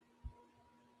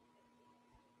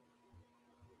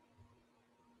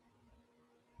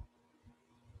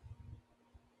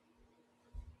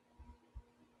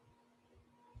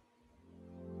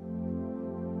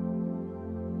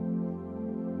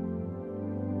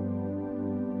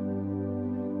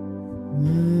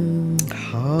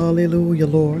Hallelujah,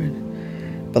 Lord.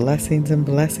 Blessings and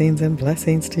blessings and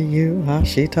blessings to you.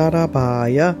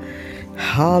 Hashitarabaya.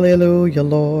 Hallelujah,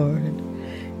 Lord.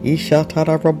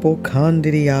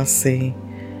 Ishatarabokandiriase.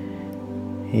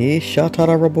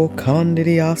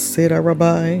 Ishatarabokandiriase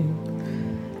rabai.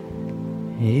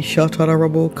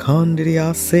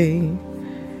 Ishatarabokandiriase.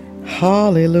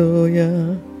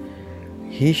 Hallelujah.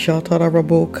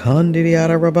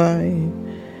 Ishatarabokandiriarabai.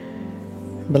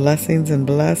 Blessings and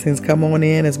blessings. Come on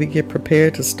in as we get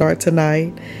prepared to start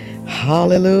tonight.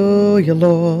 Hallelujah,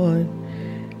 Lord.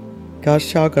 God's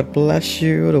child, God bless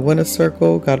you. The Winner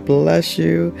Circle, God bless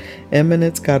you.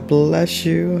 Eminence, God bless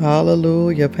you.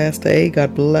 Hallelujah. Pastor A,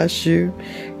 God bless you.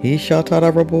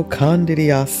 Ishatarabo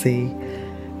Kandidiasi.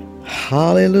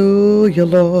 Hallelujah,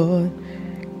 Lord.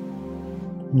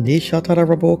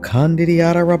 Ishatarabo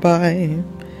Kandidiara Rabbi.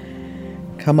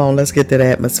 Come on, let's get that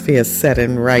atmosphere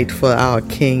setting right for our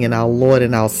King and our Lord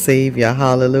and our Savior.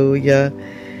 Hallelujah.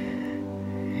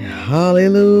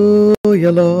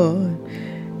 Hallelujah, Lord.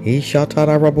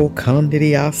 Ishatarabo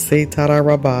Kandidiase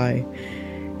Tararabai.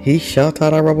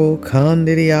 Ishatarabo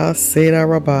Kandidiase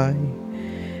Tarabai.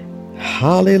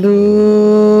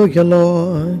 Hallelujah,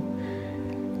 Lord.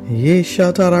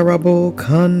 Ishatarabo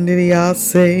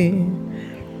Kandidiase.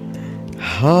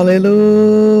 Hallelujah,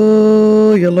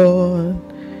 Lord.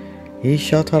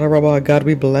 Ishatarabba. God,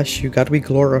 we bless you. God, we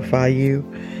glorify you.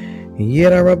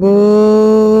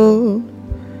 Yedarabu.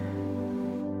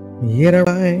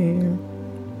 Yedarabai.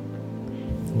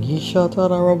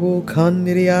 Ishatarabu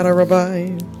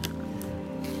Kandiriarabai.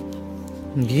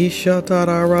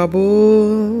 Ishatarabu.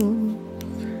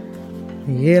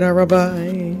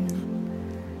 Yedarabai.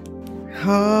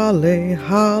 Halle,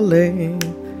 halle.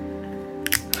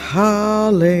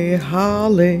 Halle,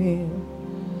 halle.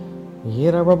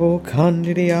 Yedarabu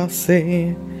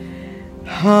Kandidiase.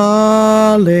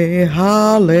 Halle,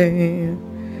 halle.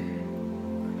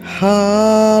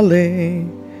 Halle.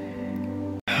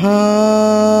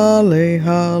 Halle,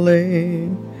 halle.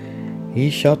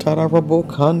 Ishatarabu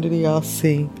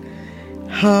Kandidiase.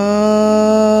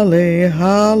 Halle,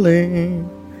 halle.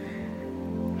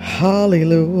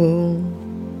 Hallelujah.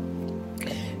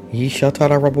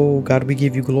 Ishatarabu. God, we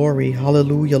give you glory.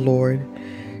 Hallelujah, Lord.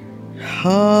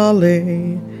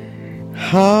 Halle,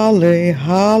 halle,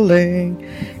 halle.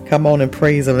 Come on and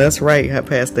praise him. That's right,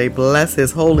 Pastor. Bless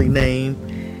his holy name.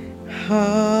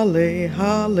 Halle,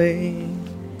 halle.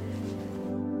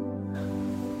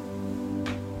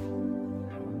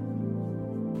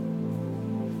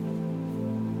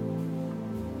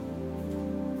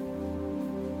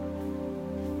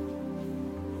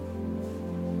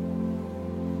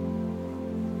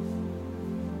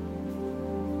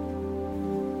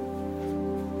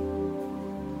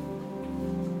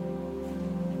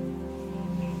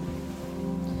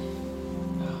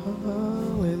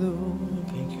 Hallelujah.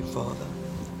 Thank you, Father.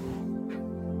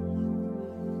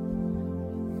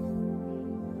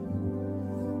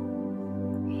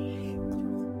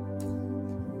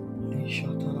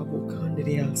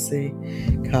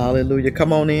 Hallelujah.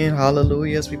 Come on in.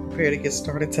 Hallelujah. As we prepare to get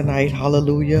started tonight.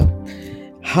 Hallelujah.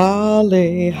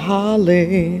 Halle,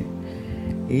 halle.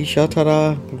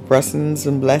 Ishatara. Blessings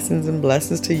and blessings and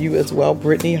blessings to you as well,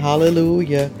 Brittany.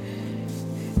 Hallelujah.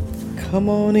 Come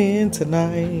on in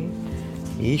tonight.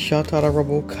 Ishatara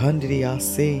Rabo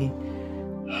Kandidiase.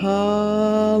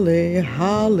 Halle,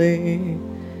 halle.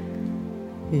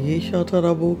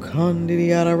 Ishatara Rabo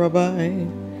Kandidiara Rabbi.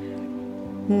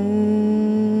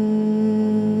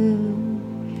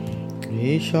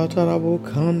 Ishatara Rabo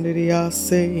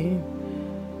Kandidiase.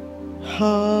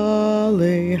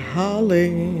 Halle,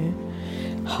 halle.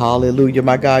 Hallelujah,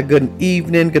 my God. Good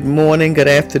evening, good morning, good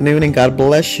afternoon, and God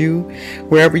bless you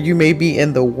wherever you may be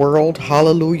in the world.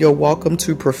 Hallelujah. Welcome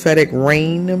to Prophetic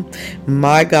Reign.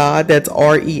 My God, that's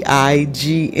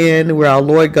REIGN, where our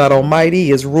Lord God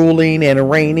Almighty is ruling and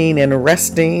reigning and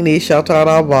resting.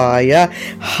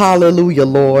 Hallelujah,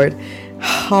 Lord.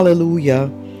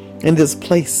 Hallelujah. In this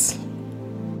place,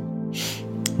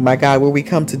 my God, where we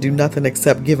come to do nothing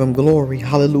except give him glory.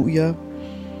 Hallelujah.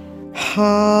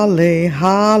 Halle,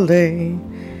 halle.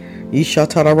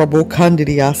 Ishatarabo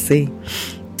Kandidiase.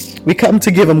 We come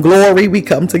to give him glory. We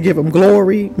come to give him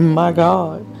glory. My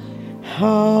God.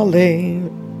 Halle.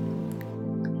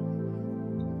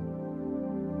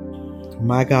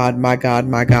 My God, my God,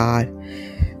 my God.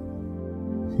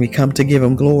 We come to give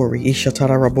him glory.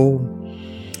 Ishatarabo.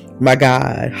 My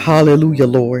God. Hallelujah,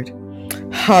 Lord.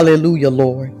 Hallelujah,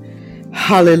 Lord.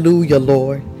 Hallelujah,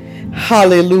 Lord.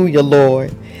 Hallelujah,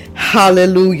 Lord.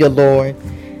 Hallelujah, Lord.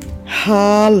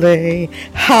 Hallelujah,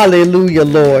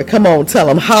 Lord. Come on, tell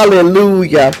him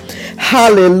hallelujah.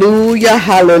 Hallelujah,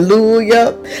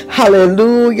 hallelujah,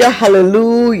 hallelujah,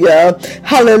 hallelujah,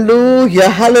 hallelujah,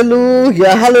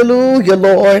 hallelujah, hallelujah,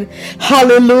 Lord.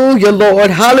 Hallelujah,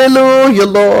 Lord. Hallelujah,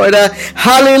 Lord.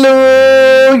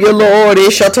 Hallelujah, Lord.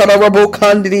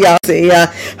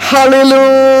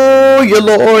 Hallelujah,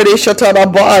 Lord.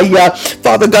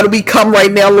 Father God, we come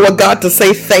right now, Lord God, to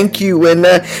say thank you. And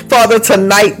Father,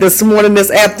 tonight, this morning, this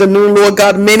afternoon, Lord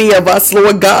God, many of us,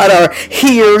 Lord God, are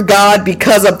here, God,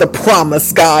 because of the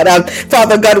promise, God.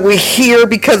 Father God, we're here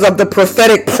because of the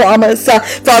prophetic promise,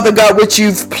 Father God, which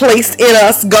you've placed in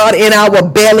us, God, in our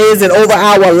bellies and over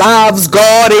our lives,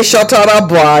 God.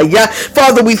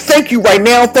 Father, we thank you right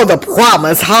now for the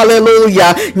promise.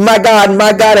 Hallelujah. My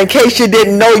God, in case you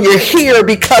didn't know, you're here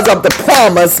because of the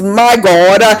promise, my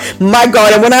God. My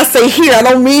God, and when I say here, I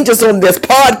don't mean just on this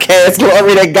podcast,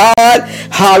 glory to God.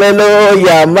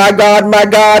 Hallelujah. My God, my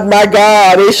God, my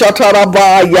God.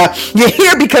 You're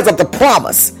here because of the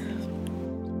promise.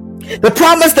 The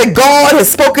promise that God has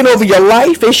spoken over your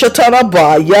life, the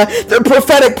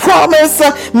prophetic promise,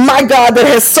 my God, that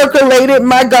has circulated,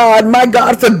 my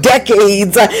God, for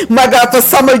decades. My God, for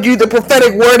some of you, the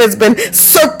prophetic word has been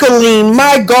circling,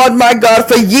 my God,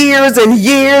 for years and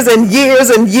years and years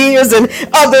and years, and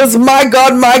others, my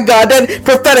God, that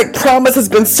prophetic promise has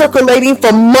been circulating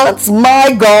for months,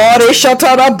 my God.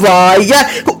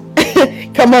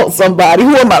 Come on, somebody.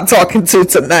 Who am I talking to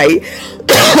tonight?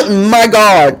 My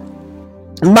God.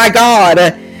 My God,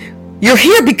 you're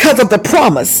here because of the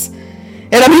promise.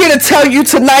 And I'm here to tell you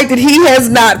tonight that he has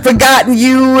not forgotten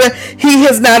you. He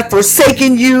has not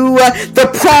forsaken you.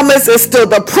 The promise is still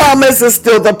the promise. It's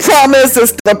still the promise.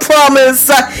 It's the promise.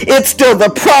 It's still the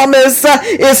promise.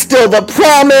 It's still the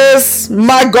promise.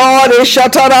 My God, is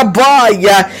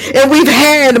Shatarabaya. And we've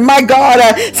had, my God,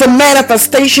 some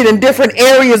manifestation in different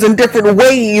areas in different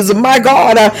ways. My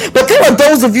God. But there are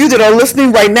those of you that are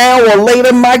listening right now or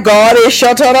later, my God, is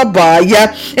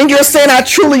Shatarabaya. And you're saying, I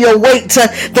truly await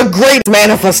the great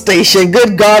manifestation.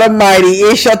 Good God Almighty.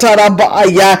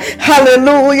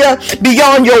 Hallelujah.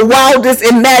 Beyond your wildest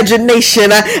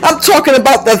imagination. I'm talking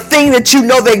about the thing that you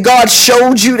know that God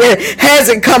showed you that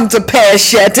hasn't come to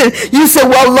pass yet. And you said,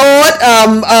 well, Lord,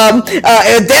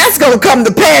 if that's going to come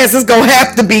to pass, it's going to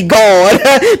have to be God.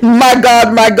 My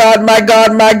God, my God, my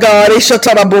God, my God.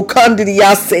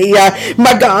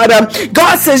 My God,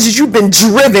 God says you've been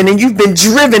driven and you've been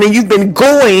driven and you've been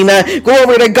going.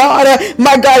 Glory to God.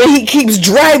 My God, he keeps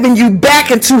driving you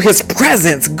back into his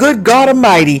presence. Good God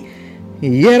Almighty.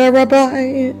 Yet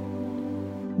Rabbi,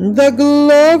 the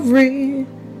glory.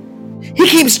 He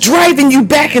keeps driving you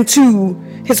back into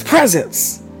his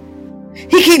presence.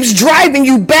 He keeps driving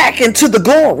you back into the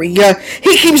glory.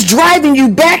 He keeps driving you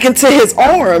back into his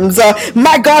arms.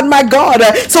 My God, my God.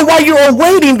 So while you're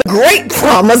awaiting the great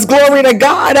promise, glory to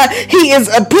God, he is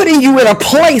putting you in a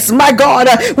place, my God,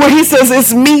 where he says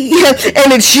it's me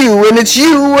and it's you and it's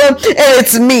you and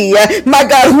it's me. My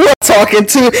God, who I'm talking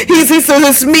to? He says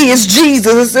it's me, it's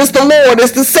Jesus, it's the Lord,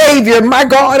 it's the Savior. My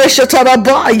God,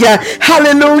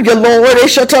 hallelujah, Lord.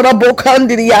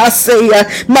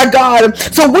 My God.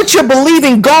 So what you're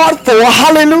believing God for,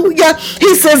 hallelujah,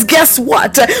 he says, guess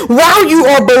what? While you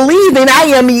are believing,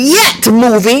 I am yet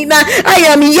moving, I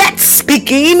am yet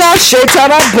speaking, I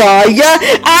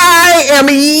am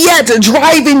yet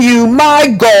driving you, my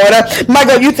God. My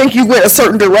God, you think you went a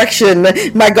certain direction,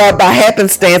 my God, by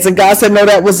happenstance, and God said, no,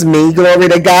 that was me, glory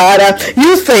to God.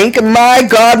 You think, my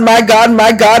God, my God,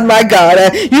 my God, my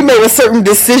God, you made a certain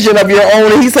decision of your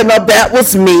own, and he said, no, that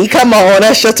was me. Come on,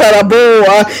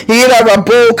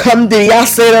 come to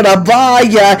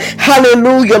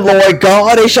hallelujah, Lord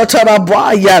God,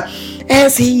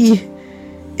 as he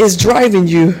is driving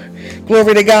you,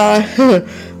 glory to God,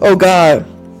 oh God,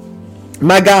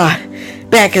 my God,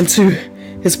 back into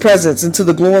his presence, into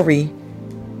the glory.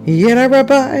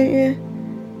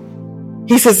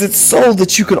 He says it's so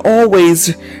that you can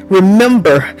always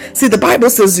remember. See, the Bible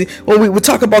says, when we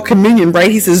talk about communion,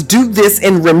 right? He says, do this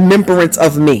in remembrance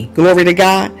of me. Glory to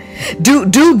God.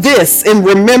 Do this in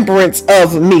remembrance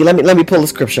of me. Let me pull the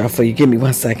scripture out for you. Give me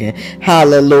 1 second.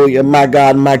 Hallelujah. My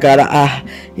God, my God.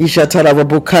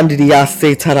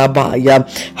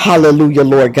 Hallelujah,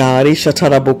 Lord God.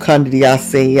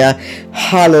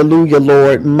 Hallelujah,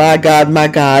 Lord. My God, my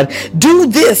God. Do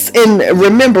this in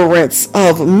remembrance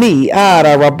of me.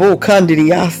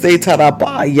 Hallelujah,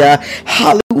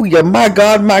 Hallelujah. My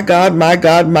God, my God, my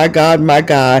God, my God, my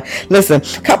God. Listen,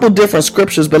 a couple different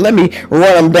scriptures, but let me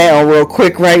run them down real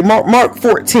quick, right? Mark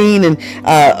 14 and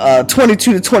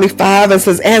 22 to 25, and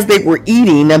says, as they were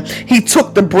eating, he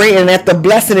took the bread, and after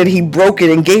blessing it, he broke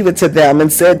it and gave it to them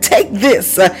and said, take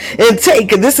this and take,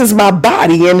 this is my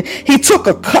body. And he took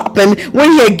a cup, and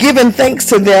when he had given thanks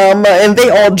to them, and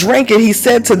they all drank it, he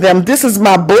said to them, this is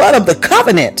my blood of the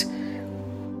covenant,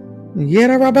 yet,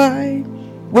 Rabbi,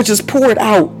 which is poured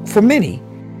out for many.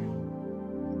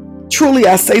 Truly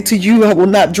I say to you, I will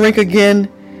not drink again,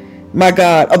 my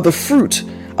God, of the fruit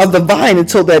of the vine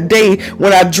until that day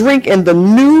when I drink in the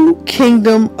new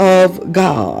kingdom of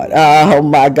God. Oh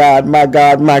my God, my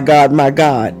God, my God, my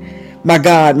God. My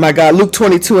God, my God. Luke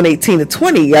 22 and 18 to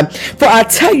 20. For I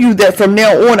tell you that from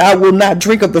now on I will not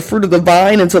drink of the fruit of the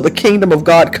vine until the kingdom of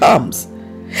God comes.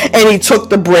 And he took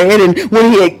the bread, and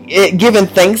when he had given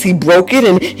thanks, he broke it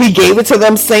and he gave it to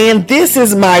them, saying, this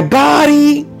is my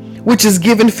body, which is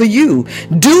given for you.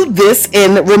 Do this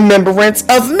in remembrance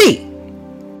of me.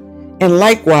 And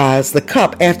likewise the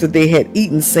cup after they had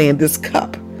eaten, saying, this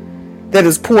cup that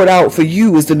is poured out for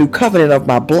you is the new covenant of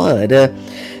my blood.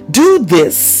 Do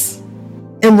this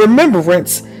in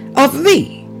remembrance of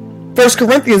me. 1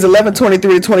 Corinthians 11,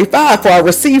 23 to 25, for I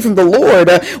received from the Lord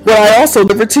what I also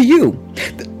delivered to you,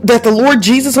 that the Lord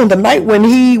Jesus on the night when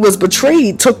he was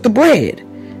betrayed took the bread.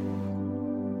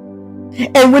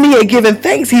 And when he had given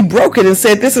thanks, he broke it and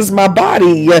said, this is my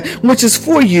body, which is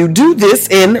for you. Do this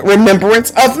in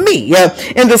remembrance of me.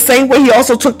 In the same way, he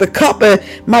also took the cup,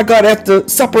 my God, after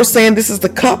supper, saying, this is the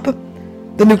cup,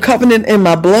 the new covenant in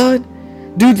my blood.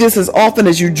 Do this as often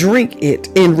as you drink it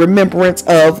in remembrance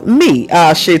of me.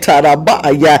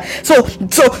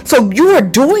 So you are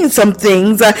doing some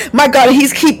things. My God, he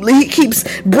keeps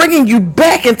bringing you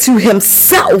back into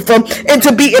himself and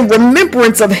to be in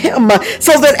remembrance of him,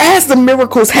 so that as the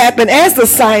miracles happen, as the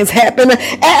signs happen,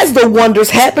 as the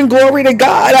wonders happen, glory to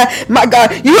God, my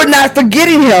God, you are not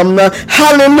forgetting him.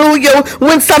 Hallelujah.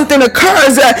 When something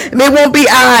occurs, it won't be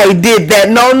I did that.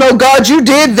 No, God, you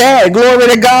did that. Glory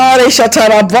to God.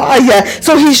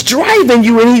 So he's driving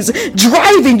you, and he's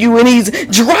driving you, and he's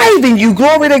driving you,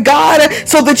 glory to God,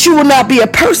 so that you will not be a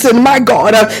person, my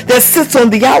God, that sits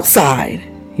on the outside.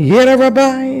 Yet,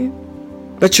 Rabbi,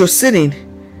 but you're sitting.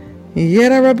 Yet,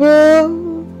 Rabbi,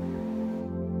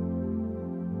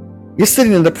 you're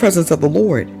sitting in the presence of the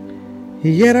Lord.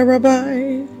 Yet,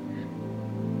 Rabbi.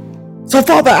 So,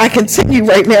 Father, I continue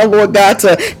right now, Lord God,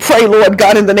 to pray, Lord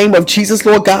God, in the name of Jesus,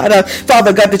 Lord God,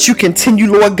 Father God, that you continue,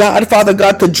 Lord God, Father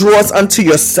God, to draw us unto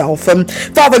yourself.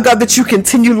 Father God, that you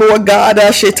continue, Lord God,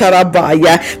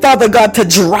 Father God, to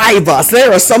drive us.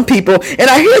 There are some people, and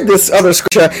I hear this other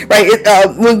scripture, right?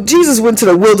 When Jesus went to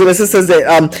the wilderness, it says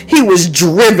that he was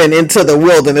driven into the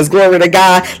wilderness. Glory to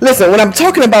God. Listen, when I'm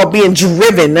talking about being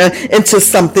driven into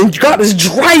something, God is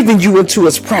driving you into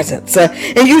his presence.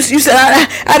 And you said,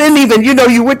 I didn't even,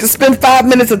 you went to spend 5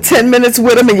 minutes or 10 minutes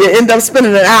with him, and you end up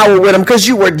spending an hour with him because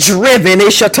you were driven.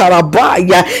 He's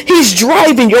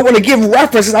driving you. I want to give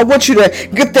references. I want you to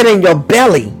get that in your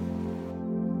belly.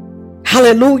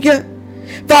 Hallelujah.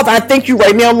 Father, I thank you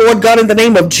right now, Lord God, in the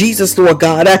name of Jesus, Lord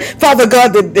God. Father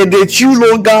God, that you,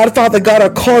 Lord God, Father God, are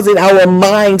causing our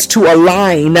minds to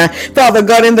align. Father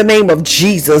God, in the name of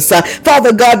Jesus.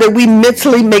 Father God, that we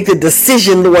mentally make the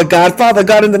decision, Lord God. Father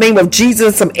God, in the name of Jesus,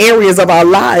 in some areas of our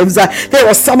lives, there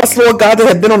are some of us, Lord God, that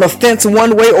have been on the fence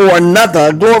one way or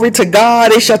another. Glory to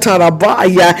God.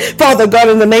 Father God,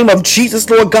 in the name of Jesus,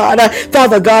 Lord God,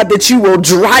 Father God, that you will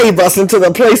drive us into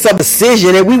the place of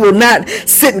decision, and we will not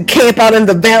sit and camp out in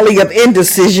the valley of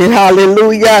indecision.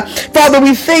 Hallelujah. Father,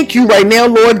 we thank you right now,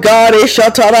 Lord God.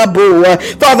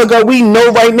 Father God, we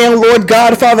know right now, Lord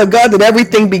God, Father God, that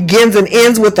everything begins and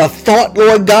ends with a thought,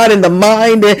 Lord God, in the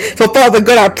mind. And so, Father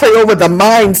God, I pray over the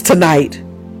minds tonight.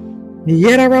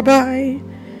 Yet, Rabbi,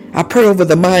 I pray over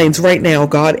the minds right now,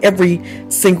 God, every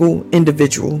single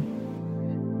individual.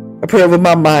 I pray over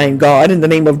my mind, God, in the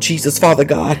name of Jesus, Father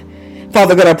God.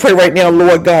 Father God, I pray right now,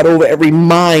 Lord God, over every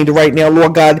mind right now,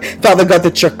 Lord God. Father God,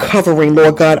 that you're covering,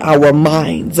 Lord God, our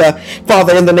minds.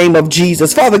 Father, in the name of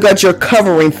Jesus. Father God, you're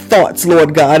covering thoughts,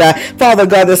 Lord God. Father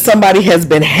God, that somebody has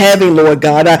been having, Lord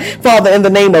God. Father, in the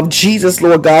name of Jesus,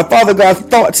 Lord God. Father God,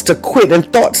 thoughts to quit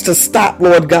and thoughts to stop,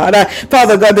 Lord God.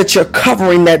 Father God, that you're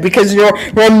covering that because you're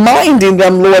reminding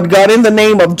them, Lord God, in the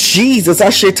name of Jesus.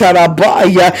 Father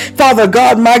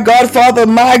God, my God, Father,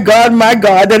 my God, my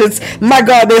God, that it's, my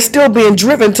God, they're still being being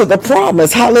driven to the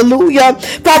promise. Hallelujah.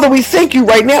 Father, we thank you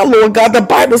right now, Lord God. The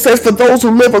Bible says, for those who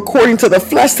live according to the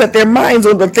flesh set their minds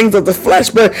on the things of the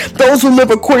flesh, but those who live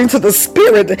according to the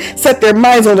Spirit set their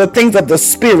minds on the things of the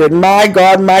Spirit. My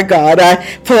God,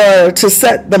 for to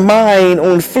set the mind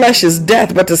on flesh is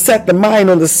death, but to set the mind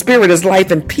on the Spirit is life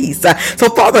and peace. So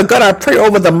Father God, I pray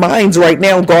over the minds right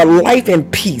now, God, life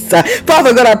and peace.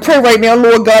 Father God, I pray right now,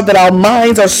 Lord God, that our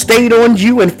minds are stayed on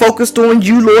you and focused on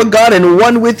you, Lord God, and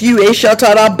one with you.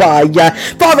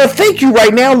 Father, thank you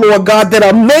right now, Lord God, that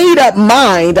a made up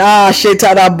mind,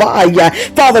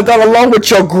 Father God, along with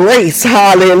your grace,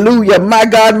 hallelujah, my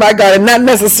God, and not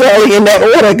necessarily in that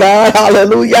order, God,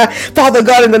 hallelujah. Father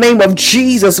God, in the name of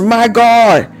Jesus, my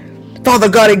God, Father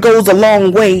God, it goes a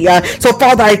long way. So,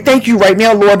 Father, I thank you right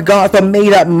now, Lord God, for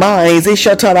made up minds.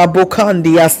 Father, I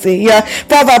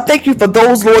thank you for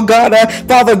those, Lord God,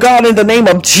 Father God, in the name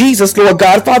of Jesus, Lord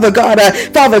God, Father God,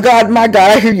 my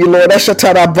God, I hear you, Lord.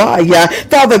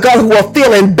 Father God, who are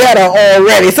feeling better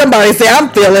already. Somebody say, I'm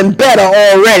feeling better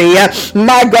already.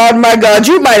 My God,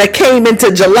 you might have came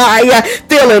into July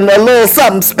feeling a little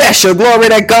something special, glory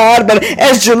to God, but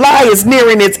as July is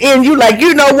nearing its end, you like,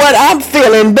 you know what, I'm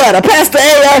feeling better. Pastor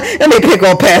A, let me pick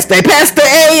on Pastor A. Pastor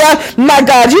A, my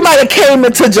God, you might have came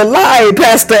into July,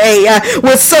 Pastor A,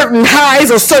 with certain highs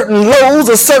or certain lows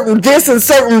or certain this and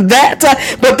certain that.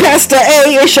 But Pastor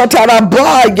A,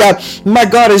 my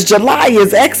God, as July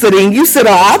is exiting, you said,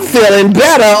 I'm feeling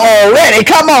better already.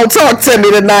 Come on, talk to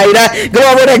me tonight.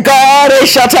 Glory to God.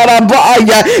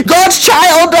 God's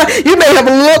child, you may have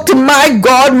looked, my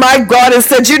God, and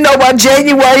said, you know what,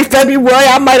 January, February,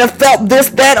 I might have felt this,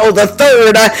 that, or the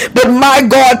third. But my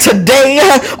God, today,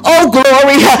 oh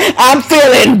glory, I'm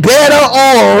feeling better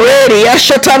already.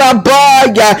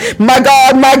 My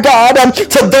God,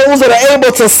 to those that are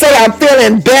able to say I'm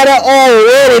feeling better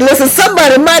already. Listen,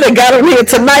 somebody might have got on here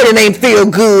tonight and ain't feel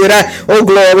good. Oh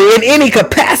glory, in any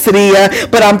capacity,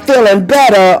 but I'm feeling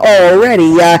better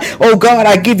already. Oh God,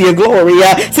 I give you glory.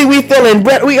 See, we feeling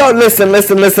better. Listen.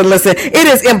 It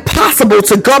is impossible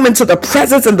to come into the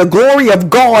presence and the glory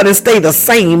of God and stay the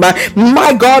same.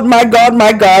 My God,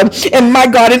 and my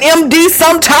God, and MD,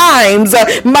 sometimes,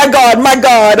 my God,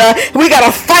 we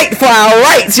gotta fight for our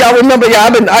rights. Y'all remember,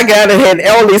 y'all, I had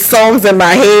all these songs in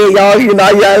my head, y'all,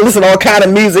 y'all listen to all kind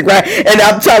of music, right? And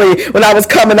I'm telling you, when I was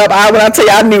coming up, I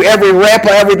knew every rapper,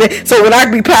 everything. So when I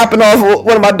be popping off,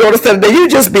 one of my daughters said, you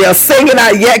just be a singing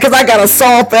out yet, because I got a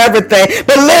song for everything.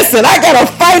 But listen, I gotta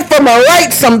fight for my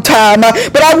rights sometime,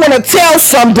 but I want to tell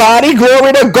somebody,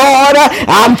 glory to God,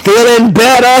 I'm feeling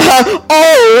better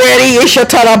already.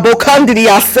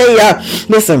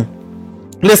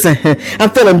 Listen, I'm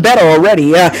feeling better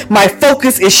already. My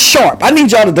focus is sharp. I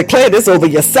need y'all to declare this over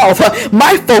yourself.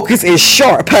 My focus is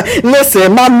sharp.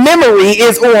 Listen, my memory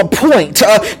is on point.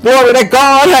 Glory to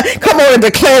God. Come on and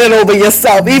declare it over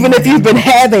yourself. Even if you've been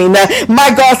having, my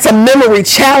God, some memory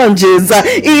challenges.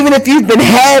 Even if you've been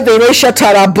having,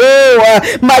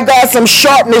 my God, some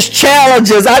sharpness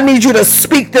challenges. I need you to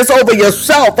speak this over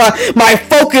yourself. My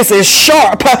focus is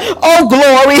sharp. Oh,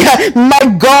 glory. My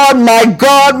God.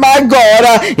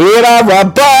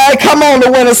 Come on,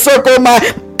 the winner circle.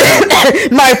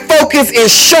 My focus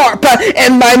is sharp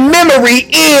and my memory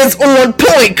is on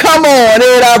point. Come on.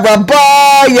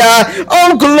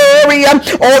 Oh, glory.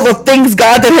 All the things,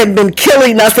 God, that have been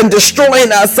killing us and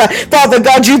destroying us. Father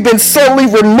God, you've been slowly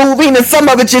removing, and some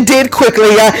of it you did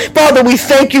quickly. Father, we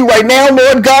thank you right now,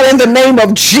 Lord God, in the name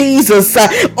of Jesus.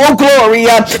 Oh, glory.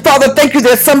 Father, thank you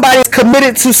that somebody's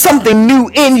committed to something new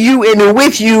in you and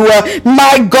with you.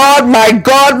 My God.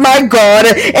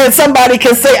 And somebody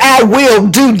can say, I will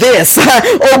do this.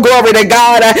 Oh, glory to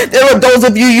God. There are those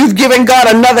of you, you've given God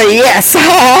another yes.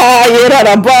 My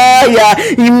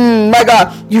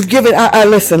God, you've given,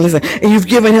 listen, and you've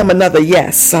given him another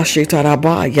yes.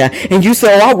 And you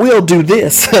say, oh, I will do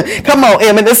this. Come on,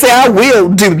 Em, and they say, I will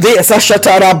do this. I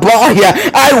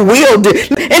will do.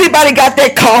 Anybody got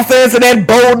that confidence and that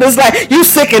boldness? Like, you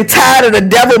sick and tired of the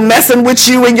devil messing with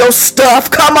you and your stuff?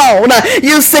 Come on.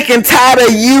 You sick and tired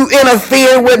of you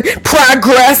interfering with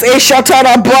progress?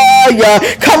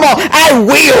 Come on, I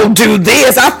will do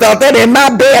this. I felt that in my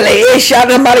belly.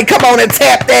 Somebody come on and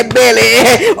tap that belly.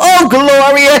 Oh,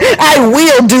 glory, I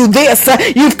will do this.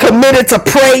 You've committed to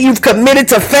pray. You've committed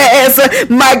to fast.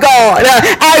 My God,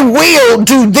 I will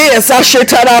do this.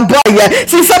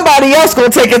 See, somebody else gonna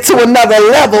take it to another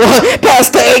level.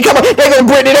 Pastor A, come on, they're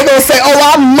gonna say,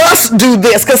 oh, I must do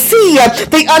this. Because see,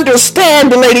 they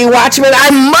understand, Lady Watchman, I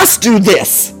must do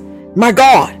this. My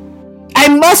God, I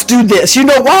must do this. You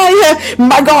know why?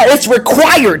 My God, it's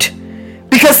required.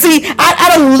 Because see,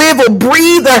 I don't live or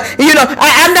breathe.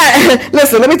 I'm not.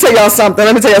 Listen, let me tell y'all something.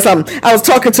 I was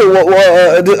talking to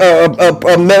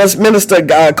a minister,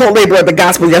 co-laborer at the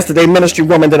gospel yesterday, ministry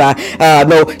woman that I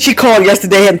know. She called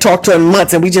yesterday, hadn't talked to her in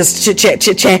months, and we just chit chat.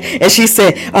 And she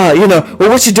said, well,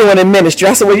 what you doing in ministry?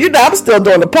 I said, well, I'm still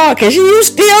doing the podcast. You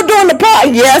still doing the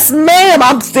podcast? Yes, ma'am.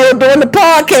 I'm still doing the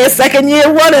podcast. Second year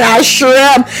running. I sure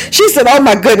am. She said, oh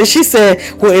my goodness. She said,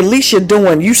 well, at least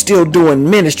you still doing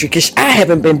ministry, because I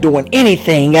haven't been doing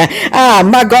anything.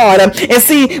 My God. And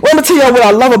see, let me tell you what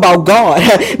I love about God.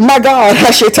 My God.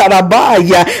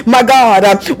 My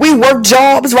God. We work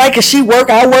jobs, right? Because she work,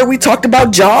 I work. We talked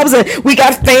about jobs, and we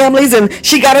got families, and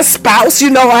she got a spouse.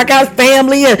 I got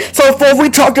family, and so forth. We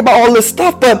talked about all this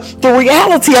stuff, but the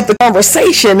reality of the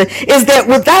conversation is that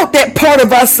without that part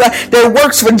of us that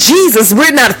works for Jesus,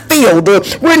 we're not filled.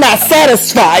 We're not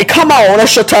satisfied. Come on.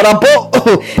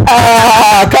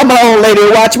 Come on, lady.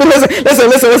 Watch me.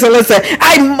 Listen.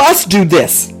 I must do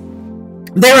this.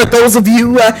 There are those of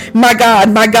you, my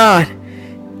God.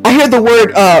 I hear the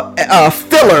word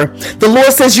filler. The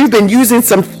Lord says you've been using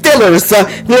some fillers.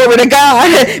 Glory to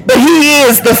God. But He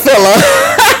is the filler.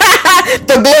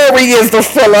 The glory is the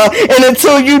filler. And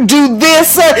until you do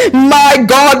this, my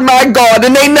God,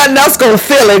 and ain't nothing else gonna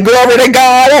fill it. Glory to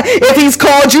God. If He's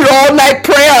called you to all night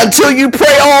prayer, until you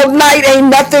pray all night, ain't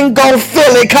nothing gonna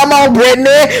fill it. Come on, Brittany.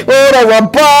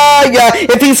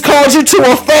 If He's called you to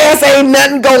a fast, ain't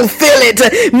nothing gonna fill it.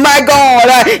 My God,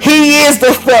 He is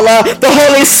the filler. The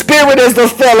Holy Spirit is the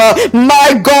filler.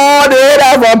 My God,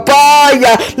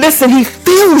 listen, He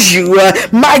fills you.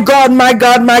 My God.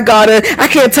 I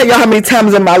can't tell you how many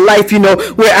times in my life, where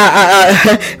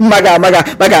my God,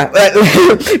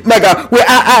 where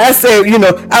I say,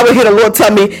 I would hear the Lord tell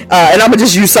me, and I'm gonna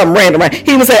just use something random, right?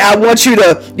 He would say, I want you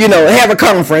to, have a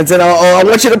conference, and I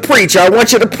want you to preach, I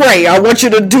want you to pray, I want you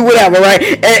to do whatever, right?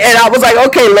 And I was like,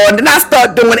 okay, Lord. Then I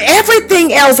start doing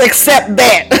everything else except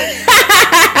that.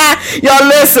 Y'all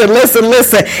listen.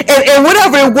 And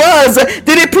whatever it was,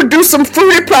 did it produce some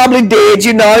fruit? It probably did.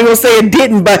 I'm gonna say it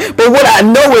didn't, but what I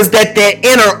know is that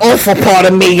inner offer part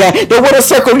of me, the winner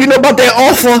circle, you know about that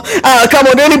offer? Come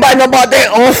on, anybody know about that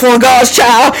offer, God's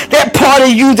child? That part of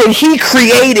you that He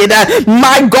created.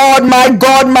 My God.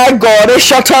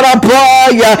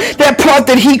 That part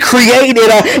that He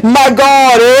created. My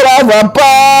God.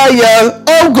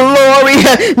 Oh, glory.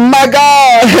 My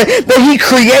God. That He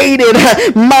created.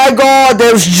 My God.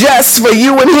 That's just for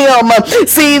you and Him.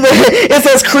 See, it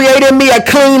says, created me a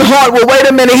clean heart. Well, wait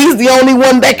a minute. He's the only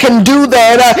one that can do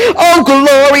that. Oh,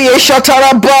 glory.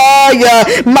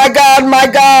 My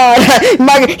God.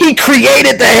 He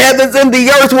created the heavens and the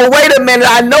earth. Well, wait a minute.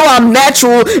 I know I'm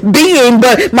natural being,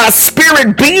 but my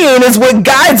spirit being is what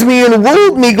guides me and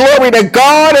rules me. Glory to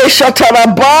God.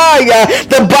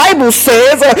 The Bible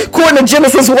says, according to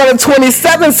Genesis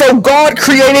 1:27, so God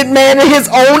created man in His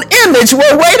own image.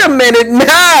 Well, wait a minute.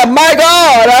 My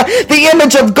God. The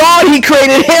image of God, He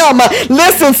created him.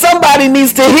 Listen, somebody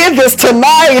needs to hear this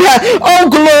tonight. Oh,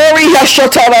 glory.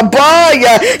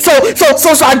 So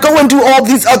I go and do all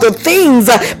these other things,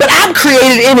 but I'm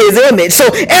created in His image. So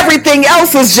everything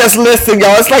else is just, listen,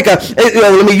 y'all. It's like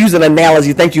let me use an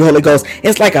analogy. Thank you, Holy Ghost.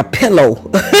 It's like a pillow.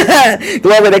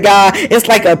 Glory to God. It's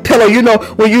like a pillow.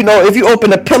 If you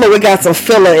open a pillow, it got some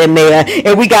filler in there,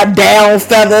 and we got down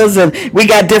feathers, and we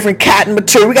got different cotton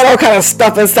material. We got all kind of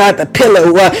stuff inside the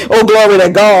pillow. Oh, glory to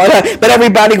God. But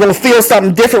everybody gonna feel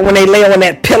something different when they lay on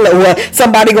that pillow.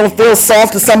 Somebody gonna feel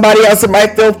soft, to somebody else it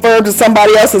might feel firm, to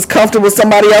somebody else is comfortable,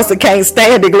 somebody else that can't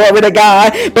stand it. Glory to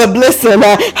God. But listen,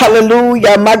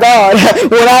 hallelujah, my God.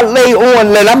 When I lay on,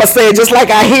 and I'm gonna say it just like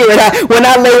I hear it. When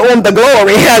I lay on the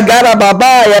glory, when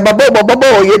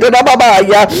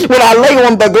I lay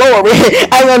on the glory,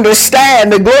 I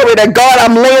understand the glory to God.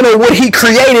 I'm laying on what He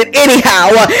created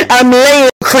anyhow. I'm laying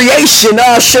creation.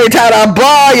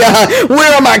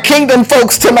 Where are my kingdom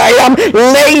folks tonight? I'm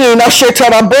laying.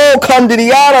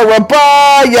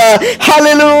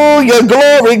 Hallelujah.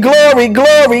 Glory.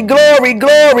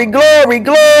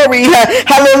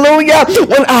 Hallelujah.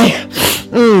 When I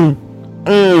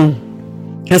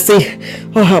see,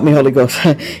 oh, help me, Holy Ghost.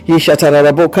 See,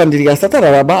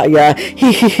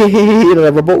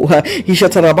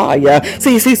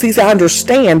 I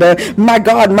understand. My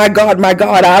God,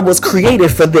 I was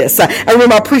created for this. I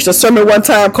remember I preached a sermon one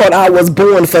time called I Was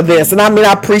Born for This. And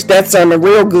I preached that sermon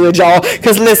real good, y'all.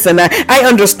 Because listen, I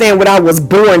understand what I was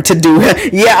born to do.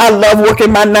 Yeah, I love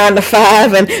working my 9 to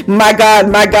 5. And my God,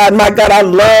 I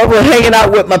love hanging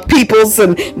out with my peoples.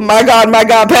 And my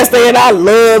God, Pastor Ed, I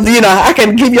love, I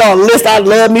can give y'all a list. I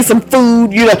love me some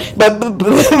food, but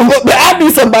I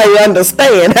need somebody to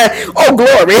understand. Oh,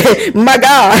 glory. My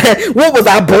God, what was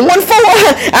I born for?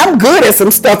 I'm good at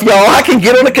some stuff, y'all. I can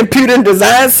get on the computer and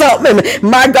design something. And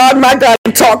my God,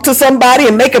 talk to somebody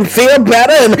and make them feel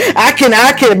better. And I can.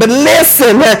 But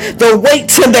listen, the weight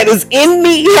that is in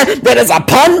me, that is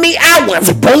upon me, I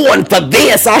was born for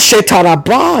this. So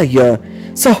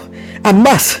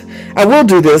I will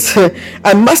do this.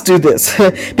 I must do this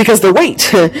because the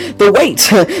weight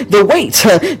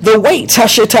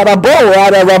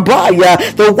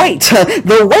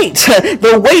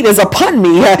is upon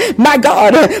me. My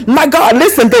God,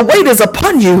 listen, the weight is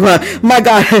upon you. My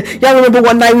God, y'all remember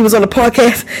one night we was on a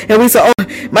podcast and we said, oh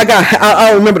my God, I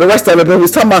don't remember the rest of it, but we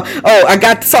was talking about, oh, I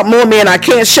got something on me and I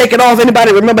can't shake it off.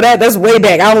 Anybody remember that? That's way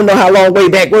back. I don't know how long way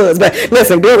back was, but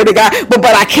listen, glory to God. But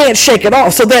I can't shake it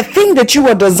off. So that thing that you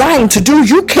are designed to do,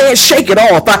 you can't shake it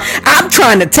off. I'm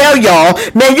trying to tell y'all,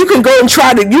 man, you can go and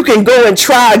try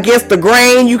against the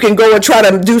grain. You can go and try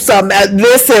to do something.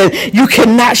 Listen, you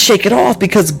cannot shake it off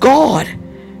because God,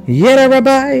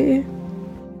 everybody,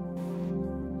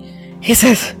 he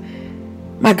says,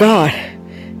 my God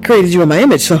created you in my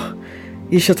image, so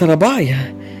you shall tell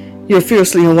you're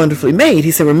fiercely and wonderfully made.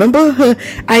 He said, remember,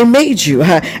 I made you.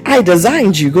 I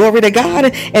designed you. Glory to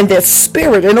God. And that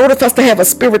spirit, in order for us to have a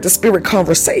spirit-to-spirit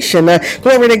conversation,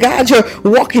 glory to God, you're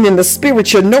walking in the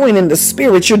spirit. You're knowing in the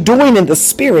spirit. You're doing in the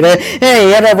spirit.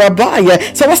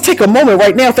 So let's take a moment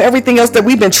right now for everything else that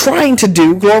we've been trying to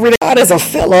do. Glory to God, as a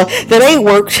filler that ain't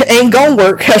gonna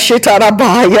work.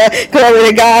 Glory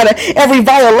to God. Every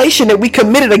violation that we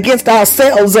committed against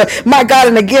ourselves, my God,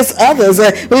 and against others.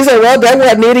 We say, well, that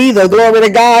wasn't it either. Glory to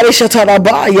God.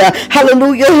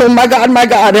 Hallelujah. My God.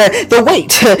 The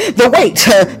weight.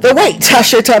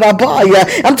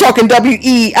 I'm talking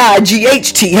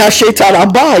WEIGHT.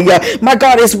 My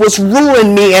God, is what's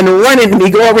ruling me and running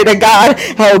me. Glory to God.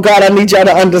 Oh God, I need y'all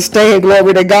to understand.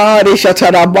 Glory to God.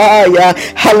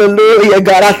 Hallelujah.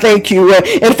 God, I thank you.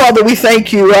 And Father, we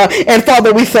thank you.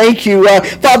 Father, we thank you.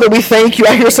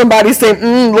 I hear somebody say,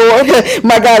 Lord,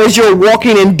 my God, as you're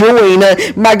walking and doing,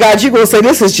 my God, you're going to say,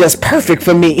 this is just perfect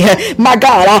for me. My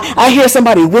God, I hear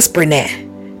somebody whispering that.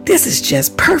 This is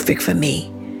just perfect for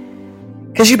me.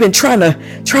 Because you've been trying to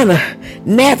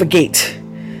navigate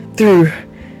through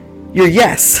your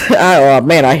yes. Oh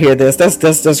man, I hear this.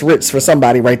 That's rich for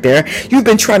somebody right there. You've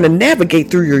been trying to navigate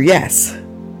through your yes.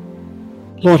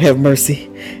 Lord have mercy.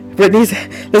 Brittany,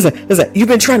 listen. You've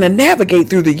been trying to navigate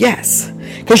through the yes.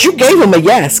 Because you gave him a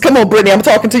yes. Come on, Brittany. I'm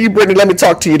talking to you, Brittany. Let me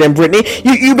talk to you then, Brittany.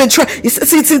 You've been trying.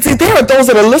 See, there are those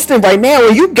that are listening right now,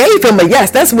 and you gave him a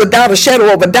yes. That's without a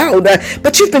shadow of a doubt.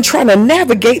 But you've been trying to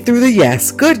navigate through the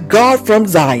yes. Good God from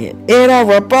Zion.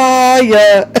 You've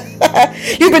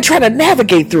been trying to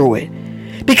navigate through it.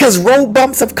 Because road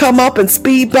bumps have come up and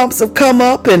speed bumps have come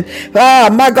up and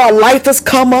my God, life has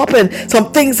come up and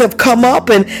some things have come up,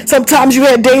 and sometimes you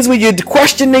had days where you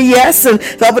questioned the yes, and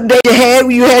the other day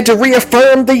you had to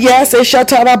reaffirm the yes.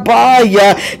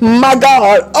 My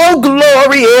God, oh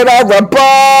glory,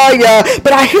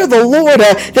 but I hear the Lord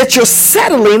that you're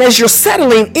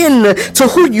settling in to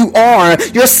who you are.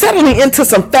 You're settling into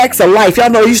some facts of life. Y'all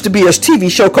know it used to be a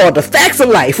TV show called The Facts of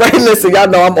Life, right? Listen, y'all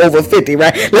know I'm over 50,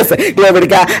 right? Listen, glory to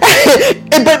God.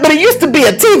 but it used to be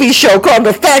a TV show called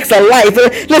The Facts of Life.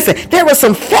 Listen, there were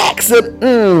some facts that,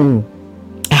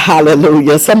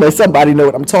 hallelujah. Somebody know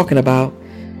what I'm talking about.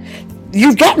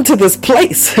 You've gotten to this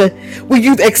place where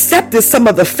you've accepted some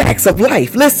of the facts of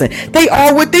life. Listen, they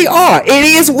are what they are. It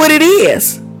is what it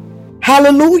is.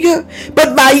 Hallelujah.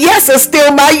 But my yes is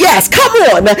still my yes. Come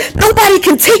on. Nobody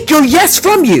can take your yes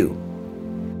from you.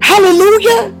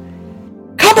 Hallelujah.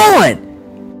 Come on.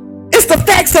 It's the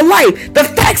facts of life. The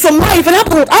facts of life. And I'm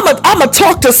gonna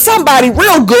talk to somebody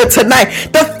real good tonight.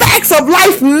 The facts of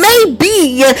life may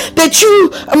be that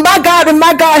you, my God,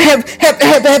 have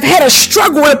had a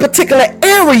struggle in a particular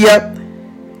area.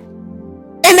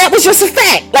 And that was just a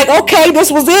fact. Like, okay,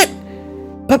 this was it.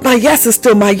 But my yes is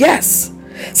still my yes.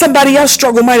 Somebody else's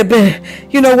struggle might have been,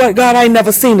 you know what, God, I ain't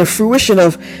never seen the fruition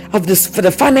of this, for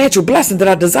the financial blessing that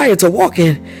I desire to walk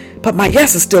in. But my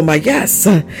yes is still my yes.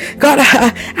 God,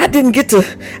 I didn't get to,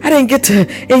 and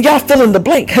y'all fill in the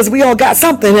blank because we all got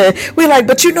something. And we're like,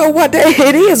 but you know what?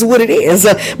 It is what it is.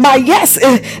 My yes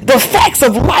is the facts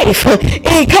of life.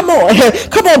 Hey, come on,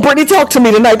 Brittany, talk to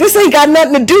me tonight. This ain't got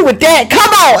nothing to do with that. Come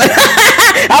on.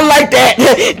 I like that.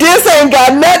 This ain't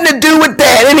got nothing to do with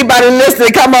that. Anybody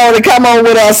listening, come on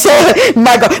with us.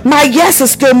 My God, my yes is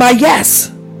still my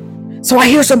yes. So I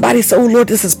hear somebody say, oh Lord,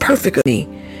 this is perfect for me.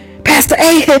 Pastor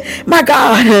A, my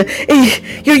God,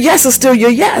 your yes is still your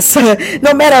yes.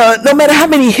 No matter how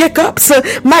many hiccups,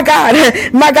 my God,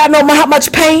 no matter how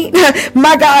much pain,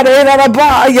 my God,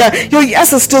 your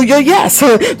yes is still your yes.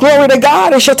 Glory to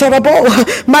God.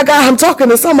 My God, I'm talking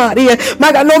to somebody.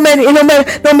 My God, no matter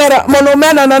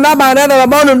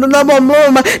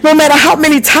how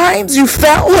many times you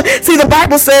fell. See, the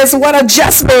Bible says, what a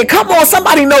just man. Come on,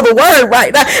 somebody know the word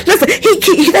right now. Listen,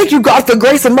 he thank you, God, for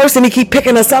grace and mercy, and he keep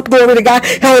picking us up. Glory to God.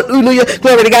 Hallelujah.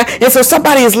 Glory to God. And so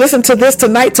somebody is listening to this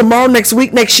tonight, tomorrow, next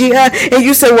week, next year, and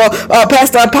you say, well,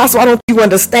 Pastor Apostle, I don't think you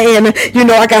understand.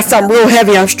 I got something real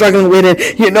heavy I'm struggling with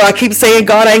it. I keep saying,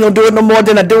 God, I ain't gonna do it no more,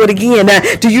 then I do it again.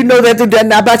 Do you know that?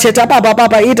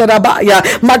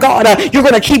 My God, you're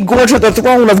gonna keep going to the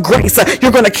throne of grace.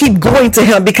 You're gonna keep going to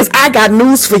him, because I got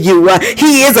news for you.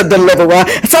 He is a deliverer.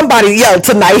 Somebody yell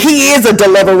tonight, he is a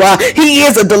deliverer. He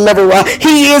is a deliverer.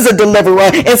 He is a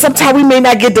deliverer. And sometimes we may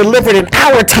not get delivered in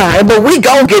our time, but we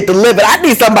gonna get delivered. I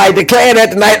need somebody to declare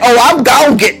that tonight. Oh, I'm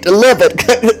gonna get delivered.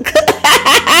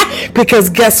 Because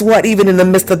guess what? Even in the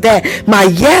midst of that, my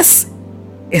yes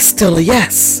is still a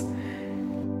yes.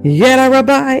 Yeah,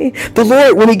 Rabbi. The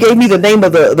Lord, when he gave me the name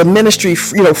of the ministry,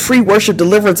 Free Worship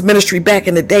Deliverance Ministry back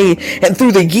in the day, and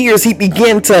through the years, he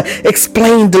began to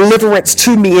explain deliverance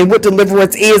to me and what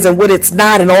deliverance is and what it's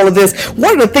not and all of this.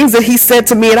 One of the things that he said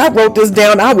to me, and I wrote this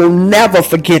down, I will never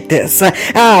forget this.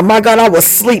 My God, I was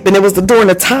asleep, and it was during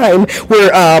the time where,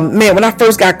 when I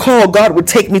first got called, God would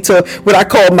take me to what I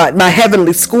call my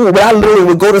heavenly school, where I literally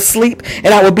would go to sleep,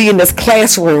 and I would be in this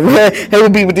classroom. It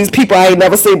would be with these people I ain't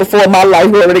never seen before in my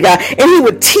life. To God, and he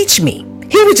would teach me.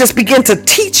 He would just begin to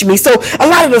teach me. So a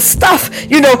lot of the stuff,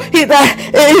 he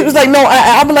was like, no,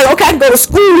 I'm like, okay, I can go to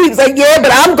school. He was like, yeah,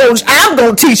 but I'm going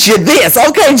to teach you this.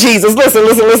 Okay, Jesus, listen.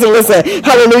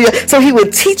 Hallelujah. So he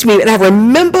would teach me. And I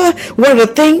remember one of the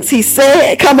things he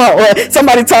said, come on,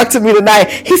 somebody talk to me tonight.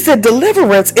 He said,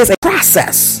 deliverance is a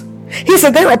process. He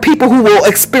said there are people who will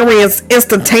experience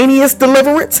instantaneous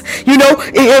deliverance, and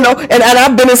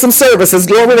I've been in some services,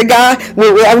 glory to God,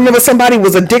 where I remember somebody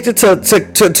was addicted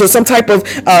to some type of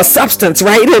substance,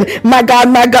 right? And my God,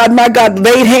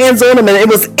 laid hands on them, and it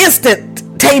was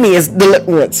instantaneous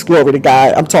deliverance, glory to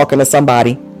God. I'm talking to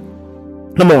somebody.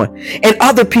 Come on. And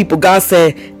other people, God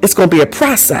said, it's going to be a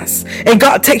process. And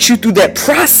God takes you through that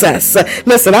process.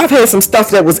 Listen, I've had some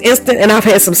stuff that was instant, and I've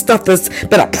had some stuff that's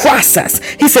been a process.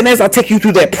 He said, as I take you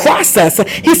through that process,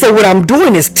 he said, what I'm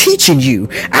doing is teaching you.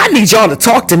 I need y'all to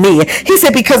talk to me. He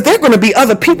said, because there are going to be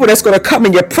other people that's going to come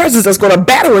in your presence that's going to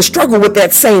battle and struggle with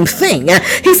that same thing.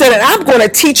 He said, and I'm going to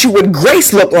teach you what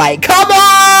grace look like. Come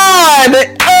on.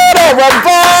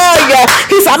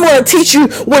 He said, I'm going to teach you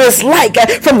what it's like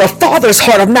from the Father's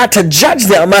heart of not to judge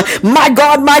them. My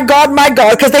God,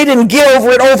 because they didn't get over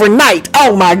it overnight.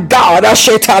 Oh my God.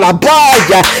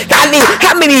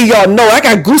 How many of y'all know? I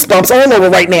got goosebumps all over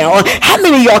right now. How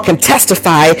many of y'all can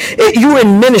testify you're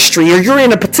in ministry or you're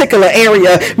in a particular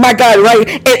area, my God, right?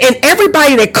 And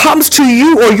everybody that comes to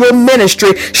you or your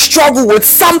ministry struggle with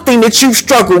something that you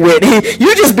struggle with.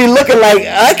 You just be looking like,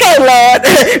 okay, Lord.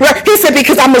 Right? He said,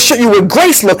 because I'm going to show you what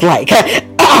grace look like.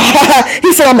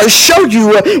 He said, I'm going to show you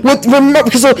what, remember,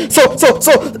 so,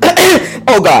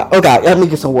 oh God, let me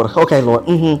get some water. Okay, Lord.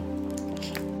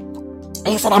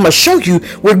 He said, I'm going to show you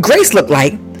what grace look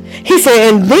like. He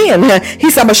said, and then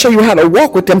he said, I'm going to show you how to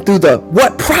walk with them through the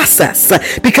what process.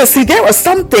 Because see, there are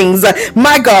some things,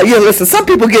 my God, listen, some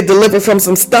people get delivered from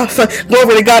some stuff,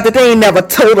 glory to God, that they ain't never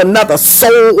told another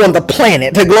soul on the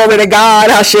planet. Glory to God.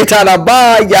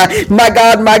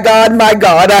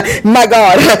 My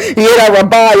God.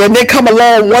 And then come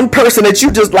along one person that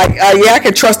you just like, I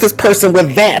can trust this person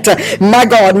with that. My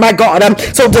God.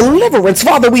 So deliverance,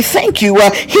 Father, we thank you.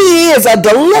 He is a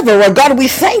deliverer. God, we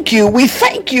thank you. We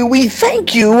thank you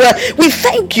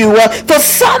for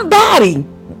somebody.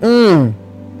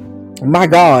 My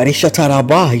God, it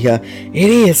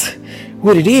is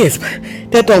what it is.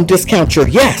 That don't discount your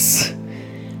yes.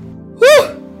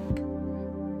 Woo.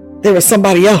 There is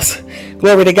somebody else.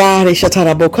 Glory to God. My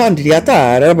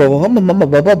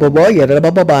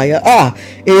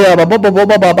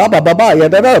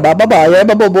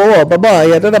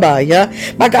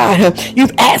God,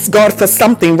 you've asked God for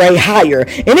something right higher.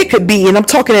 And it could be, and I'm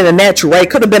talking in the natural, right?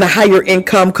 Could have been a higher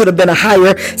income, could have been a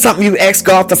higher something. You asked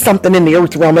God for something in the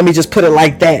earth realm. Let me just put it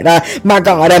like that. My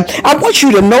God, I want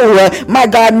you to know, my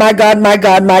God,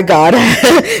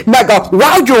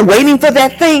 while you're waiting for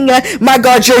that thing, my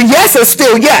God, your yes is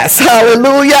still yes. Hallelujah.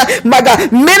 Hallelujah. My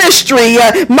God, ministry,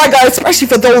 my God, especially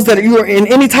for those that you are in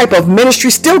any type of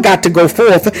ministry, still got to go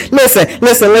forth. Listen.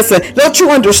 Don't you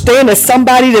understand that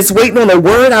somebody that's waiting on a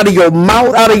word out of your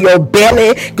mouth, out of your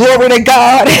belly? Glory to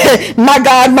God. My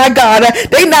God.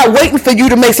 They not waiting for you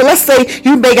to make. So let's say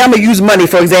you make, I'm going to use money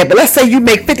for example. Let's say you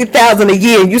make $50,000 a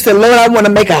year and you said, Lord, I want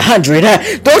to make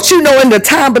 100. Don't you know in the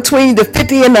time between the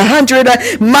 50 and the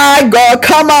 100, my God,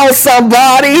 come on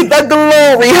somebody, the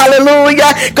glory,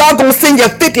 hallelujah. God gonna send you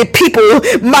 50 people,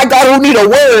 my God, who need a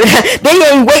word. They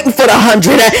ain't waiting for the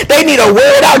 100. They need a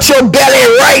word out your belly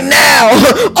right now.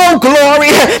 Oh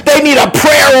glory, they need a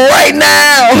prayer right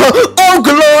now. Oh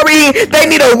glory, they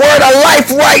need a word of life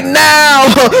right now.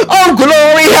 Oh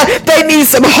glory, they need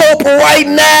some hope right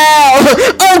now.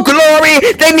 Oh glory,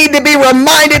 they need to be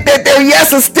reminded that their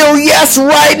yes is still yes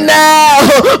right now.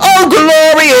 Oh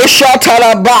glory,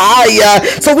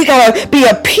 so we gotta be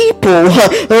a people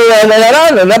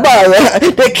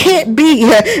that can't be,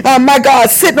 my God,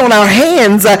 sitting on our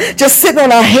hands, just sitting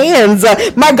on our hands,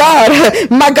 my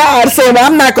God, saying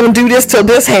I'm not gonna do this till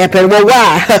this happens. Well,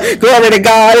 why? Glory to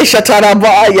God,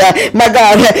 my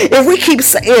God. If we keep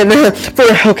saying,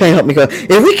 okay, help me go.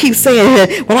 If we keep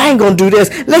saying, well, I ain't gonna do this.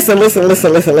 Listen.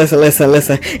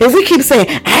 If we keep saying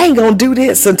I ain't gonna do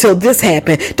this until this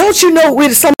happens, don't you know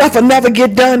some stuff will never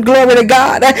get done? Glory to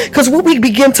God, because when we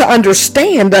begin to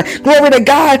understand, glory to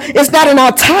God, it's not in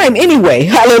our time anyway.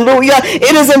 Hallelujah.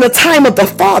 It is in the time of the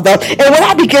Father. And when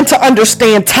I begin to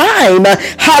understand time,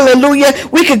 hallelujah,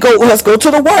 we could go. Let's go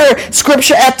to the Word,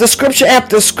 scripture after scripture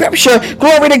after scripture.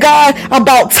 Glory to God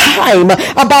about time.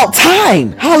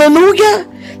 Hallelujah.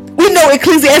 We know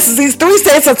Ecclesiastes 3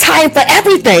 says a time for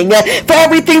everything. For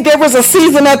everything there was a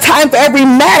season, a time for every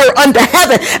matter under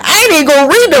heaven. I ain't even going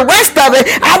to read the rest of it.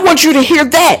 I want you to hear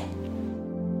that.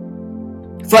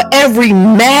 For every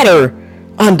matter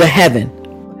under heaven.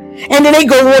 And then they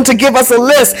go on to give us a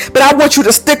list. But I want you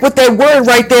to stick with that word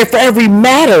right there. For every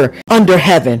matter under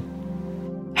heaven.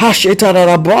 Hallelujah.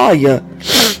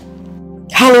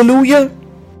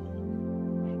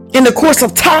 In the course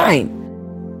of time.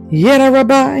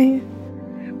 Rabbi.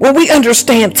 When we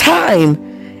understand time,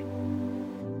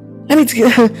 let me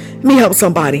help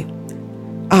somebody.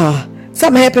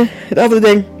 Something happened the other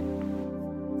day.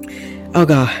 Oh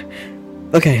God.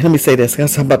 Okay, let me say this.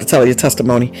 I'm about to tell you a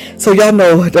testimony. So y'all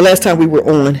know the last time we were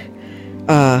on,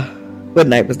 what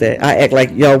night was that? I act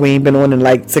like y'all, we ain't been on in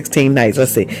like 16 nights.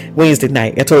 Let's see. Wednesday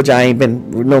night. I told y'all I ain't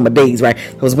been know my days, right?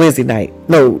 It was Wednesday night.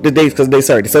 No, the days because they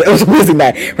started. So it was Wednesday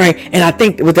night, right? And I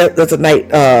think that's a night,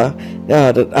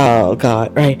 oh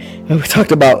God, right? And we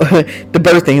talked about the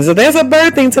birthing. So there's a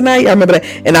birthing tonight. I remember that.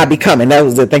 And I'll be coming. That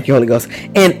was it. Thank you, Holy Ghost.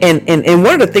 And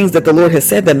one of the things that the Lord has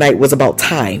said that night was about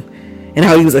time. And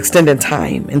how he was extending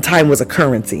time, and time was a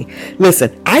currency.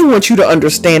 Listen, I want you to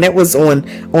understand that was on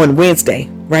Wednesday,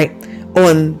 right?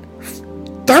 On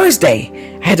Thursday,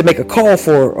 I had to make a call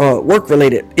for a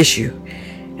work-related issue,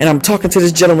 and I'm talking to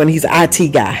this gentleman. He's an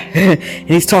IT guy, and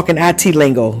he's talking IT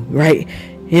lingo, right?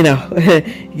 You know,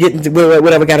 getting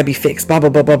whatever got to be fixed, blah blah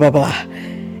blah blah blah blah.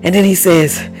 And then he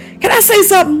says, "Can I say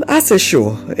something?" I said,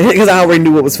 "Sure," because I already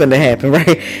knew what was finna happen,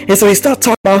 right? And so he started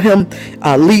talking about him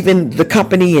leaving the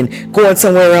company and going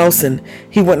somewhere else, and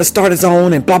he wanted to start his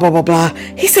own, and blah blah blah blah.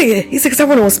 He said, "Because I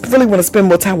really want to spend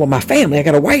more time with my family. I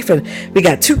got a wife, and we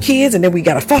got 2 kids, and then we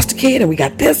got a foster kid, and we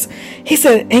got this." He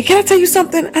said, "And can I tell you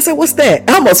something?" I said, "What's that?"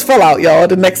 I almost fell out, y'all.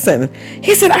 The next sentence,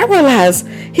 he said, "I realized,"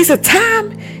 he said,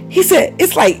 "time," he said,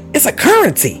 "it's a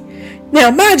currency." Now,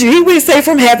 mind you, he wouldn't say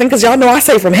from heaven, because y'all know I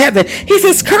say from heaven. He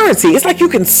says currency. It's like you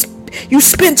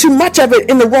spend too much of it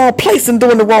in the wrong place and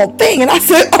doing the wrong thing. And I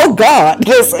said, oh God,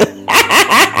 listen.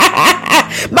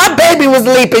 My baby was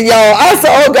leaping, y'all. I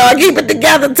said, oh God, keep it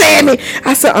together, Tammy.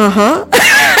 I said, uh-huh.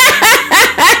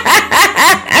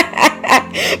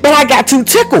 But I got too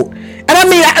tickled. And I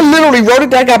mean, I literally wrote it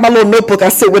down. I got my little notebook. I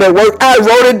sit with it at work. I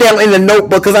wrote it down in the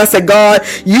notebook because I said, God,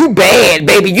 you bad,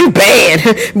 baby. You bad.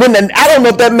 I don't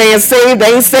know if that man saved,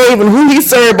 ain't saved, and who he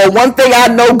served. But one thing I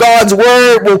know, God's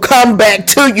word will come back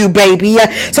to you, baby.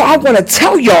 So I want to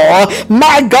tell y'all,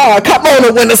 my God, come on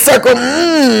and win the circle.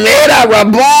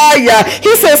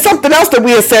 He said something else that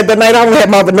we had said that night. I don't have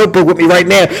my notebook with me right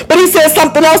now. But he said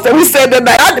something else that we said that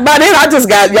night. By then, I just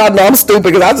got, y'all know I'm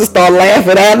stupid because I just started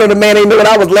laughing. I know the man ain't knew what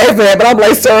I was laughing at. But I'm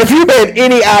like, sir, if you had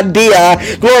any idea,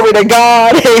 glory to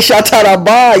God,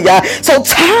 so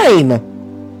time.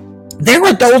 There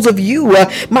are those of you,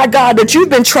 my God, that you've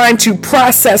been trying to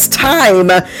process time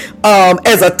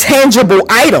as a tangible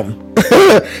item.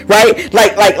 Right?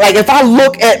 Like if I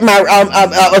look at my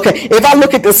if I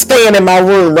look at this fan in my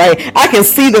room, right, I can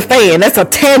see the fan. That's a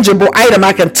tangible item.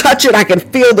 I can touch it. I can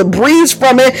feel the breeze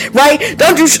from it, right?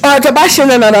 Don't you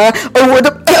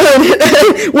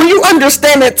when you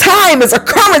understand that time is a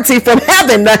currency from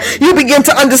heaven, you begin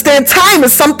to understand time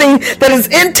is something that is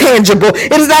intangible.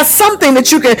 It is not something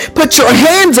that you can put your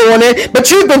hands on it,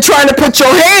 but you've been trying to put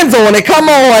your hands on it. Come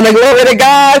on, glory to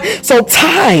God. So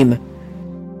time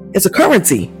is a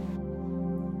currency.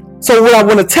 So what I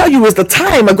want to tell you is the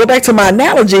time, I go back to my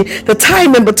analogy, the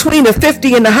time in between the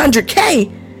 50 and the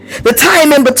 100K, the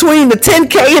time in between the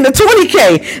 10K and the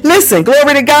 20K. Listen,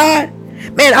 glory to God.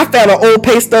 Man, I found an old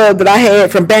pay stub that I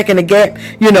had from back in the Gap,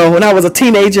 when I was a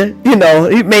teenager.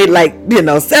 It made like,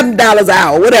 $7 an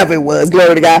hour, whatever it was,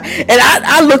 glory to God. And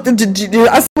I looked into,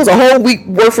 it was a whole week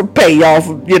worth of pay, y'all,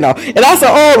 and I said,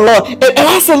 oh, Lord. And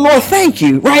I said, Lord, thank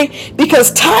you, right?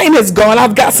 Because time has gone.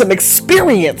 I've got some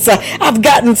experience. I've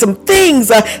gotten some things.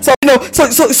 So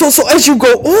as you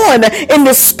go on in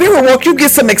the spirit walk, you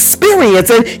get some experience.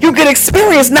 And you get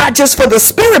experience not just for the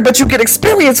spirit, but you get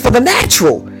experience for the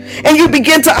natural. And you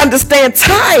begin to understand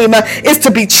time is to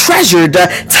be treasured.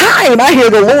 Time, I hear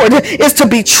the Lord, is to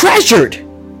be treasured.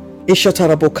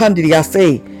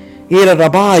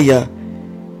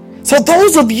 So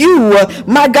those of you,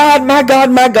 my God,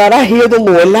 I hear the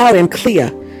Lord loud and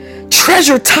clear.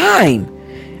 Treasure time.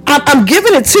 I'm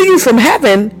giving it to you from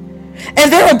heaven.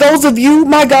 And there are those of you,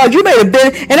 my God, you may have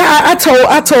been, and I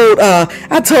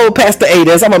told Pastor A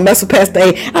this. I'm gonna mess with Pastor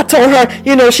A. I told her,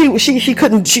 she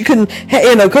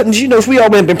couldn't, we all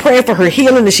been praying for her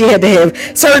healing, and she had to have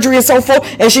surgery and so forth.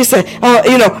 And she said, I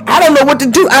don't know what to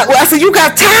do. I said, you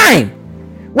got time.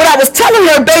 What I was telling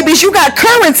her, babies, you got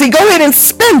currency. Go ahead and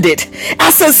spend it. I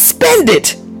said, spend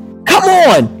it. Come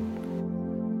on.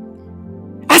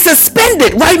 I said, spend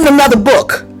it. Writing another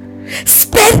book.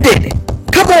 Spend it.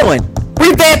 Come on.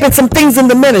 Revamping some things in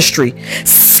the ministry.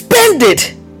 Spend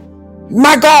it.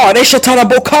 My God. Am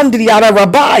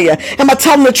I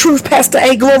telling the truth, Pastor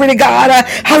A? Glory to God.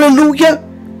 Hallelujah.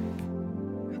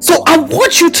 So I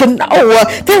want you to know,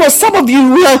 there are some of you,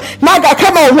 my God,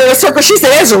 come on, Word Circle. She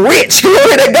said, that's rich.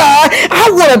 Glory to God. I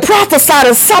want to prophesy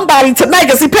to somebody tonight.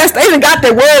 Because see, Pastor A got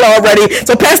that word already.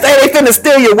 So Pastor A ain't finna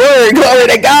steal your word. Glory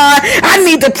to God. I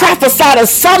need to prophesy to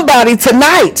somebody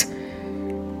tonight.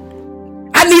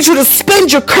 I need you to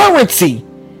spend your currency.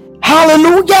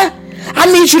 Hallelujah.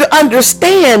 I need you to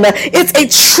understand it's a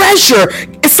treasure.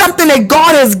 It's something that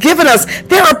God has given us.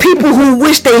 There are people who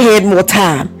wish they had more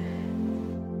time.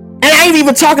 And I ain't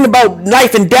even talking about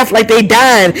life and death like they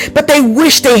dying, but they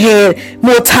wish they had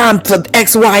more time for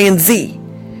X, Y, and Z.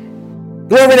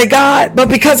 Glory to God. But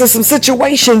because of some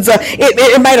situations,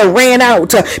 it might have ran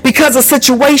out. Because of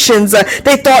situations,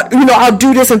 they thought, I'll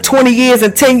do this in 20 years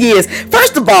and 10 years.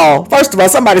 First of all,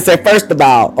 somebody said, first of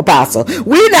all, Apostle,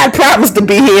 we're not promised to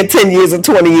be here in 10 years and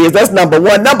 20 years. That's number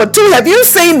one. Number two, have you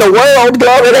seen the world?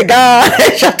 Glory to God.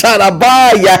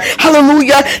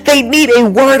 Hallelujah. They need a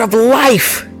word of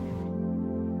life.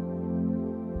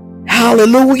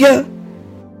 Hallelujah.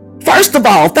 First of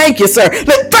all, thank you, sir.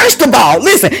 First of all,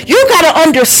 listen, you got to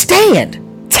understand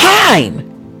time.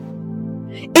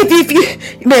 If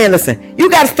you, man, listen, you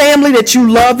got family that you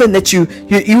love and that you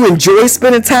enjoy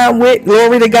spending time with,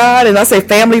 glory to God. And I say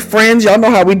family, friends, y'all know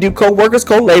how we do, co-workers,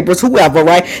 co-laborers, whoever,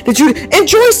 right? That you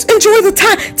enjoy the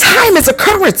time. Time is a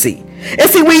currency. And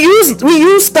see, we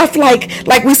use stuff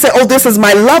like we say, oh, this is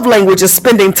my love language, is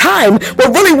spending time.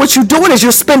 But really what you're doing is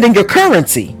you're spending your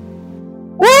currency.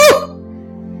 Woo!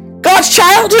 God's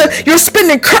child, you're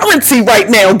spending currency right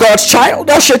now, God's child.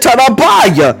 The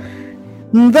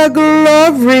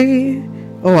glory.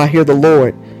 Oh, I hear the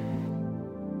Lord.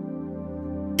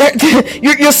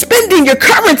 You're spending your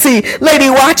currency,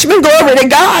 Lady Watchman. Glory to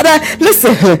God.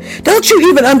 Listen, don't you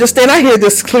even understand? I hear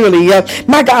this clearly.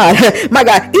 My God.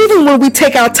 Even when we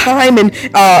take our time and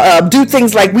do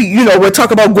things like we're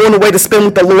talking about going away to spend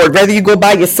with the Lord, whether you go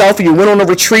by yourself or you went on a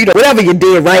retreat or whatever you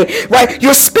did, right?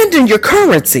 You're spending your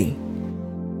currency.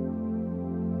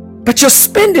 But you're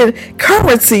spending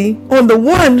currency on the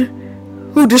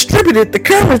one who distributed the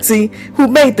currency, who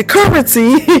made the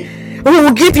currency, who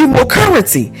will give you more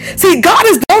currency. See, God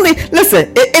is the only, listen,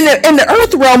 in the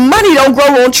earth realm, money don't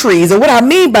grow on trees. And what I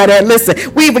mean by that, listen,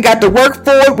 we even got to work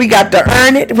for it. We got to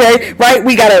earn it, right?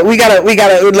 We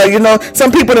gotta,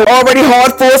 some people are already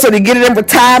hard for it, so they get it in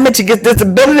retirement, you get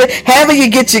disability, however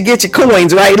you get your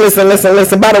coins, right? Listen.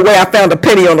 By the way, I found a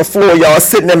penny on the floor, y'all,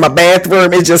 sitting in my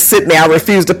bathroom. It's just sitting there. I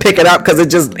refused to pick it up because it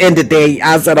just ended there.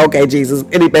 I said, okay, Jesus,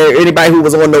 anybody who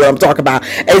was on know what I'm talking about.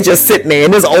 It's just sitting there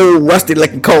in this old rusty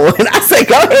looking coin. I say,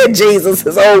 go ahead, Jesus,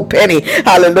 this old penny.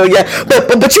 Hallelujah. Hallelujah.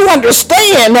 But you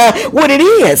understand what it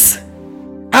is.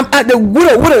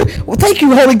 Thank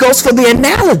you, Holy Ghost, for the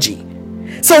analogy.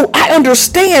 So I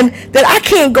understand that I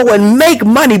can't go and make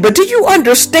money, but do you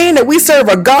understand that we serve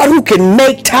a God who can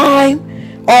make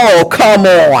time? Oh, come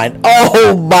on.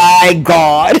 Oh, my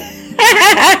God.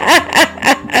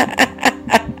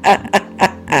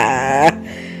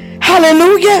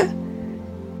 Hallelujah.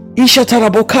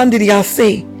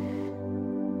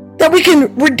 That we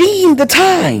can redeem the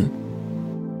time.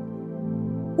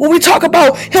 When we talk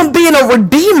about him being a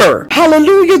redeemer,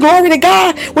 hallelujah, glory to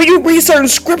God. When you read certain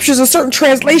scriptures and certain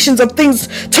translations of things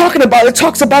talking about, it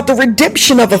talks about the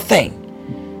redemption of a thing.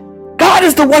 God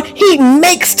is the one, he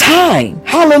makes time.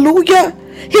 Hallelujah.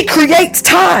 He creates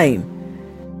time.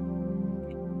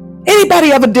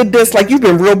 Anybody ever did this? Like you've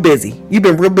been real busy.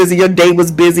 Your day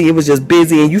was busy. It was just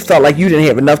busy and you felt like you didn't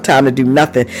have enough time to do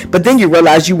nothing. But then you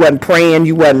realized you wasn't praying,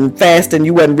 you wasn't fasting,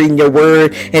 you wasn't reading your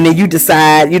word. And then you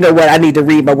decide, you know what, I need to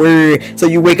read my word. So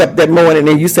you wake up that morning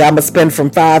and you say, I'm going to spend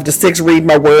from 5 to 6 reading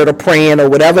my word or praying or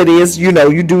whatever it is. You know,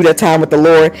 you do that time with the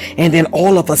Lord. And then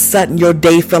all of a sudden your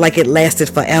day felt like it lasted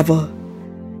forever.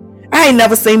 I ain't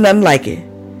never seen nothing like it.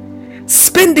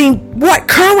 Spending what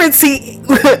currency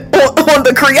on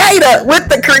the creator, with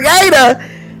the creator,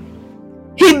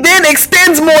 he then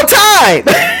extends more time.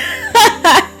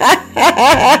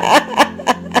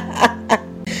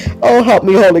 Oh, help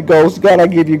me, Holy Ghost. God, I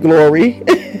give you glory.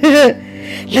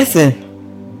 Listen.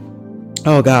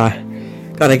 Oh, God,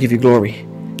 I give you glory.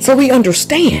 So we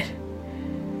understand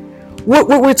what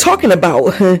we're talking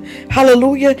about.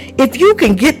 Hallelujah. If you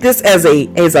can get this as a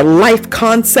life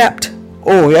concept,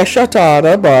 if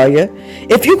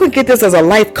you can get this as a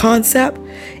life concept,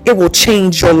 it will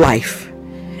change your life.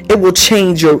 It will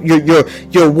change your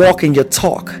walk and your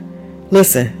talk.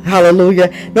 Listen,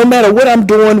 hallelujah. No matter what I'm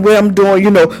doing,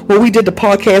 you know, when we did the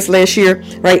podcast last year,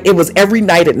 right? It was every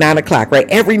night at 9 o'clock, right?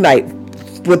 Every night,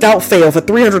 without fail, for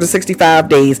 365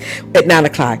 days at 9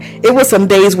 o'clock. It was some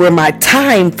days where my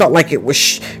time felt like it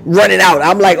was running out.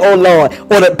 I'm like, oh Lord.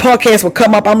 Or the podcast would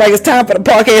come up. I'm like, it's time for the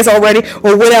podcast already,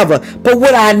 or whatever. But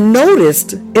what I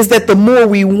noticed is that the more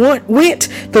we went,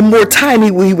 the more time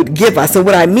he would give us. And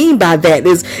what I mean by that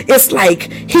is, it's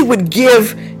like he would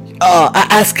give,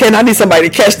 I need somebody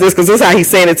to catch this because this is how he's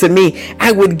saying it to me.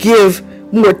 I would give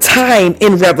more time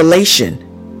in revelation.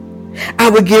 I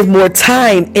will give more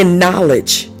time in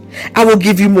knowledge. I will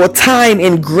give you more time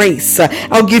in grace.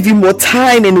 I'll give you more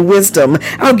time in wisdom.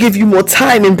 I'll give you more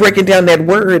time in breaking down that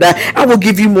word. I will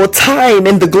give you more time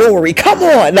in the glory. Come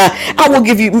on. I will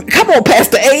give you, come on,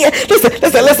 Pastor A. Listen.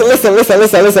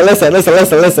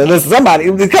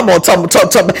 Somebody, come on, talk.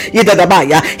 He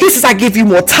says, I give you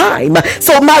more time.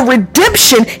 So my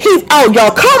redemption,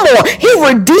 y'all, come on. He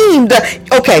redeemed.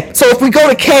 Okay, so if we go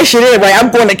to cash it in, right,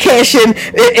 I'm going to cash in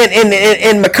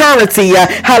my currency.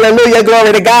 Hallelujah,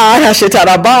 glory to God.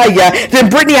 Then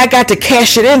Brittany, I got to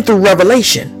cash it in through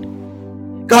revelation.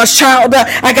 God's child,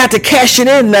 I got to cash it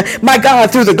in, my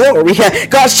God, through the glory.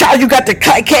 God's child, you got to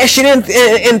cash it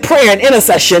in prayer and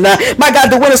intercession. My God,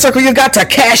 the winner circle, you got to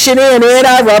cash it in.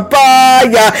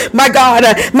 My God,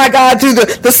 through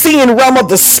the seeing realm of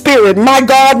the spirit. My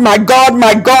God,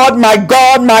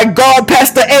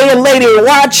 Pastor A and Lady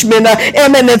Watchman,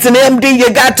 Eminence and MD,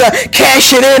 you got to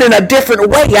cash it in a different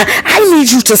way. I need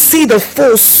you to see the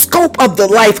full scope of the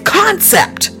life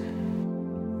concept.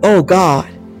 Oh God.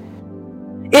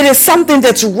 It is something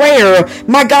that's rare,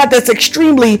 my God, that's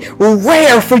extremely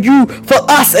rare for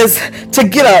us as to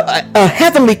get a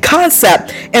heavenly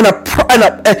concept and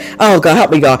oh God, help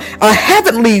me God, a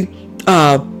heavenly,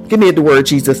 give me the word,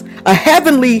 Jesus, a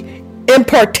heavenly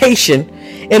impartation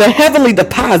and a heavenly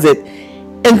deposit,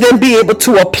 and then be able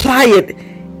to apply it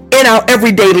in our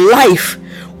everyday life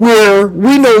where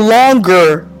we no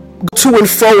longer to and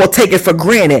fro or take it for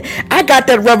granted. I got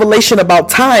that revelation about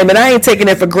time and I ain't taking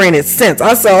it for granted since.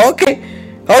 I said, okay.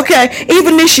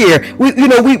 Even this year, we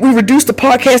reduced the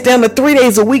podcast down to 3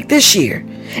 days a week this year.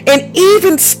 And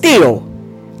even still,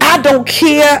 I don't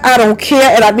care.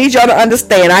 And I need y'all to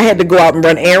understand, I had to go out and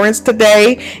run errands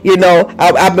today. You know,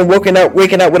 I've been waking up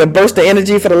with a burst of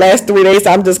energy for the last 3 days.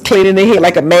 So I'm just cleaning in here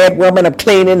like a mad woman. I'm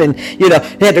cleaning and,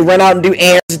 had to run out and do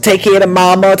errands to take care of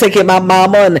my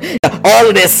mama and all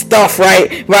of this stuff,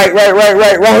 right?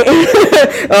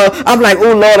 I'm like,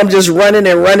 oh Lord, I'm just running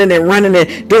and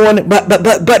doing,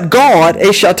 but God,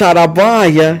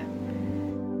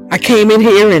 I came in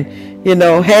here and,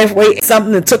 halfway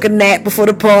something and took a nap before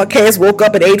the podcast, woke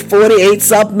up at 8:40, ate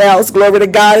something else. Glory to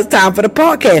God, it's time for the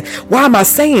podcast. Why am I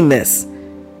saying this?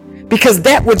 because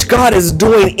that which God is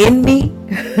doing in me,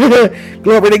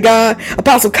 glory to God.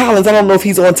 Apostle Collins, I don't know if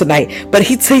he's on tonight, but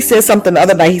he said something the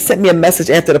other night. He sent me a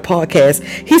message after the podcast.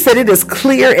 He said it is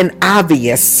clear and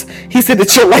obvious. He said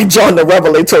that you're like John the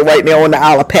Revelator right now on the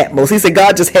Isle of Patmos. He said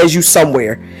God just has you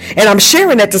somewhere. And I'm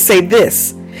sharing that to say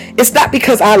this. It's not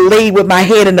because I lay with my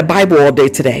head in the Bible all day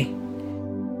today.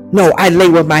 No, I lay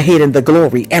with my head in the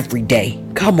glory every day.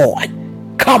 Come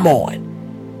on. Come on.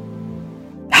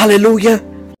 Hallelujah.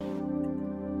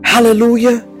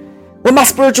 Hallelujah. When my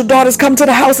spiritual daughters come to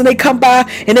the house and they come by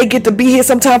and they get to be here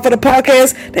sometime for the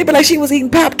podcast, they be like, she was eating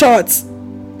Pop-Tarts.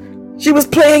 She was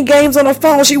playing games on her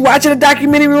phone. She watching a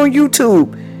documentary on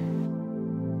YouTube.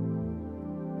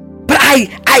 But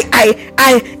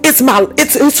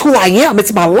it's who I am.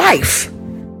 It's my life.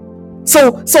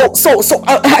 So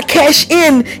I cash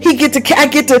in. I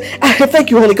get to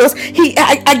thank you, Holy Ghost.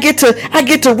 I get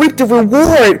to reap the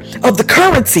reward of the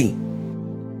currency.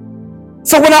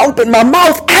 So when I open my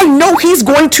mouth, I know he's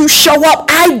going to show up.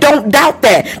 I don't doubt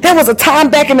that. There was a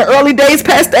time back in the early days,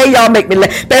 Pastor A, y'all make me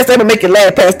laugh. Pastor A will make you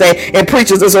laugh, Pastor A, and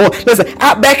preachers and so on. Listen,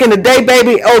 back in the day,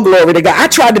 baby, oh, glory to God. I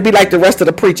tried to be like the rest of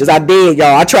the preachers. I did,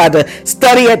 y'all. I tried to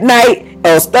study at night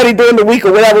or study during the week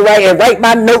or whatever, right, and write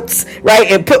my notes,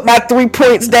 right, and put my 3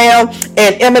 points down.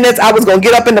 And eminence, I was going to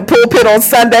get up in the pulpit on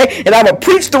Sunday, and I'm going to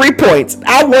preach 3 points.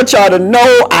 I want y'all to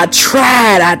know I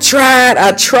tried,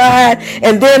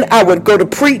 and then I would go to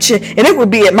preaching, and it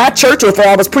would be at my church, or if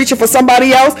I was preaching for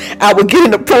somebody else, I would get in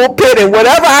the pulpit, and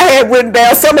whatever I had written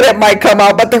down, some of that might come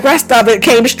out, but the rest of it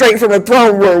came straight from the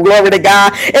throne room, glory to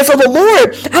God. And so the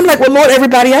Lord, I'm like, well, Lord,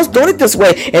 everybody else doing it this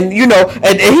way, and you know,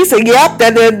 and he said, yep,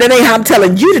 that ain't how I'm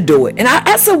telling you to do it. And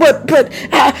I said, what? But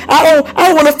I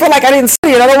don't want to feel like I didn't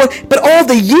say it. I don't want, but all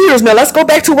the years now. Let's go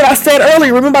back to what I said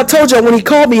earlier. Remember, I told you when he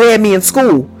called me, he had me in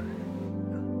school.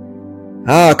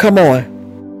 Come on.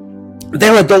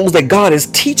 There are those that God is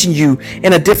teaching you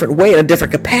in a different way, in a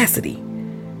different capacity.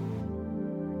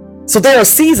 So there are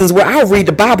seasons where I'll read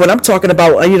the Bible, and I'm talking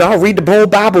about, I'll read the whole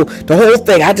Bible, the whole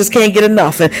thing. I just can't get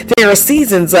enough. And there are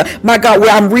seasons, my God,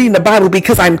 where I'm reading the Bible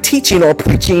because I'm teaching or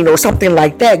preaching or something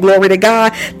like that. Glory to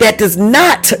God. That does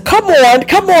not, come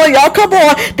on, y'all, come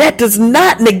on. That does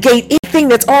not negate anything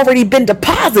that's already been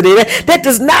deposited. That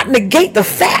does not negate the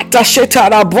fact, glory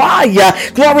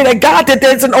to God, that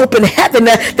there's an open heaven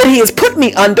that he has put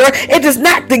me under. It does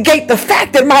not negate the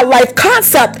fact that my life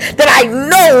concept, that I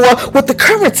know what the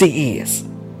currency is.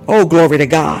 Oh, glory to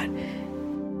God.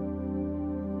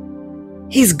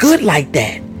 He's good like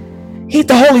that.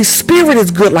 The Holy Spirit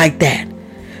is good like that.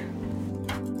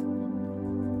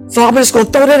 So I'm just going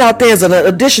to throw that out there as an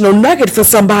additional nugget for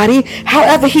somebody.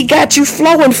 However he got you,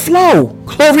 flow.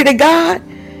 Glory to God.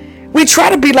 We try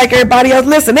to be like everybody else.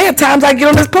 Listen, there are times I get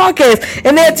on this podcast,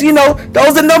 and that's,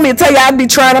 those that know me tell you I'd be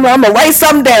trying, I'm going to write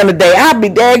something down today. I'd be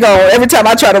daggone. Every time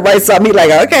I try to write something, he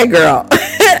like, okay, girl.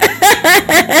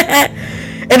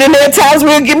 And then there are times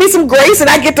where he'll give me some grace and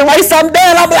I get to write something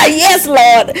down. I'm like, yes,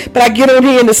 Lord. But I get on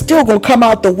here and it's still going to come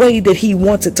out the way that he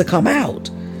wants it to come out.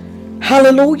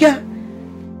 Hallelujah.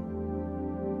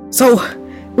 So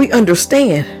we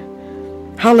understand.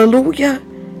 Hallelujah.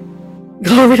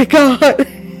 Glory to God.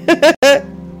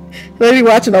 Lady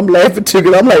watching, I'm laughing too,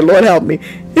 because I'm like, Lord, help me.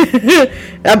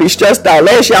 I'd be stressed out.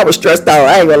 Last year I was stressed out.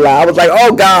 I ain't gonna lie. I was like,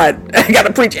 oh God, I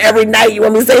gotta preach every night. You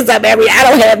want me to say something every? I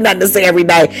don't have nothing to say every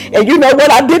night. And you know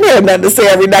what? I didn't have nothing to say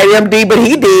every night, MD, but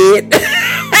he did.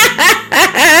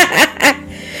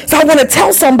 So I want to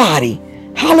tell somebody,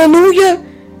 hallelujah.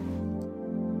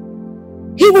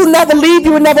 He will never leave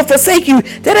you and never forsake you.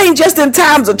 That ain't just in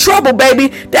times of trouble, baby.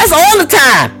 That's all the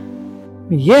time.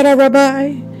 Yeah,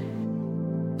 Rabbi.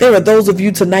 There are those of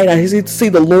you tonight, I see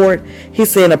the Lord,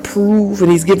 he's saying approve,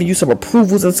 and he's giving you some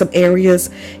approvals in some areas.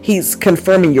 He's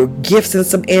confirming your gifts in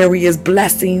some areas,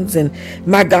 blessings, and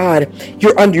my God,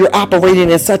 you're operating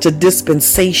in such a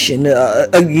dispensation.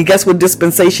 You guess what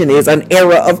dispensation is? An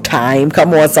era of time.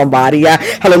 Come on, somebody.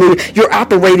 Hallelujah. You're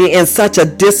operating in such a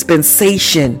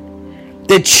dispensation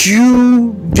that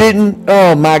you didn't,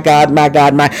 oh my God,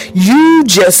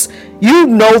 you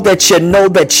know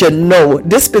that you know.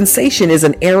 Dispensation is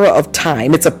an era of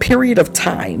time. It's a period of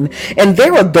time. And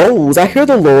there are those, I hear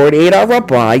the Lord,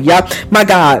 my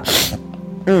God.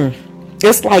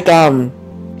 It's like,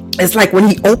 It's like when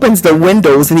he opens the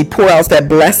windows and he pour out that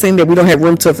blessing that we don't have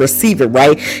room to receive it,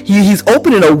 right? He's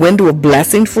opening a window of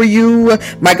blessing for you,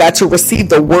 my God, to receive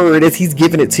the word as he's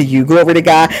giving it to you. Glory to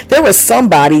God. There was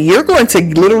somebody, you're going to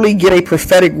literally get a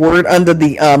prophetic word under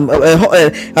the,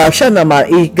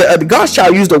 God's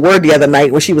child used a word the other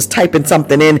night when she was typing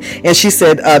something in, and she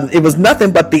said it was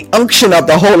nothing but the unction of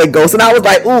the Holy Ghost. And I was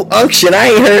like, ooh, unction. I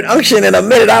ain't heard unction in a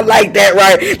minute. I like that,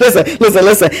 right?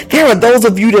 Listen. There are those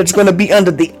of you that's going to be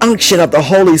under the unction of the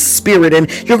Holy Spirit, and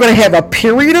you're going to have a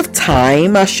period of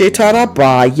time, my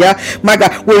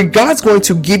God, where God's going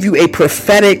to give you a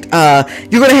prophetic,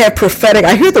 you're going to have prophetic,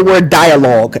 I hear the word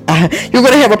dialogue. You're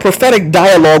going to have a prophetic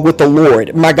dialogue with the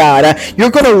Lord, my God.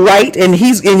 You're going to write, and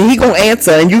he's going to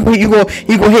answer, and you going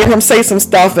to hear him say some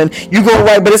stuff, and you're going to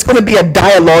write, but it's going to be a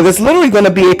dialogue. It's literally going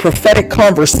to be a prophetic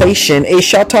conversation. Who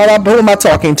am I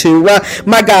talking to?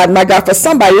 My God, for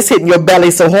somebody, it's hitting your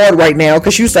belly so hard right now,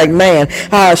 because you're like, man,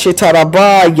 my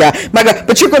God,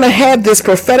 but you're going to have this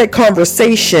prophetic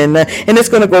conversation, and it's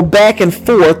going to go back and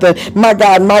forth. My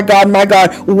God.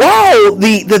 While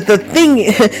the thing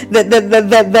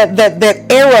that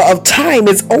era of time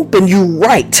is open, you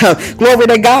write. Glory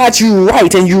to God, you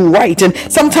write, and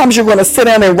sometimes you're going to sit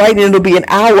down and write, and it'll be an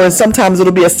hour, and sometimes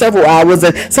it'll be several hours,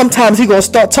 and sometimes he's going to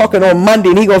start talking on Monday,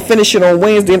 and he's going to finish it on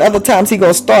Wednesday, and other times he's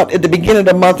going to start at the beginning of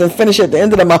the month and finish at the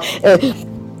end of the month,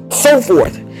 and so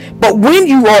forth. But when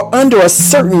you are under a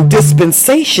certain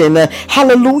dispensation,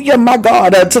 hallelujah, my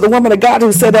God, to the woman of God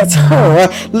who said that's her,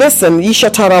 listen, there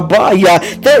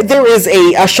is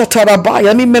a shatarabaya.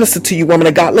 Let me minister to you, woman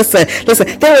of God. Listen,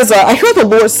 there is I hear the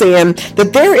Lord saying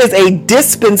that there is a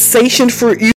dispensation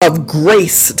for you of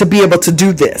grace to be able to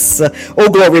do this. Oh,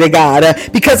 glory to God.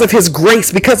 Because of his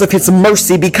grace, because of his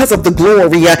mercy, because of the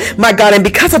glory, my God, and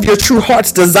because of your true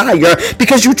heart's desire,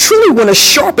 because you truly want to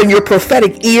sharpen your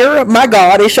prophetic ear, my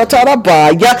God,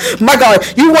 my God,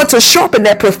 you want to sharpen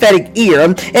that prophetic ear,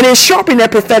 and in sharpening that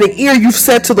prophetic ear, you've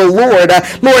said to the Lord,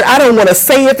 Lord, I don't want to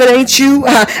say if it ain't you,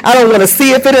 I don't want to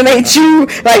see if it ain't you,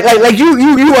 like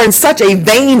you are in such a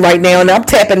vein right now, and I'm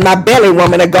tapping my belly,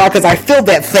 woman of God, because I feel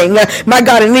that thing, my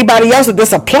God, and anybody else that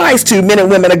this applies to, men and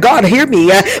women of God, hear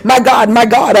me, my God,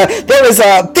 there is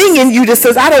a thing in you that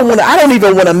says, I don't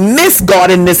even want to miss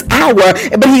God in this hour,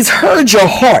 but he's heard your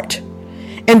heart.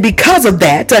 And because of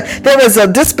that, there is a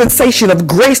dispensation of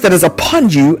grace that is upon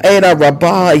you.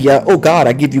 Oh God,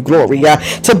 I give you glory.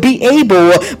 To be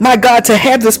able, my God, to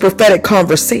have this prophetic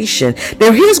conversation.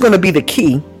 Now, here's going to be the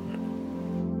key.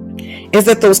 Is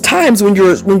that those times when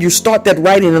you start that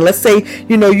writing, and let's say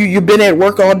you've been at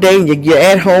work all day and you're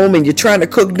at home and you're trying to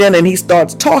cook dinner, and he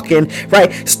starts talking, right?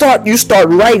 You start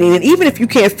writing, and even if you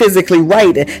can't physically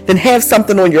write it, then have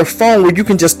something on your phone where you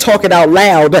can just talk it out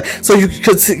loud, so you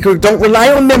don't rely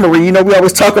on memory. We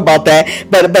always talk about that,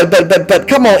 but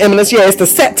come on, eminence, it's the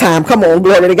set time. Come on,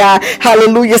 glory to God,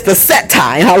 hallelujah, it's the set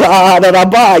time,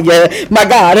 my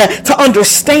God, to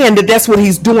understand that that's what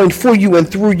he's doing for you and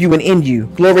through you and in you.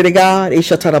 Glory to God. There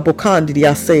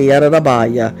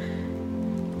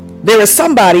is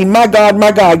somebody, my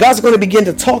God, God's going to begin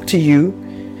to talk to you.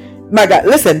 My God,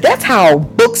 listen, that's how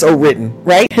books are written,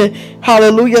 right?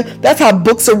 Hallelujah. That's how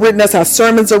books are written. That's how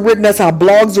sermons are written. That's how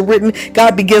blogs are written.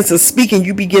 God begins to speak and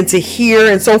you begin to hear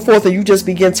and so forth, and you just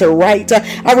begin to write.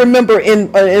 I remember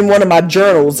in one of my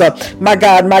journals, my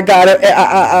God,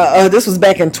 this was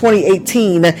back in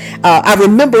 2018. I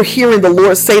remember hearing the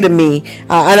Lord say to me,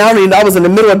 and I was in the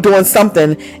middle of doing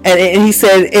something, and he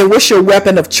said, and what's your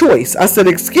weapon of choice? I said,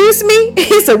 excuse me?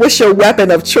 He said, what's your weapon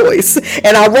of choice?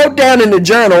 And I wrote down in the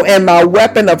journal, and my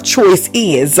weapon of choice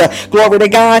is, glory to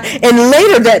God. And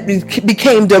later that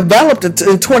became developed in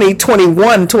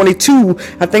 2021, 22,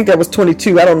 I think that was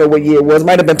 22, I don't know what year it was,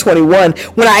 might have been 21,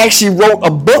 when I actually wrote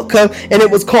a book, and it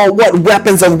was called What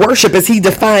Weapons of Worship, as he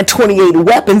defined 28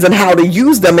 weapons and how to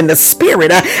use them in the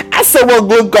spirit. I said, well,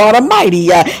 good God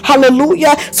Almighty,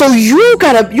 hallelujah. So you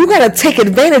gotta take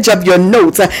advantage of your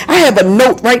notes. I have a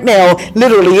note right now,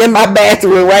 literally in my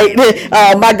bathroom, right?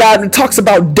 My God, it talks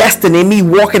about destiny, me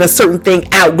walking a certain thing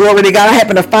out. Glory to God. I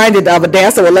happened to find it the other day. I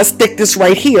said, well, let's stick this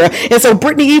right here. And so,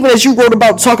 Brittany, even as you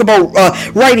talk about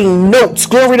writing notes,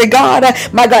 glory to God,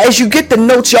 my God, as you get the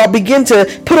notes, y'all begin to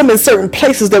put them in certain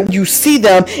places that when you see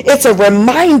them, it's a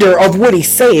reminder of what he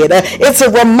said. It's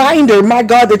a reminder, my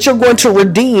God, that you're going to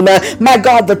redeem, my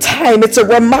God, the time. It's a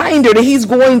reminder that he's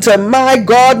going to, my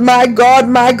God,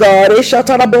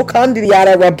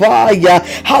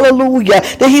 hallelujah,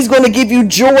 that he's going to give you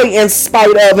joy in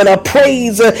spite of, and a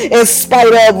praise in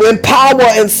spite of, and power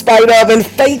power in spite of, and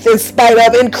faith in spite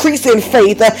of, increase in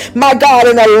faith, my God,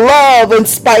 and a love in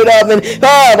spite of, and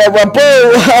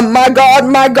my God,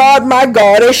 my God, my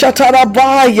God,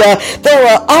 there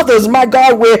are others, my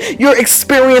God, where you're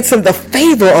experiencing the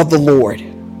favor of the Lord.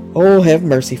 Oh, have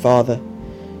mercy, Father.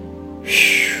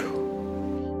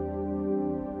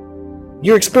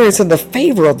 You're experiencing the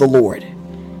favor of the Lord.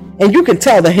 And you can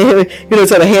tell the hand,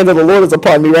 so the hand of the Lord is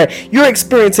upon me, right? You're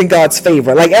experiencing God's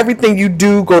favor. Like everything you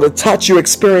do, go to touch, you're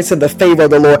experiencing the favor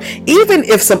of the Lord. Even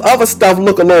if some other stuff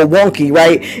look a little wonky,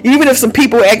 right? Even if some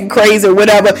people are acting crazy or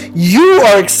whatever, you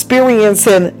are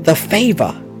experiencing the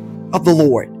favor of the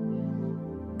Lord.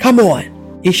 Come on.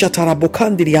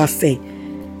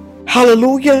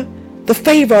 Hallelujah. The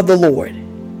favor of the Lord.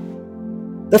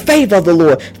 The favor of the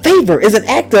Lord. Favor is an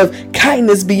act of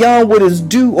kindness beyond what is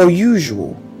due or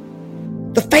usual.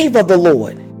 The favor of the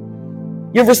Lord.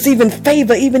 You're receiving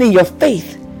favor even in your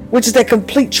faith, which is that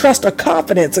complete trust or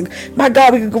confidence. My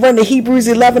God, we could go run to Hebrews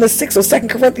 11:6 or 2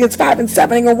 Corinthians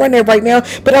 5:7. I ain't gonna run there right now,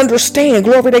 but understand,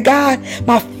 glory to God,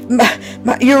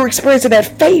 you're experiencing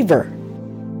that favor.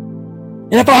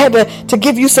 And if I had to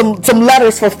give you some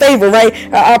letters for favor, right?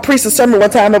 I preached a sermon one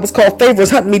time. It was called Favor Was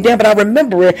Hunting Me Down, but I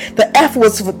remember it. The F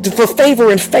was for favor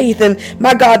and faith. And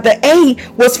my God, the A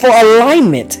was for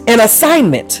alignment and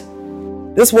assignment.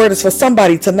 This word is for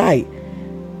somebody tonight.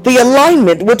 The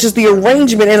alignment, which is the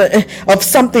arrangement of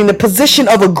something, the position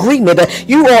of agreement.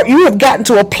 You have gotten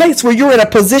to a place where you're in a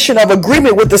position of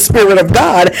agreement with the Spirit of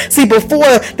God. See,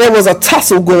 before there was a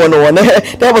tussle going on,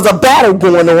 there was a battle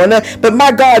going on. But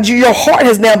my God, your heart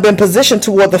has now been positioned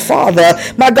toward the Father.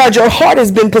 My God, your heart has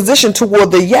been positioned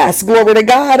toward the yes. Glory to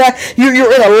God. You're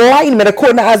in alignment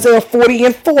according to Isaiah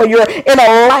 40:4. You're in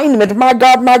alignment. My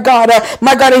God, my God,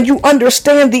 my God, and you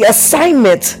understand the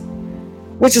assignment,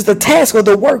 which is the task or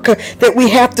the work that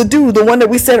we have to do. The one that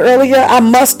we said earlier, I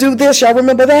must do this. Y'all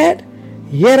remember that?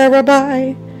 Yeah,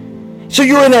 Rabbi. So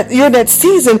you're in that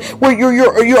season where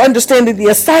you're understanding the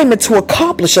assignment to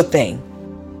accomplish a thing.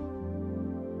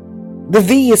 The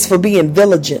V is for being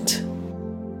vigilant.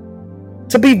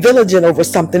 To be vigilant over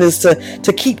something is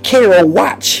to keep care or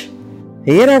watch.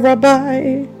 Yeah,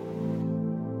 Rabbi.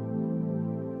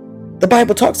 The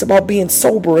Bible talks about being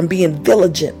sober and being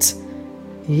vigilant.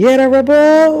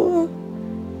 1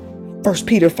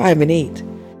 Peter 5:8.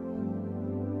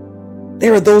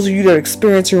 There are those of you that are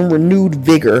experiencing renewed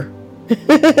vigor.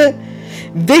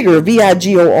 Vigor,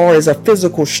 V-I-G-O-R, is a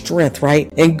physical strength,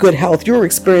 right? And good health. You're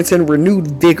experiencing renewed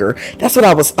vigor. That's what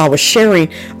I was sharing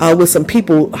with some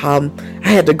people. I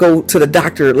had to go to the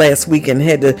doctor last week and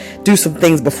had to do some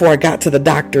things before I got to the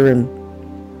doctor, and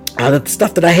the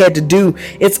stuff that I had to do.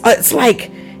 It's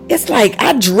like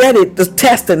I dreaded the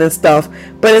testing and stuff,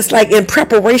 but it's like in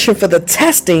preparation for the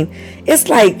testing, it's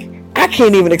like I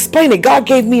can't even explain it. God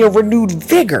gave me a renewed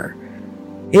vigor.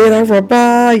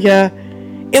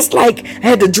 It's like I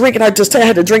had to drink, and I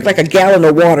had to drink like a gallon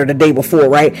of water the day before,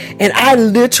 right? And I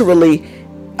literally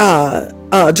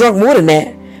drunk more than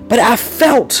that, but I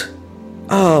felt,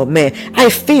 oh man, I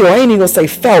ain't even gonna say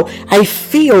felt, I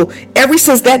feel ever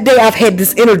since that day I've had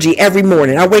this energy every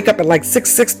morning. I wake up at like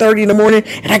 6:30 in the morning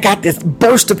and I got this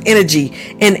burst of energy,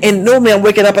 and normally I'm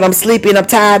waking up and I'm sleepy and I'm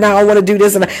tired and I don't want to do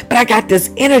this, but I got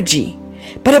this energy.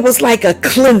 But it was like a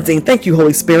cleansing. Thank you,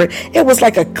 Holy Spirit. It was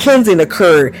like a cleansing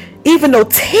occurred, even though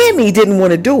Tammy didn't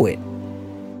want to do it.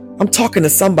 I'm talking to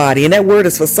somebody, and that word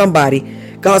is for somebody.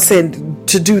 God said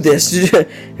to do this,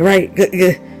 right?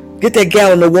 Get that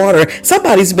gallon of water.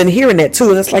 Somebody's been hearing that too,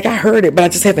 and it's like I heard it, but I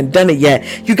just haven't done it yet.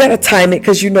 You gotta time it,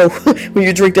 because when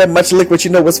you drink that much liquid,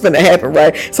 you know what's gonna happen,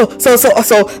 right? So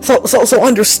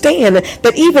understand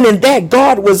that even in that,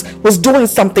 God was doing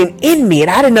something in me, and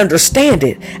I didn't understand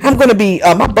it. I'm gonna be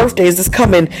my birthday is this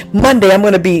coming Monday. I'm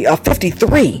gonna be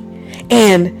 53,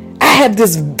 and I have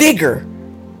this vigor.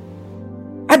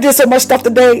 I did so much stuff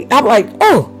today. I'm like,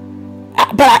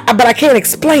 but I can't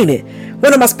explain it.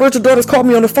 One of my spiritual daughters called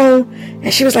me on the phone,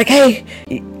 and she was like, hey,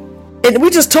 and we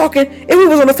just talking, and we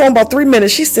was on the phone about 3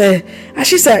 minutes. I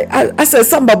said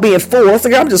something about being full. I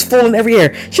said, I'm just full in every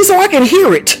air. She said, I can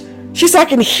hear it. She said, I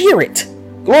can hear it.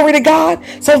 Glory to God.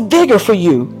 So vigor for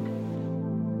you.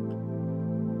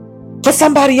 For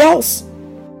somebody else,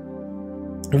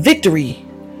 victory.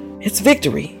 It's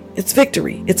victory. It's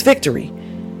victory. It's victory.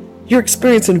 You're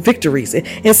experiencing victories.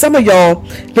 And some of y'all,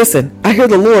 listen, I hear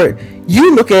the Lord,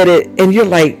 you look at it and you're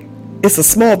like, it's a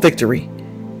small victory.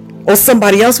 Or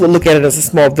somebody else will look at it as a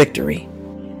small victory.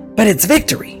 But it's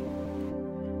victory.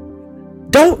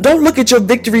 Don't look at your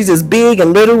victories as big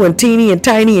and little and teeny and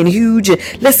tiny and huge.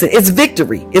 Listen, it's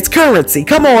victory. It's currency.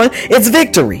 Come on, it's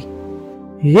victory.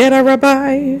 Yeah,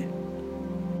 Rabbi.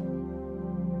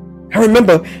 I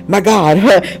remember, my God,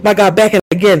 back and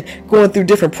again, going through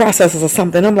different processes or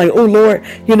something. I'm like, oh Lord,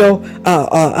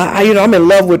 I'm in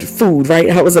love with food, right?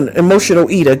 I was an emotional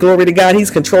eater. Glory to God.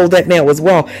 He's controlled that now as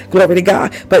well. Glory to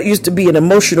God. But used to be an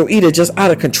emotional eater, just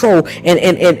out of control. And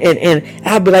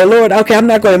I'd be like, Lord, okay, I'm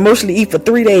not going to emotionally eat for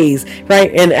 3 days, right?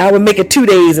 And I would make it 2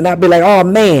 days, and I'd be like, oh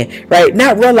man, right?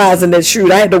 Not realizing that, shoot,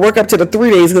 I had to work up to the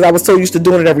 3 days because I was so used to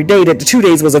doing it every day that the 2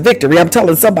 days was a victory. I'm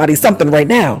telling somebody something right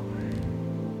now.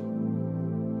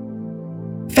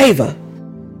 Favor.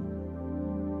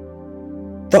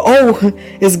 The O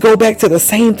is go back to the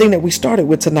same thing that we started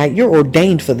with tonight. You're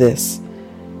ordained for this.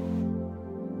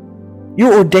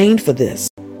 You're ordained for this.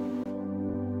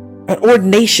 An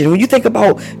ordination. When you think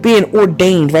about being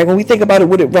ordained, right? When we think about it,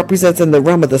 what it represents in the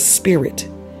realm of the spirit.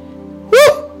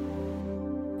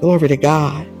 Woo! Glory to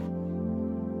God.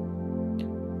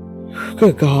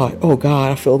 Good God. Oh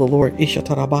God, I feel the Lord.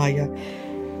 Ishatarabaya.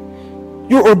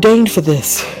 You're ordained for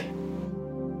this.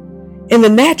 In the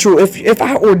natural, if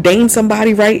I ordain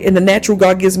somebody, right, in the natural,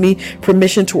 God gives me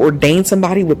permission to ordain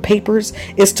somebody with papers,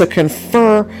 is to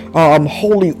confer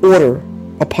holy order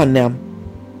upon them,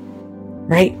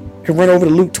 right? You can run over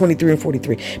to Luke 23 and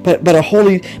 43. But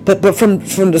from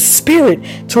the Spirit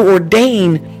to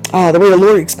ordain, the way the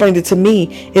Lord explained it to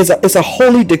me, is a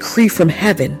holy decree from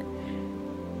heaven.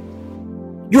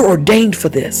 You're ordained for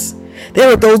this.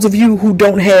 There are those of you who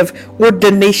don't have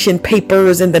ordination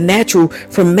papers in the natural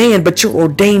from man, but you're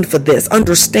ordained for this.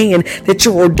 Understand that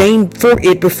you're ordained for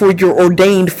it before you're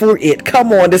ordained for it.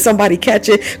 Come on, did somebody catch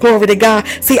it? Glory to God.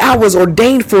 See, I was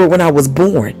ordained for it when I was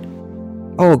born.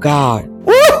 Oh God.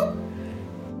 Woo!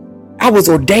 I was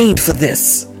ordained for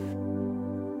this.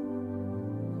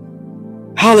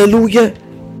 Hallelujah.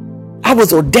 I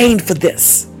was ordained for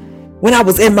this when I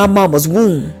was in my mama's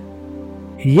womb.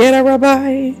 Yeah,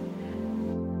 Rabbi.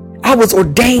 I was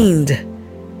ordained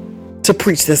to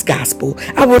preach this gospel.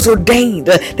 I was ordained.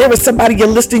 There was somebody you're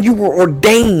listening. You were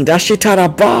ordained. My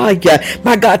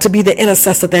God, to be the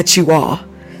intercessor that you are,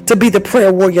 to be the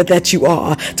prayer warrior that you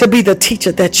are, to be the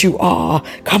teacher that you are.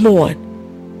 Come on.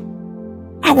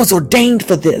 I was ordained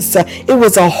for this. It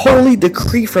was a holy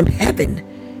decree from heaven.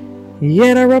 It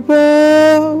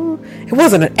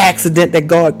wasn't an accident that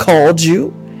God called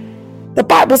you. The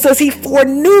Bible says he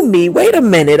foreknew me. Wait a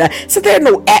minute. So there are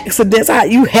no accidents.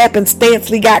 You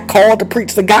happenstancely got called to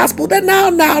preach the gospel.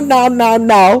 No.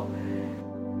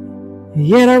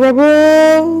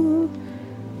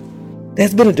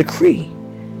 There's been a decree.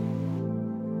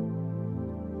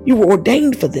 You were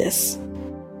ordained for this.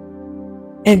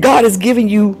 And God is giving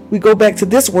you, we go back to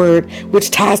this word,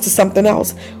 which ties to something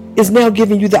else, is now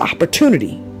giving you the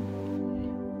opportunity,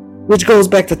 which goes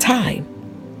back to time.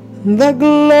 The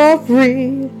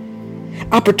glory.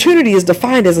 Opportunity is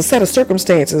defined as a set of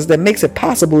circumstances that makes it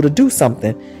possible to do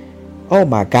something. Oh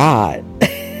my God.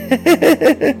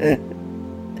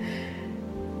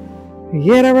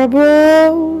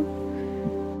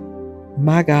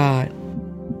 My God.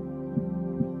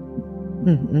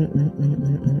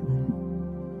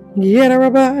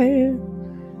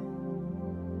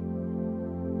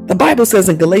 The Bible says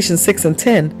in Galatians 6 and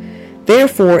 10,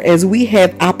 therefore, as we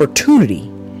have opportunity,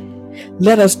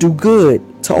 let us do good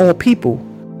to all people,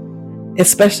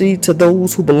 especially to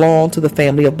those who belong to the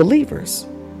family of believers.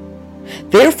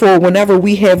 Therefore, whenever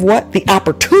we have the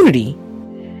opportunity,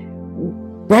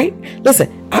 right?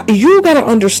 Listen, you got to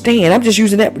understand. I'm just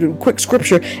using that quick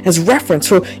scripture as reference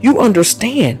so you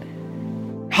understand.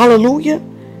 Hallelujah.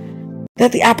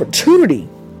 That the opportunity,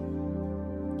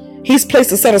 he's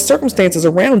placed a set of circumstances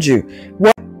around you.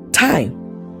 What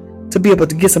time to be able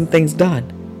to get some things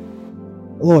done.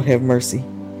 Lord have mercy.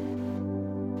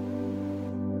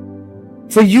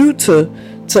 For you to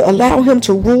allow him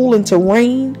to rule and to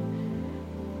reign,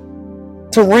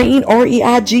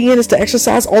 R-E-I-G-N, is to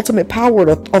exercise ultimate power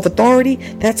of authority.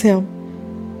 That's him.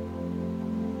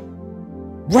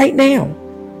 Right now.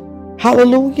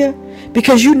 Hallelujah.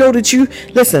 Because you know that you,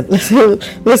 listen,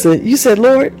 you said,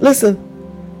 Lord, listen,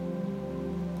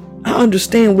 I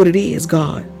understand what it is,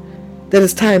 God, that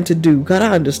it's time to do. God,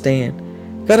 I understand.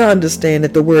 God, I understand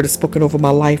that the word is spoken over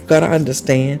my life. God, I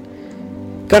understand.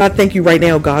 God, I thank you right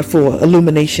now, God, for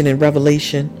illumination and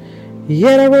revelation.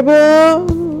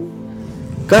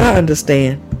 God, I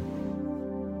understand.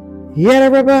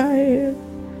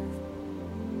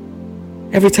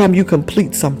 Every time you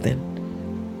complete something,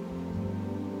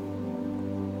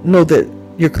 know that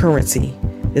your currency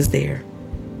is there.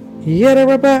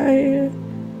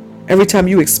 Every time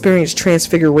you experience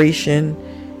transfiguration,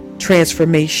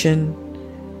 transformation,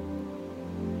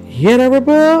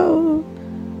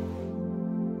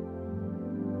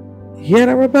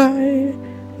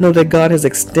 Know that God has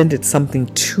extended something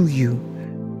to you.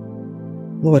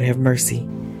 Lord have mercy.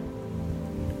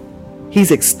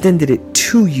 He's extended it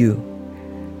to you.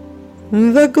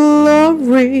 The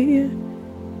glory.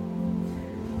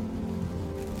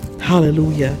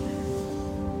 Hallelujah.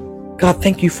 God,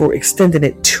 thank you for extending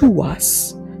it to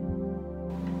us.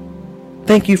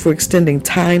 Thank you for extending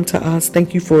time to us.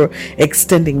 Thank you for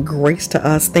extending grace to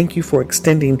us. Thank you for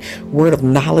extending word of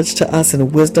knowledge to us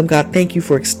and wisdom. God, thank you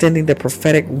for extending the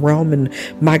prophetic realm and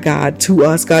my God to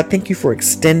us. God, thank you for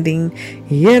extending.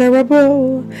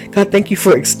 God, thank you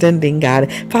for extending,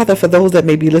 God. Father, for those that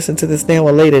may be listening to this now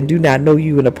or later and do not know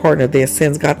you and a partner of their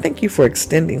sins, God, thank you for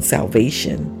extending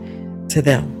salvation to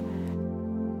them.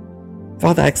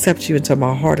 Father, I accept you into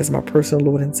my heart as my personal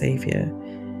Lord and Savior.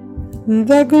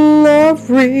 The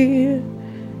glory,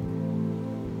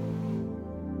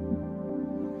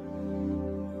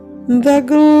 the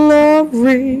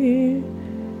glory,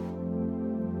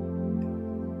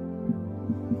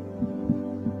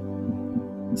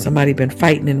 somebody been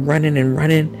fighting and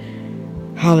running.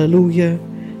 Hallelujah.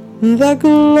 The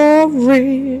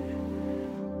glory.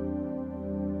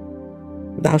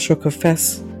 Thou shalt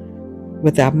confess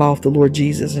with thy mouth the Lord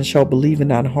Jesus and shalt believe in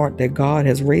thine heart that God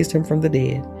has raised him from the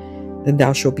dead, then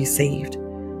thou shalt be saved.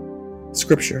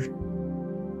 Scripture.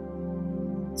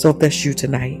 So if that's you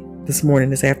tonight, this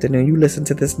morning, this afternoon, you listen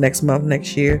to this next month,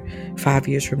 next year, 5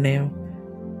 years from now,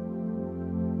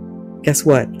 guess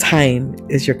what? Time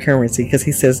is your currency, because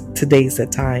he says today's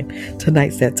that time.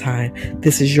 Tonight's that time.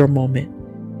 This is your moment.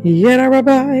 Yet,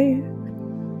 Rabbi.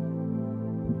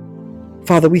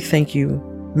 Father, we thank you,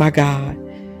 my God,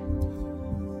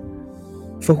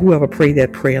 for whoever prayed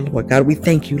that prayer, Lord God. We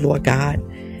thank you, Lord God.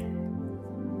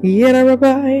 Yeah,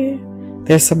 Rabbi.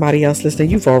 There's somebody else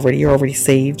listening. You're already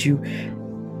saved. You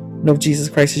know Jesus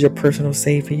Christ is your personal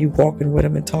Savior. You walking with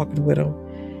him and talking with him.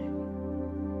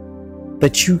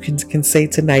 But you can say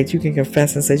tonight, you can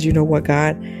confess and say, you know what,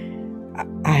 God,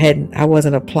 I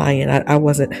wasn't applying. I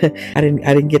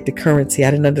didn't get the currency.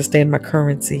 I didn't understand my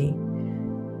currency.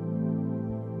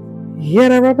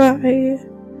 Yeah, Rabbi.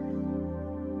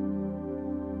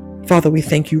 Father, we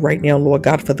thank you right now, Lord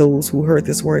God, for those who heard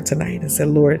this word tonight and said,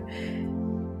 Lord,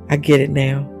 I get it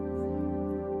now.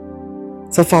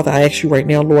 So, Father, I ask you right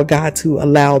now, Lord God, to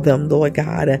allow them, Lord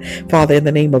God, Father, in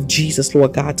the name of Jesus,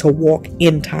 Lord God, to walk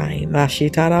in time, to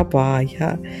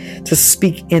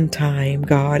speak in time,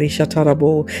 God,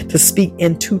 to speak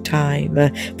into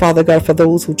time. Father God, for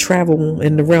those who travel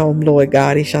in the realm, Lord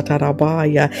God,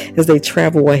 as they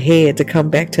travel ahead to come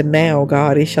back to now,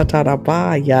 God,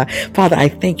 Father, I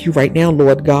thank you right now,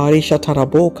 Lord God,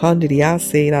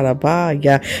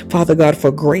 Father God,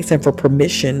 for grace and for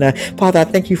permission. Father, I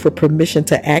thank you for permission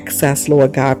to access,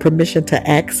 Lord God, permission to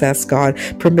access, God,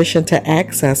 permission to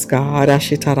access, God.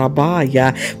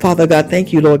 Father God,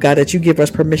 thank you, Lord God, that you give us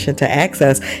permission to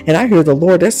access. And I hear the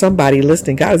Lord, there's somebody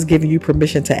listening. God is giving you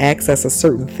permission to access a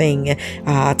certain thing,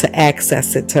 to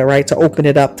access it, to open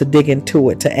it up, to dig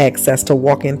into it, to access, to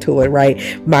walk into it, right?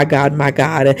 My God, my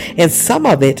God. And some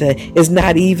of it is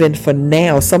not even for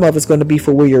now. Some of it's going to be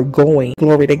for where you're going.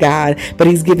 Glory to God. But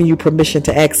he's giving you permission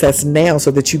to access now so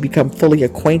that you become fully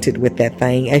acquainted with that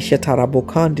thing.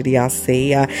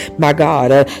 My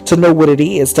God, to know what it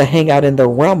is to hang out in the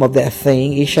realm of that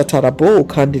thing. So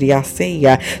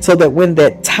that when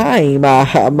that time,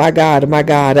 my God,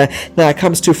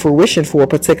 comes to fruition for a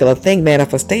particular thing,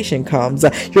 manifestation comes,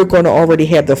 you're going to already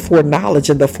have the foreknowledge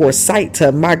and the foresight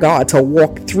to, my God, to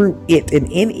walk through it and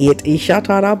in it.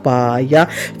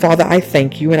 Father, I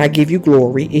thank you and I give you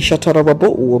glory.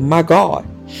 My God.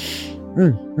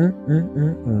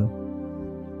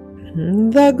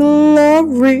 The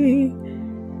glory.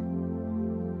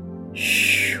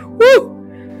 Woo.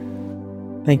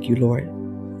 Thank you, Lord.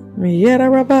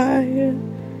 Rabbi.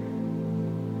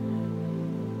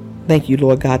 Thank you,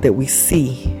 Lord God, that we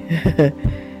see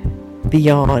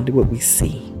beyond what we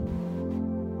see.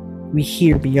 We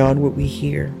hear beyond what we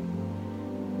hear.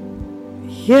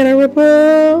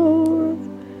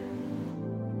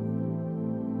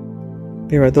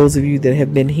 There are those of you that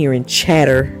have been hearing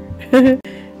chatter.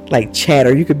 Like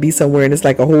chatter. You could be somewhere and it's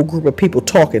like a whole group of people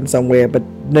talking somewhere, but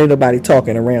no nobody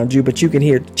talking around you, but you can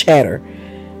hear chatter.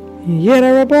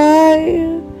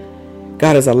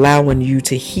 God is allowing you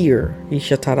to hear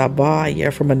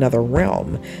from another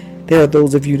realm. There are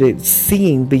those of you that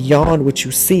seeing beyond what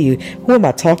you see. Who am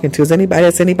I talking to? Is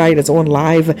anybody that's on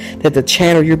live that the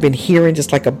chatter you've been hearing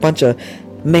just like a bunch of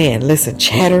Man, listen,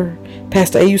 chatter.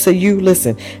 Pastor A, you say you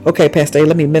listen. Okay, Pastor A,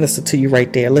 let me minister to you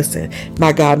right there. Listen,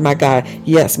 my God, my God.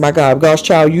 Yes, my God. God's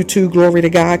child, you too. Glory to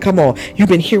God. Come on. You've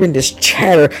been hearing this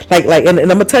chatter. And I'm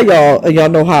going to tell y'all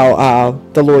know how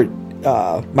the Lord,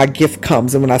 my gift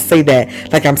comes. And when I say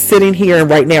that, like I'm sitting here and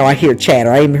right now I hear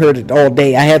chatter. I ain't heard it all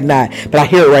day. I have not, but I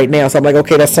hear it right now. So I'm like,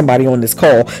 okay, that's somebody on this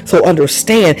call. So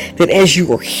understand that as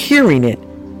you are hearing it,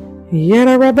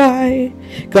 Yada Rabbi,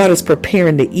 God is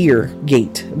preparing the ear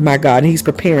gate. My God, He's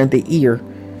preparing the ear.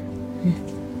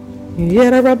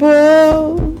 Yada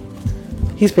Rabbi,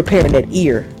 He's preparing that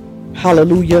ear.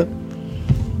 Hallelujah.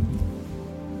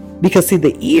 Because see,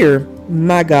 the ear,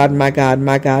 my God, my God,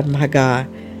 my God, my God.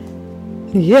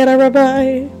 Yada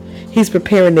Rabbi, He's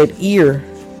preparing that ear.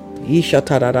 Isha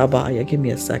Tarabaya, give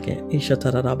me a second. Isha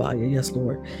Tarabaya, yes,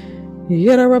 Lord.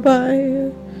 Yada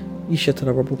Rabbi.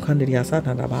 Ishatarabu Kandiria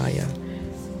Satanabaya.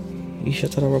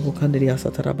 Ishatarabu Kandiria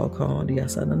Satarabakandia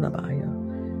Satanabaya.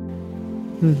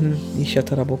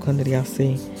 Ishatarabu Kandiria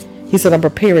Si. He said, I'm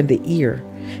preparing the ear.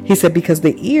 He said, because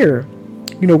the ear,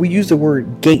 we use the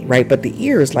word gate, right? But the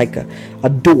ear is like a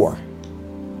door,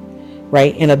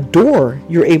 right? And a door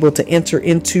you're able to enter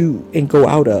into and go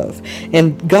out of.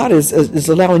 And God is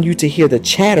allowing you to hear the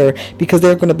chatter because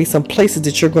there are going to be some places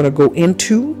that you're going to go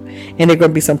into, and there are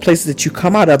going to be some places that you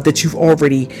come out of that you've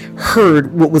already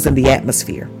heard what was in the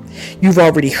atmosphere. You've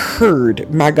already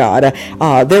heard, my God. There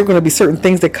are going to be certain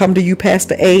things that come to you,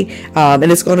 Pastor A,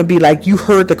 and it's going to be like you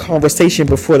heard the conversation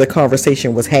before the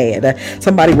conversation was had.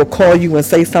 Somebody will call you and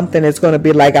say something. It's going to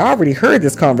be like, I already heard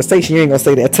this conversation. You ain't going to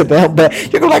say that to them, but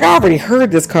you're going to like, I already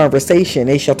heard this conversation.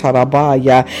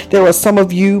 There are some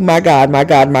of you, my God, my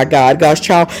God, my God, God's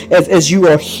child, as you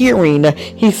are hearing,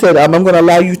 He said, I'm going to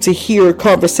allow you to hear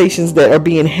conversations that are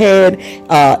being had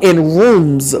in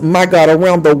rooms, my God,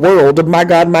 around the world, my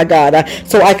God, my God,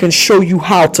 so I can show you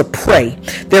how to pray.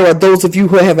 There are those of you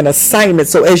who have an assignment,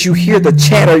 so as you hear the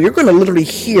chatter, you're going to literally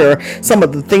hear some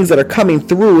of the things that are coming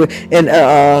through. And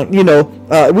we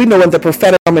know in the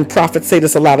prophetic, and prophets say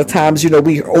this a lot of times,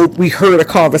 we heard a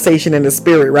conversation in the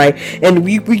spirit, right? And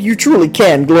you truly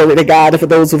can, glory to God, for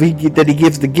those of you that He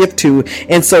gives the gift to.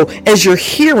 And so as you're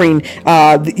hearing,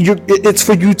 it's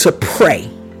for you to pray.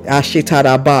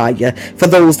 For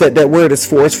those that word is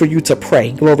for, it's for you to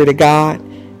pray. Glory to God.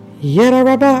 Yada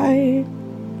Rabbi.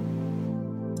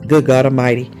 Good God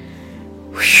Almighty.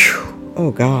 Whew.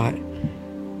 Oh God.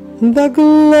 The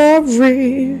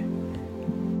glory.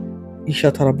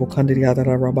 Ishatarabo Kandiriada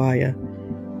Rabaya.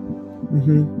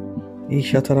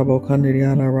 Ishatarabo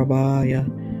Kandiriada Rabaya.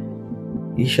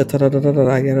 Ishatarada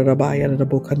Rabaya, the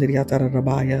Bokandiriata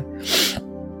Rabaya.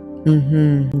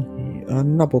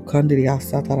 Anabo Kandiria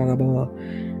Sataraba.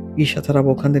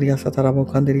 Ishatarabo Kandiria Satarabo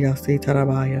Kandiria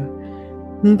Satarabaya.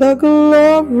 The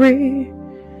glory.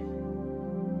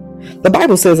 The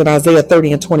Bible says in Isaiah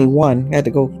 30 and 21, I had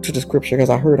to go to the scripture because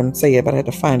I heard him say it, but I had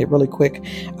to find it really quick.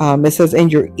 It says,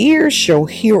 and your ears shall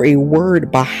hear a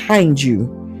word behind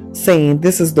you saying,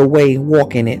 this is the way,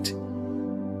 walk in it,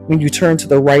 when you turn to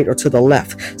the right or to the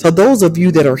left. So those of you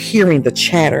that are hearing the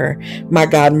chatter, my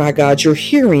God, you're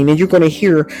hearing, and you're going to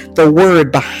hear the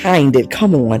word behind it.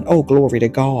 Come on. Oh, glory to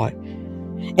God.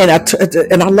 And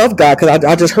I love God because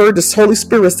I just heard this Holy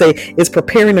Spirit say it's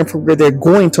preparing them for where they're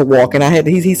going to walk. And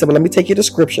he said, well, let me take you to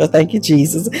scripture. Thank you,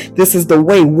 Jesus. This is the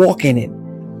way, walk in it.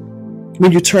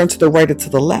 When you turn to the right or to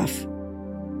the left.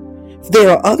 There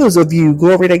are others of you,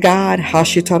 glory to God,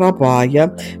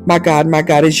 Hashitarabaya, my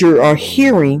God, as you are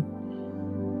hearing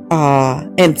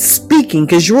and speaking,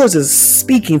 because yours is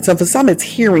speaking. So for some it's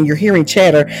hearing, you're hearing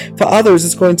chatter. For others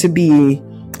it's going to be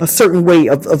a certain way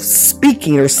of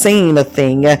speaking or saying a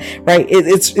thing, right?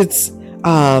 It's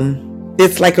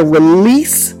like a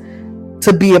release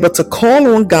to be able to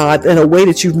call on God in a way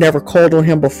that you've never called on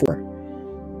Him before.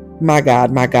 My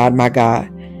God.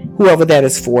 Whoever that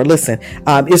is for, listen,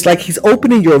 it's like He's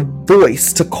opening your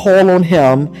voice to call on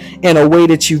Him in a way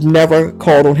that you've never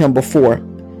called on Him before.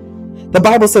 The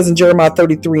Bible says in Jeremiah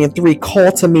 33 and 3,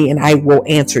 call to me and I will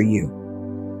answer you,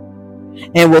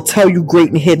 and will tell you great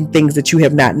and hidden things that you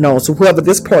have not known. So whoever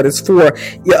this part is for,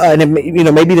 and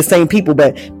maybe the same people,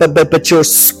 but you're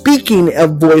speaking a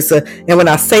voice, and when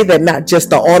I say that, not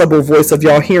just the audible voice of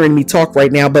y'all hearing me talk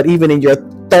right now, but even in your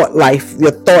thought life,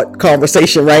 your thought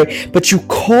conversation, right? But you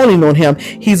calling on Him,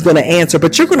 He's going to answer.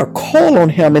 But you're going to call on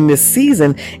Him in this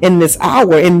season, in this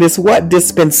hour, in this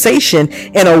dispensation,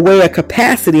 in a way, a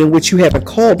capacity in which you haven't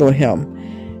called on Him.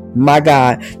 My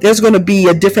God, there's going to be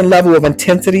a different level of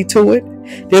intensity to it.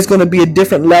 There's going to be a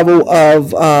different level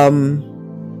of,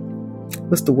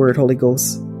 what's the word, Holy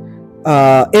Ghost?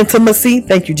 Intimacy.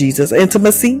 Thank you, Jesus.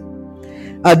 Intimacy.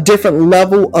 A different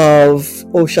level of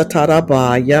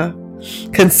Oshatarabaya.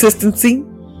 Consistency,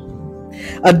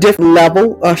 a different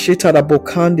level of I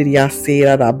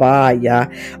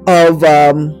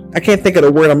can't think of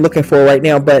the word I'm looking for right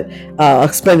now, but I'll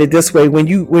explain it this way. When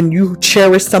you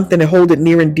cherish something and hold it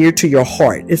near and dear to your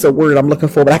heart, it's a word I'm looking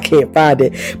for, but I can't find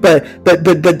it. But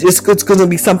it's going to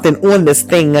be something on this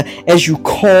thing as you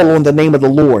call on the name of the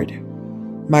Lord.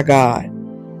 My God.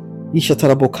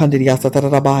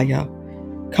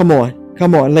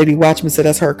 Come on, Lady Watchman said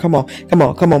that's her. Come on,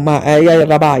 my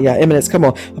Eminence. Come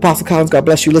on, Apostle Collins. God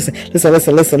bless you. Listen. It's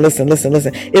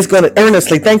gonna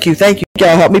earnestly. Thank you.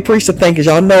 Y'all help me preach the thing, because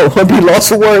y'all know I'll be lost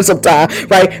for words sometimes,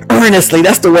 right? Earnestly,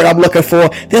 that's the word I'm looking for.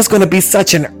 There's gonna be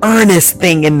such an earnest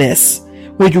thing in this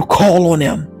when you call on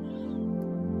Him,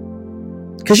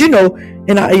 because y'all know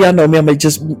me. I'm gonna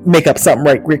just make up something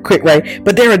right quick, right?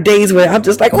 But there are days where I'm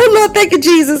just like, oh Lord, thank you,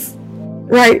 Jesus,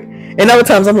 right? And other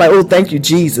times I'm like, oh, thank you,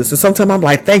 Jesus. And sometimes I'm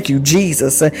like, thank you,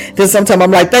 Jesus. And then sometimes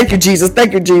I'm like, thank you, Jesus.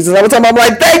 Other time I'm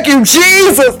like, thank you,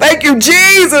 Jesus. And I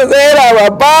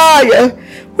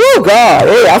oh, God.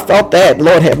 Hey, I felt that.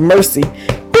 Lord have mercy.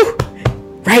 Whew.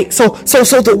 Right? So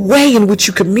the way in which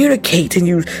you communicate and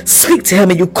you speak to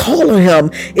Him and you call on Him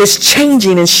is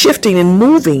changing and shifting and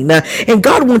moving. And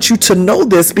God wants you to know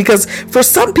this, because for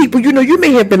some people, you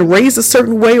may have been raised a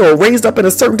certain way or raised up in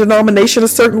a certain denomination a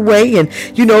certain way. And,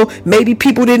 maybe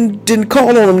people didn't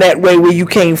call on Him that way where you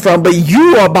came from, but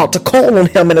you are about to call on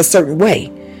Him in a certain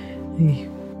way.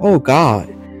 Oh, God.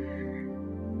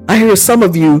 I hear some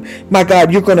of you, my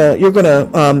God, you're gonna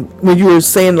when you were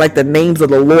saying like the names of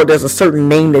the Lord, there's a certain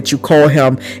name that you call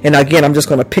Him. And again, I'm just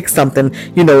gonna pick something,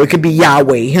 it could be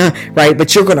Yahweh, right?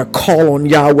 But you're gonna call on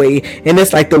Yahweh, and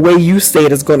it's like the way you say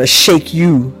it is gonna shake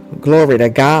you. Glory to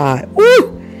God.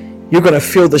 Woo! You're gonna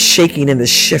feel the shaking and the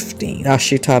shifting.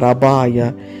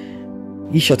 The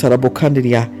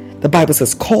Bible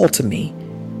says, call to me.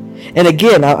 And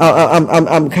again,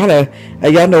 I'm kind of,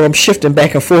 y'all know I'm shifting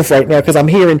back and forth right now, because I'm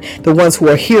hearing the ones who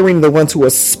are hearing, the ones who are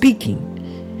speaking,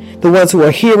 the ones who are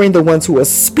hearing, the ones who are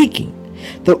speaking.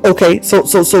 So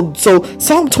Psalm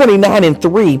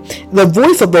 29:3, the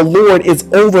voice of the Lord is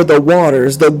over the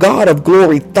waters. The God of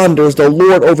glory thunders, the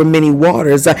Lord over many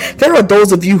waters. There are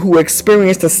those of you who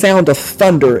experience the sound of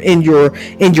thunder in your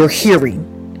hearing,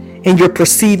 and you're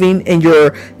perceiving, and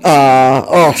you're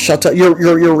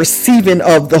receiving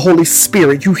of the Holy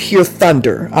Spirit. You hear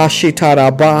thunder.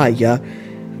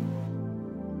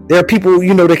 There are people,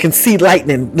 that can see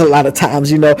lightning a lot of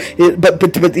times,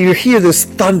 but you hear this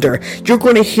thunder. You're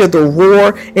going to hear the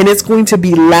roar, and it's going to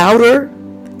be louder.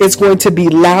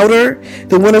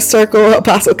 The Winter Circle,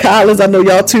 Apostle Collins, I know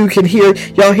y'all too can hear.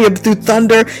 Y'all hear through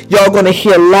thunder. Y'all going to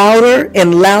hear louder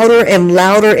and louder and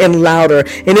louder and louder.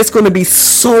 And it's going to be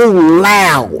so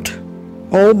loud.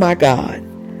 Oh my God.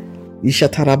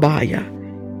 Ishatarabaya.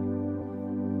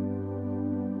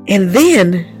 And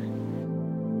then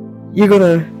you're going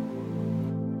to,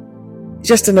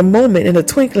 just in a moment, in a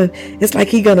twinkling, it's like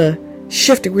He's going to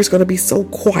shift it where it's going to be so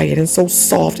quiet and so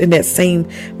soft in that same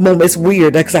moment. It's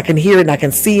weird because I can hear it and I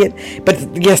can see it, but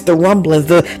yes, the rumblings,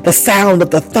 the sound of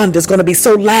the thunder is going to be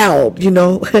so loud, and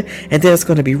then it's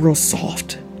going to be real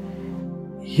soft.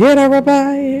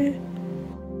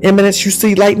 Eminence, you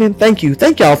see lightning? Thank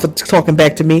y'all for talking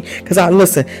back to me, because I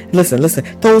listen. Those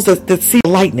that see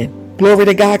lightning, glory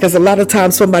to God, because a lot of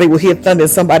times somebody will hear thunder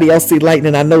and somebody else see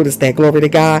lightning. I noticed that. Glory to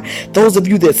God. Those of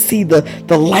you that see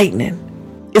the lightning,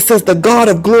 it says the God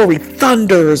of glory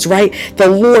thunders, right? The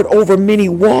Lord over many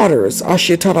waters.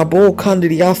 Hallelujah.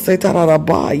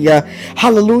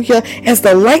 As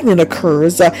the lightning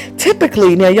occurs,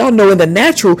 typically, now y'all know in the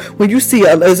natural, when you see,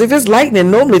 as if it's lightning,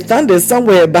 normally thunder is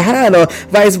somewhere behind, or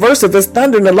vice versa. If it's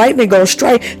thunder and the lightning gonna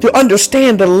strike, to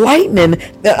understand the lightning,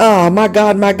 my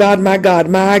God,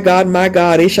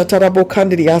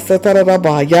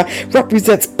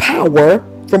 represents power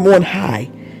from on high.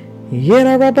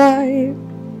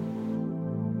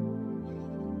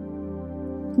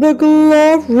 The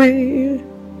glory,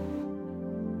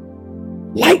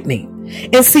 lightning.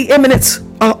 And see, Eminence,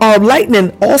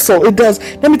 lightning also, it does,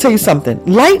 let me tell you something,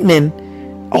 lightning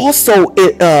also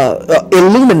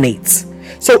illuminates.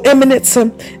 So Eminence,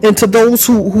 and to those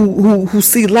who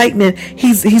see lightning,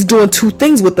 he's doing two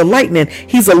things with the lightning.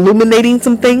 He's illuminating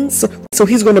some things, so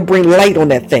he's going to bring light on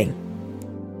that thing.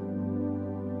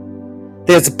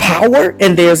 There's power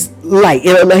and there's light.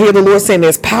 I hear the Lord saying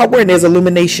there's power and there's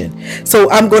illumination.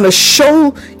 So I'm going to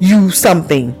show you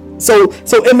something. So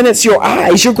Eminence, your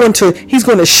eyes, he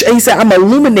said, I'm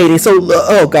illuminating. So,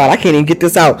 oh God, I can't even get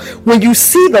this out. When you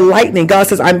see the lightning, God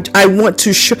says, I'm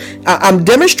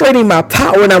demonstrating my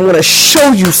power, and I want to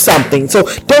show you something. So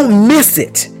don't miss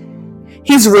it.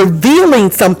 He's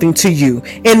revealing something to you,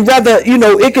 and whether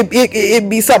it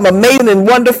be something amazing and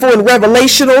wonderful and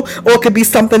revelational, or it could be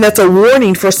something that's a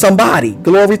warning for somebody.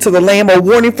 Glory to the Lamb, or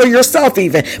warning for yourself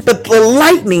even. But the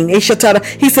lightning, he said,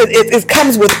 it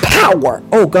comes with power.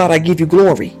 Oh God, I give you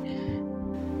glory.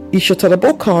 The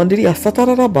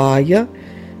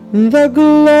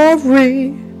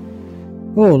glory.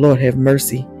 Oh Lord, have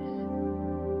mercy.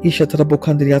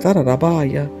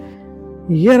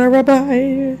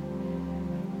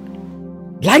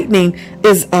 Lightning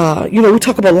is, we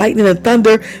talk about lightning and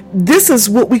thunder. This is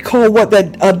what we call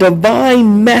a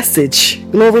divine message.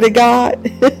 Glory to God.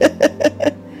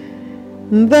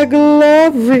 The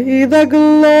glory, the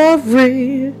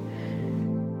glory.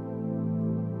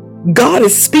 God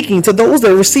is speaking to those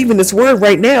that are receiving this word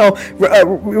right now. It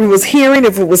was hearing,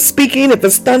 if it was speaking, if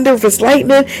it's thunder, if it's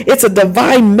lightning, it's a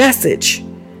divine message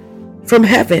from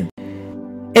heaven.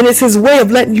 And it's his way of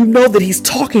letting you know that he's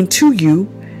talking to you.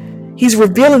 He's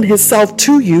revealing himself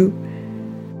to you.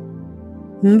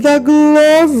 The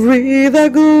glory, the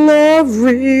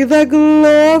glory, the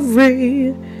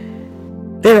glory.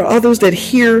 There are others that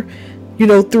hear,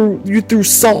 through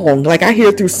song. Like I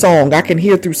hear through song. I can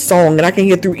hear through song, and I can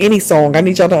hear through any song. I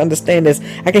need y'all to understand this.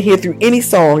 I can hear through any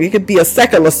song. It could be a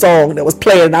secular song that was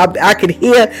playing. I could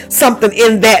hear something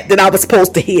in that I was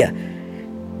supposed to hear.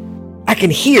 I can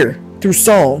hear through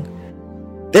song.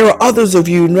 There are others of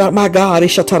you, my God,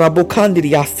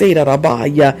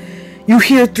 you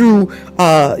hear through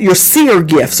your seer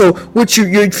gift. So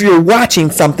if you're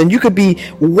watching something, you could be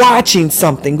watching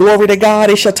something. Glory to God.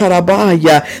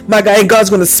 My God, and God's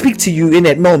going to speak to you in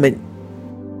that moment.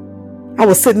 I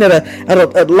was sitting at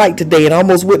a light today and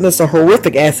almost witnessed a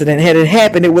horrific accident. Had it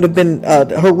happened, it would have been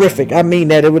horrific. I mean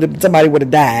that somebody would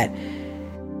have died.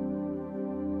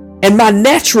 And my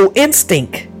natural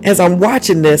instinct, as I'm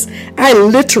watching this, I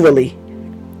literally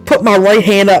put my right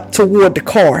hand up toward the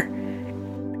car.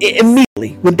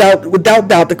 Immediately, without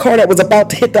doubt, the car that was about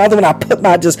to hit the other one, I put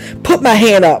my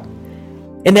hand up,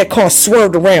 and that car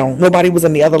swerved around. Nobody was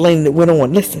in the other lane that went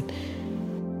on. Listen,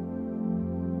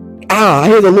 I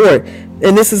hear the Lord,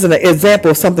 and this is an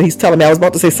example of something he's telling me. I was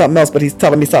about to say something else, but he's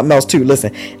telling me something else too.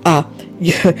 Listen,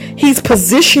 he's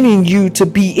positioning you to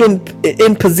be in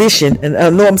position, and I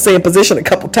know I'm saying position a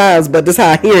couple times, but this is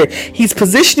how I hear it. He's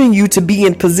positioning you to be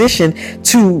in position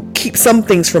to keep some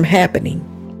things from happening.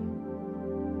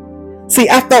 See,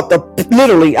 I thought I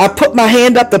put my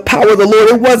hand up, the power of the Lord.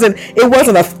 It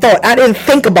wasn't a thought. I didn't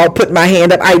think about putting my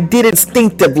hand up. I did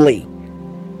instinctively.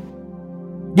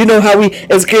 You know how we,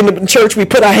 as in the church, we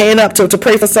put our hand up to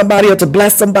pray for somebody, or to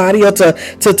bless somebody, or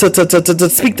to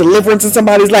speak deliverance in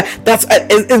somebody's life. That's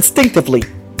instinctively.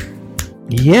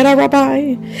 Yeah,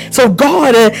 Rabbi. So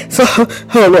God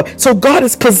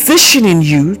is positioning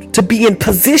you to be in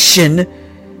position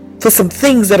for some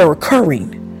things that are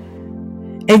occurring.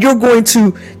 And you're going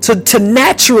to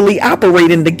naturally operate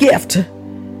in the gift.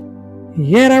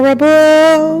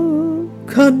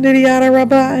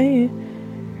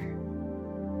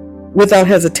 Without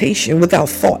hesitation, without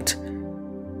thought,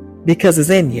 because it's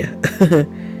in you.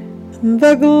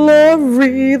 The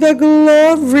glory, the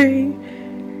glory.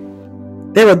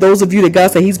 There are those of you that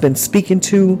God said he's been speaking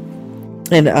to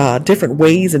in different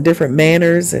ways and different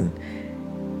manners, and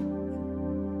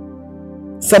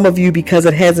some of you, because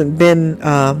it hasn't been,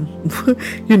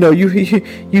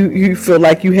 you feel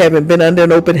like you haven't been under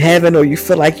an open heaven, or you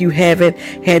feel like you haven't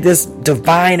had this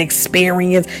divine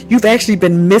experience. You've actually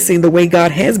been missing the way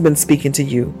God has been speaking to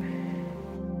you.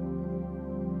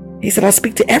 He said, I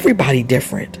speak to everybody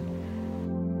different.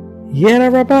 Yeah,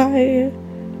 Rabbi.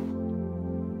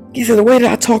 He said, the way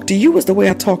that I talk to you is the way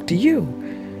I talk to you.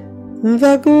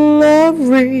 The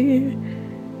glory.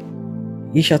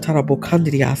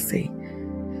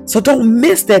 So don't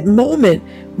miss that moment,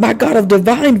 my God, of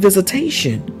divine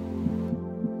visitation.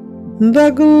 The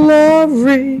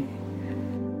glory.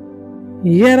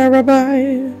 Yeah,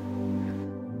 Rabbi.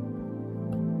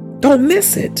 Don't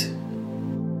miss it.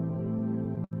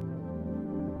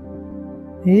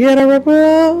 Yeah,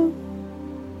 Rabbi.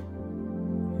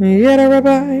 Yeah,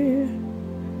 Rabbi.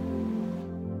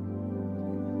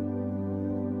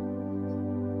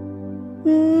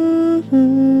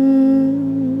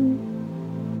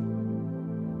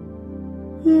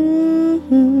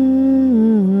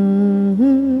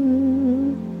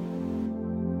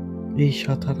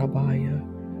 Ishatarabaya.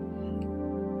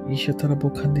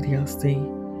 Ishatarabokandriyaste.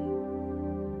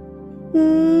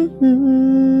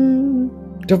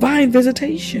 Divine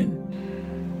visitation.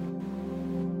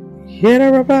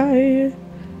 Rabbi.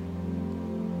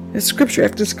 And scripture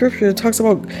after scripture, it talks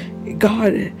about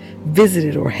God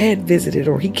visited, or had visited,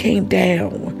 or he came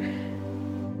down.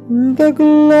 the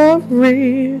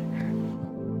glory.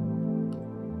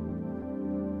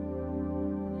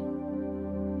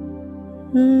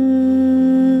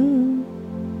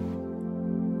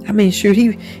 I mean, shoot,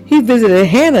 he visited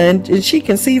Hannah and she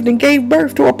conceived and gave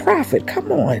birth to a prophet.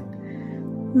 Come on.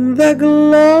 The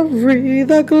glory,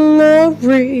 the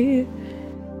glory.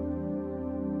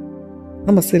 I'm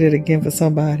going to say it again for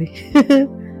somebody.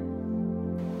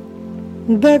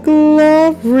 The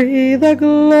glory, the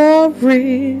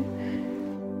glory.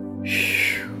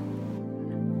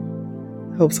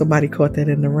 Hope somebody caught that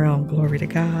in the realm. Glory to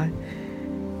God.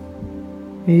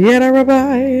 Yet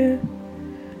Rabbi.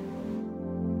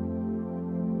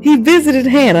 He visited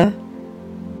Hannah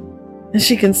and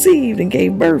she conceived and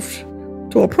gave birth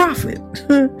to a prophet.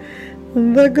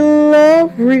 The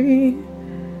glory.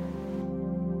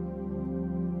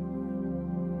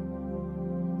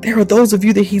 There are those of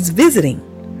you that he's visiting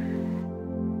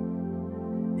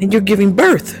and you're giving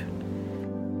birth.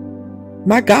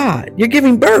 My God, you're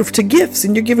giving birth to gifts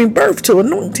and you're giving birth to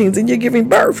anointings and you're giving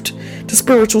birth to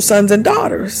spiritual sons and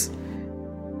daughters.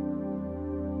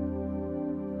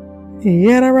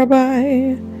 Yeah,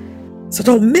 Rabbi. So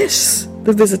don't miss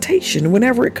the visitation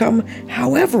whenever it come,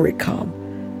 however it come.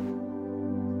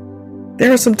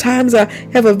 There are some times I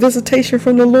have a visitation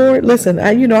from the Lord. Listen,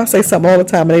 I say something all the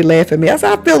time and they laugh at me. I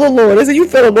say, I feel the Lord. They say, you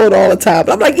feel the Lord all the time.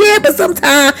 But I'm like, yeah, but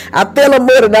sometimes I feel him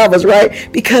more than others,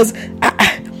 right? Because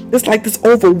it's like this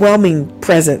overwhelming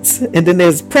presence. And then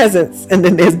there's presence and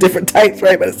then there's different types,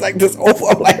 right? But it's like this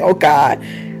I'm like, oh God,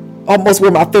 almost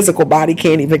where my physical body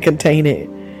can't even contain it.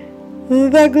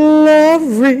 The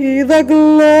glory, the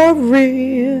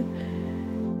glory.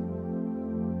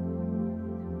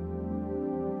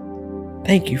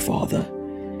 Thank you, Father.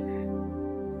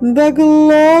 The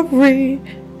glory.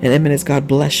 And eminence, God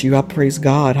bless you. I praise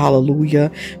God.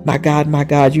 Hallelujah. My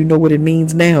God, you know what it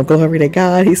means now. Glory to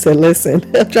God. He said, listen,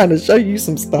 I'm trying to show you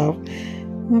some stuff.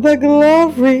 The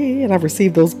glory. And I've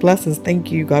received those blessings.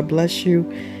 Thank you. God bless you.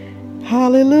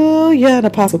 Hallelujah. And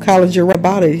Apostle Collins, you're right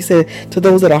about it. He said, to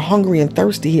those that are hungry and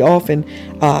thirsty, he often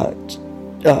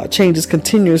changes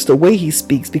continuous the way he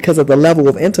speaks because of the level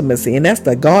of intimacy. And that's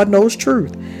the God knows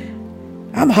truth.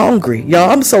 I'm hungry, y'all.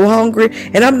 I'm so hungry.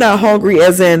 And I'm not hungry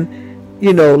as in,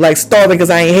 like starving because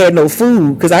I ain't had no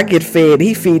food, because I get fed.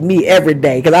 He feed me every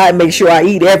day because I make sure I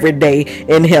eat every day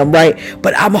in him, right?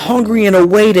 But I'm hungry in a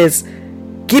way that's,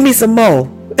 give me some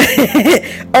more.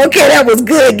 Okay, that was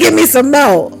good. Give me some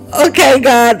more. Okay,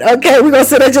 God. Okay, we're gonna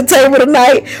sit at your table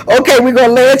tonight. Okay, we're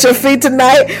gonna lay at your feet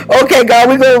tonight. Okay, God,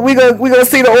 we're gonna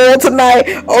see the oil tonight.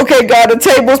 Okay, God, the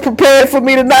table's prepared for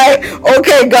me tonight.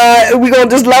 Okay, God, we're gonna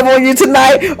just love on you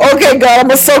tonight. Okay, God, I'm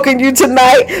gonna soak in you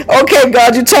tonight. Okay,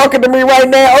 God, you're talking to me right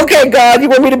now. Okay, God, you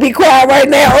want me to be quiet right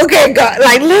now? Okay, God,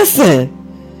 like, listen.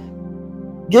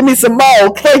 Give me some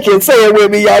more. Take it. Say it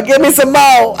with me, y'all. Give me some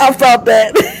more. I felt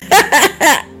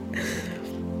that.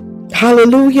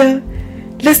 Hallelujah.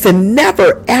 Listen,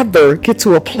 never ever get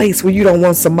to a place where you don't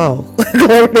want some more.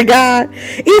 Glory to God.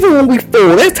 Even when we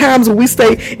full, there's times when we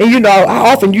stay, and I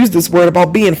often use this word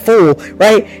about being full,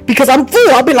 right? Because I'm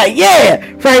full, I'll be like,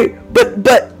 yeah, right? But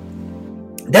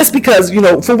that's because,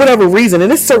 for whatever reason, and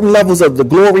there's certain levels of the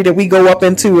glory that we go up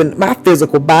into, and my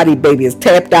physical body, baby, is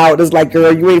tapped out. It's like,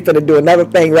 girl, you ain't finna do another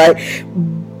thing, right?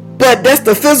 But that's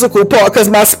the physical part, because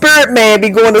my spirit man be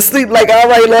going to sleep like, all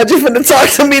right, Lord, you finna talk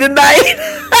to me tonight.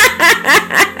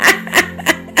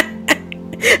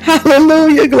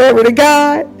 Hallelujah, glory to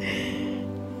God.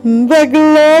 The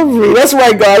glory. That's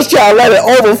right, God's child. Let it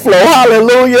overflow.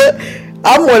 Hallelujah.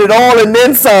 I want it all and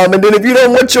then some. And then if you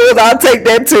don't want yours, I'll take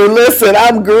that too. Listen,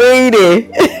 I'm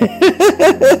greedy.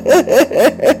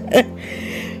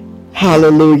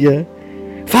 Hallelujah.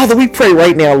 Father, we pray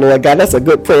right now, Lord God. That's a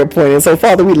good prayer point. And so,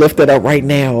 Father, we lift it up right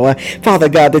now. Father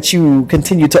God, that you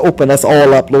continue to open us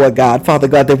all up, Lord God. Father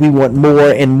God, that we want more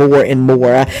and more and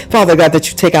more. Father God,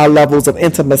 that you take our levels of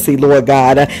intimacy, Lord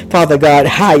God. Father God,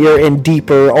 higher and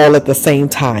deeper all at the same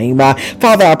time.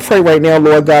 Father, I pray right now,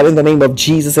 Lord God, in the name of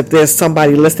Jesus, if there's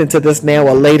somebody listening to this now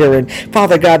or later, and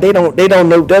Father God, they don't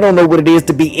know what it is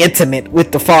to be intimate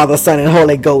with the Father, Son, and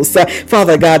Holy Ghost.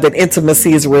 Father God, that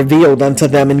intimacy is revealed unto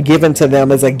them and given to them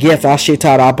as a gift. Father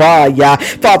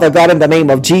God, in the name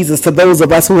of Jesus, to those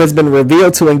of us who has been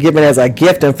revealed to and given as a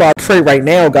gift, and Father, pray right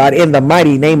now, God, in the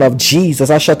mighty name of Jesus,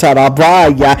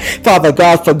 Father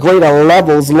God, for greater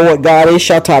levels, Lord God,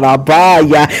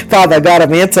 Father God,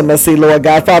 of intimacy, Lord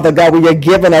God, Father God, where you're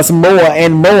giving us more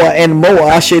and more and more,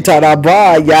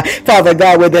 Father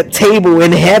God, with that table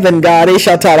in heaven, God, is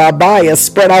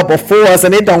spread out before us,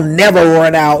 and it don't never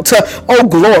run out. Oh,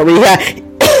 glory.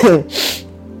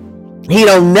 He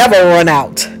don't never run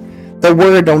out. The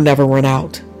word don't never run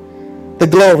out. The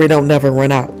glory don't never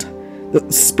run out. The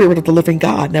Spirit of the living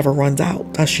God never runs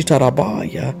out.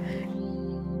 Ashitarabaya.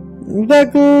 The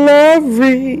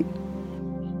glory.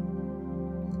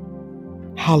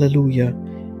 Hallelujah.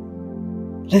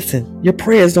 Listen, your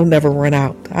prayers don't never run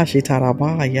out.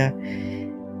 Ashitarabaya.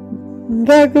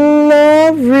 The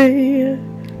glory.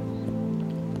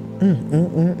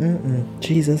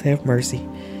 Jesus have mercy.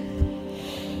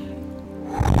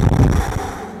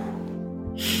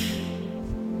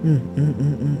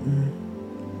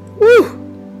 Woo!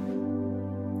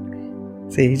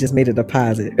 See, he just made a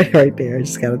deposit right there. I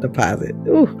just got a deposit.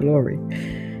 Ooh, glory.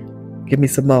 Give me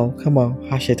some more. Come on.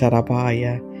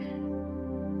 Hashitarabaya.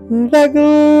 The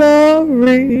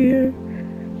glory.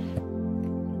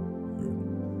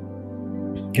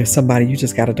 Give somebody, you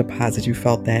just got a deposit. You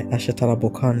felt that.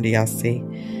 Hashitarabokandi, I see.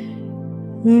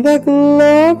 The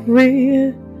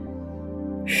glory.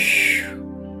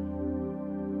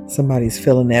 Somebody's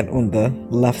feeling that on the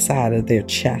left side of their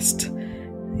chest.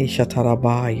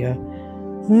 Ishatarabaya.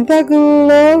 The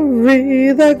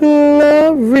glory, the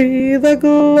glory, the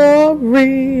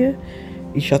glory.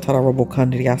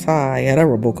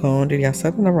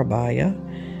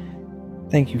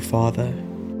 Thank you, Father.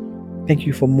 Thank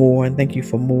you for more, and thank you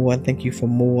for more, and thank you for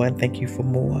more, and thank you for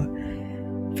more.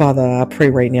 Father, I pray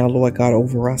right now, Lord God,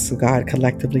 over us, God,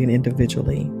 collectively and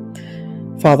individually.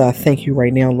 Father, I thank you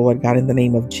right now, Lord God, in the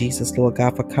name of Jesus, Lord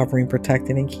God, for covering,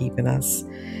 protecting, and keeping us.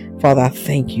 Father, I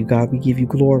thank you, God. We give you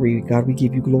glory. God, we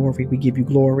give you glory. We give you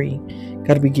glory.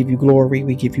 God, we give you glory.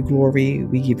 We give you glory.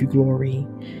 We give you glory.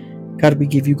 God, we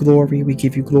give you glory. We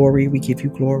give you glory. We give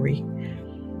you glory.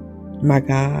 My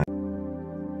God,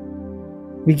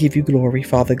 we give you glory,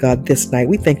 Father God, this night.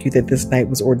 We thank you that this night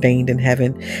was ordained in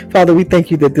heaven. Father, we thank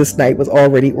you that this night was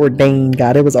already ordained,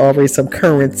 God. It was already some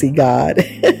currency, God,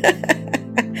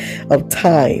 of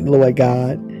time, Lord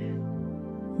God,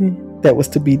 that was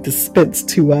to be dispensed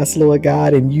to us, Lord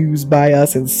God, and used by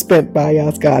us and spent by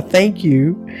us, God. Thank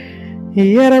you.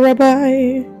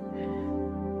 Rabbi.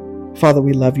 Father,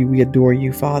 we love you. We adore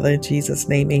you, Father. In Jesus'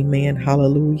 name, amen.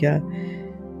 Hallelujah.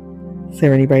 Is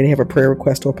there anybody that have a prayer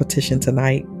request or petition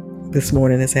tonight, this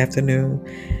morning, this afternoon?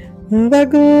 The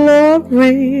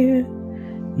glory.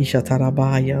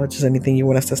 Ishatarabaya. Just anything you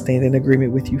want us to stand in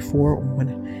agreement with you for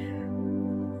on.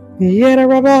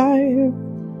 Rabbi.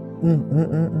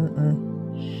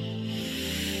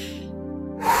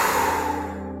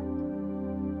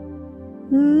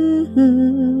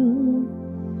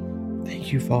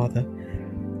 Thank you, Father.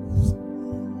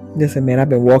 Listen, man, I've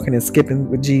been walking and skipping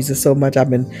with Jesus so much. I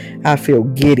feel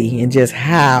giddy and just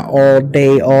high all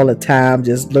day, all the time.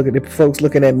 Just looking at folks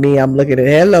looking at me. I'm looking at,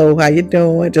 hello, how you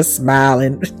doing? Just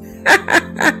smiling.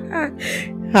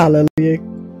 Hallelujah.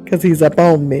 Because he's up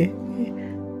on me.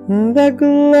 The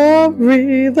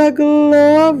glory, the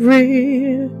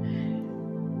glory.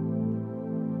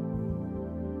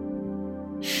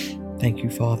 Thank you,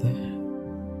 Father.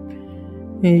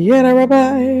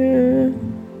 Rabbi.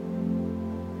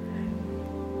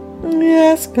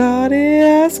 Yes, God,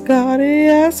 yes, God,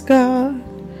 yes, God.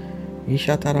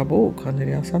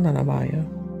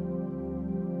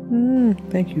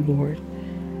 Thank you, Lord.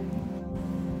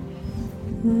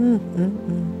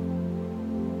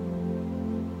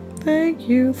 Thank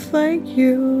you, thank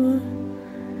you.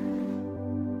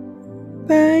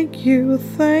 Thank you,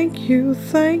 thank you,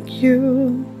 thank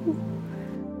you.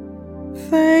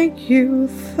 Thank you,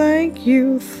 thank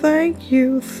you, thank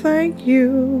you, thank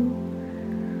you.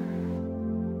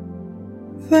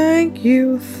 Thank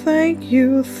you, thank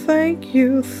you, thank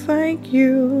you, thank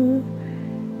you.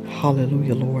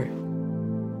 Hallelujah, Lord.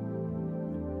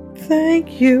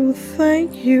 Thank you,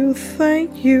 thank you,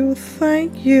 thank you,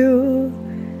 thank you.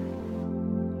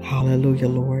 Hallelujah,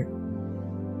 Lord.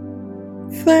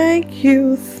 Thank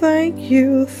you, thank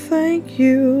you, thank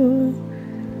you.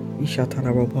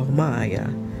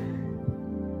 Ishatarabomaya.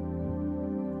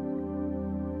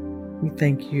 We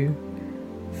thank you.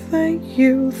 Thank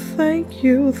you, thank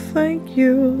you, thank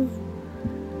you.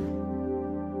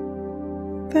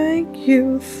 Thank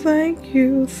you, thank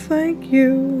you, thank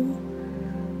you.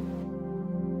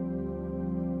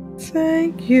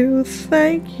 Thank you,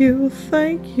 thank you,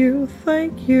 thank you,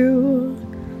 thank you.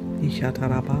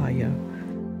 Ishatarabaya.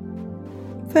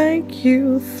 Thank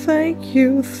you, thank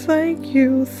you, thank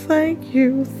you, thank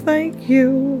you, thank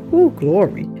you. Ooh,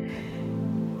 glory.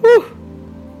 Ooh.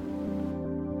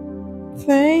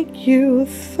 Thank you,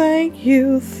 thank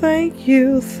you, thank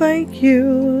you, thank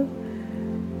you.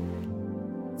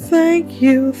 Thank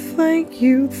you, thank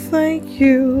you, thank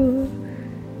you.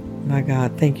 My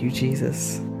God, thank you,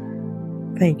 Jesus.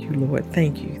 Thank you, Lord.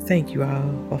 Thank you,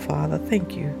 our Father.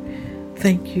 Thank you.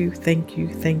 Thank you, thank you,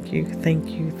 thank you, thank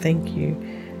you, thank you.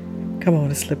 Come on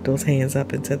and slip those hands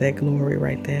up into that glory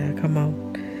right there. Come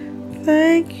on.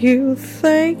 Thank you,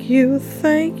 thank you,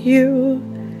 thank you.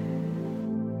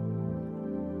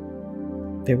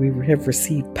 That we have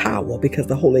received power because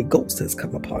the Holy Ghost has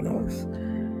come upon us.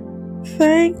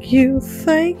 Thank you,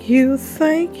 thank you,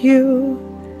 thank you.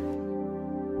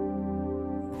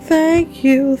 Thank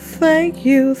you, thank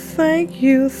you, thank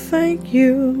you, thank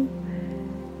you.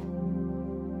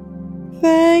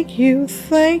 Thank you,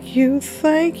 thank you,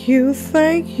 thank you,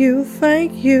 thank you,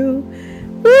 thank you.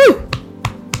 Woo!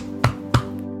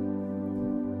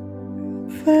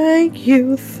 Thank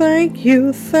you, thank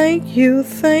you, thank you,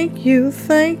 thank you,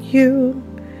 thank you.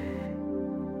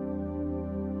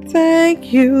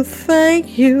 Thank you,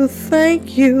 thank you,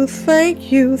 thank you,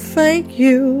 thank you, thank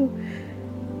you.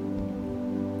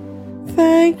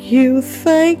 Thank you,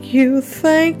 thank you,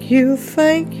 thank you,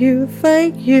 thank you,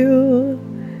 thank you.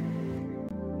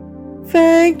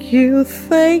 Thank you,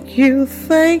 thank you,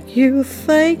 thank you,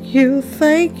 thank you,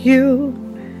 thank you.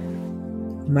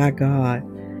 My God.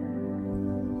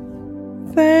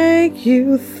 Thank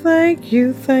you, thank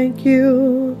you, thank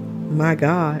you. My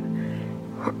God.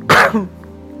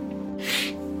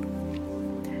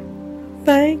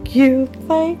 Thank you,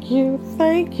 thank you,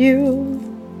 thank you.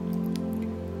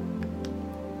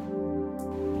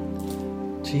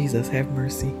 Jesus, have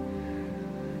mercy.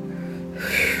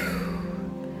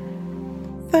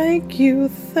 Thank you,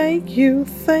 thank you,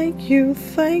 thank you,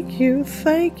 thank you,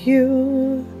 thank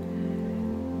you.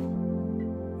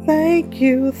 Thank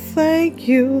you, thank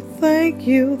you, thank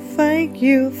you, thank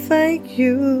you, thank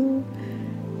you.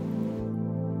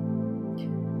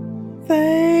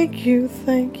 Thank you,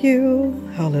 thank you.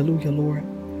 Hallelujah, Lord.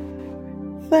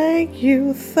 Thank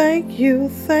you, thank you,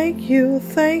 thank you,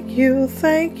 thank you,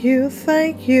 thank you,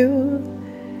 thank you.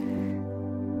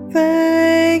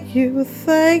 Thank you,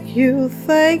 thank you,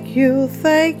 thank you,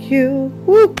 thank you.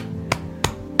 Woo!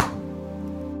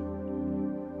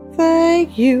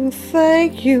 Thank you,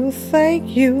 thank you,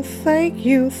 thank you, thank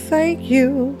you, thank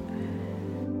you.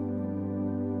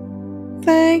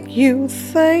 Thank you,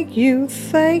 thank you,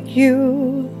 thank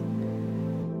you.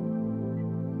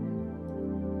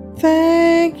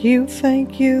 Thank you,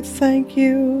 thank you, thank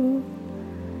you.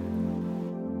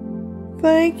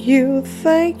 Thank you,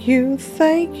 thank you,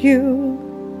 thank you.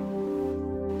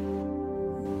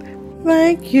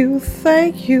 Thank you,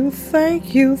 thank you,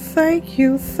 thank you, thank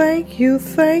you, thank you,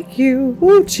 thank you.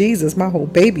 Oh, Jesus, my whole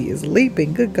baby is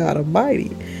leaping. Good God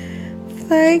Almighty.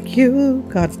 Thank you.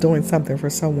 God's doing something for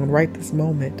someone right this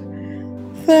moment.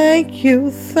 Thank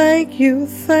you, thank you,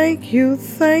 thank you,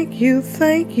 thank you,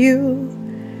 thank you.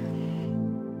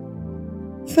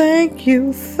 Thank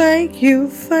you, thank you,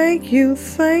 thank you,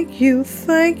 thank you,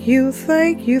 thank you,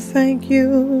 thank you, thank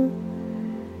you.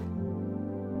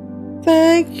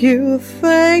 Thank you,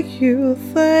 thank you,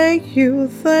 thank you,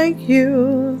 thank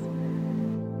you.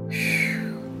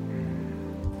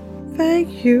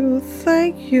 Thank you,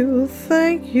 thank you,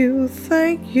 thank you,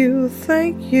 thank you,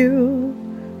 thank you.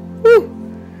 Woo!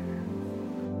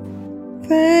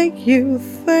 Thank you,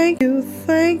 thank you,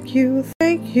 thank you,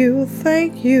 thank you,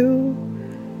 thank you.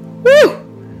 Woo!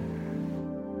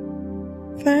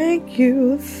 Thank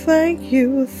you, thank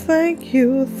you, thank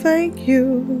you, thank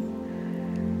you.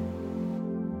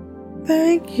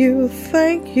 Thank you,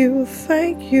 thank you,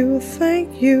 thank you,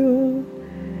 thank you.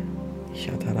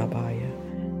 Shatarabaya.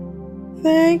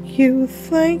 Thank you,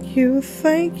 thank you,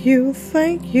 thank you,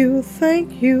 thank you,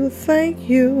 thank you, thank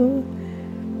you.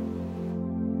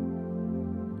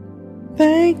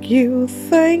 Thank you,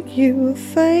 thank you,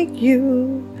 thank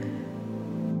you.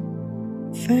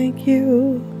 Thank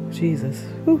you. Jesus.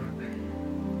 Whew.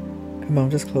 Come on,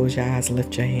 just close your eyes,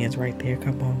 lift your hands right there.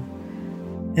 Come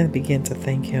on. And begin to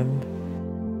thank Him.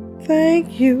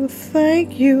 Thank you,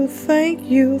 thank you, thank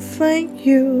you, thank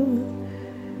you.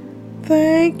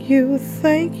 Thank you,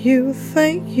 thank you,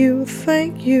 thank you,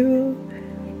 thank you.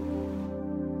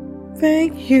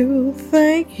 Thank you,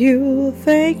 thank you,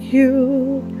 thank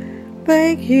you.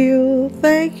 Thank you,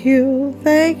 thank you,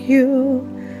 thank you.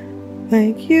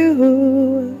 Thank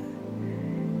you.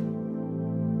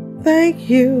 Thank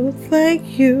you,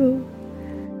 thank you.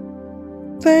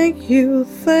 Thank you,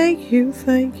 thank you,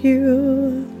 thank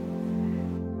you.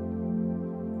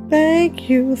 Thank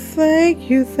you, thank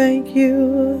you, thank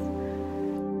you.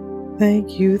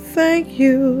 Thank you, thank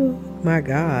you. My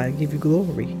God, I give you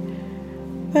glory.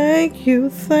 Thank you,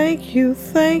 thank you,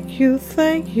 thank you,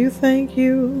 thank you, thank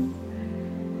you.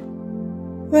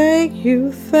 Thank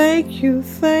you, thank you,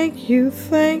 thank you,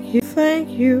 thank you, thank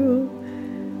you.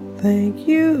 Thank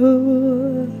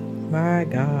you. My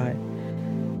God.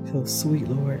 So sweet,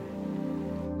 Lord.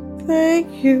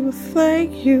 Thank you,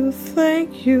 thank you,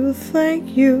 thank you,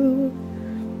 thank you.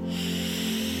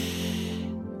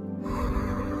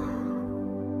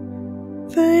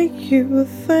 Thank you,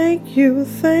 thank you,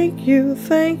 thank you,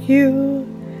 thank you.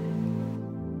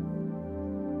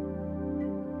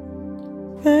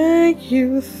 Thank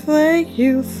you, thank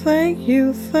you, thank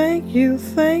you, thank you,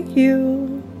 thank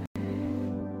you.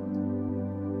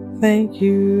 Thank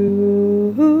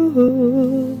you.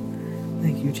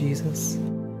 Thank you, Jesus.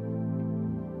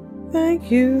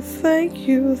 Thank you, thank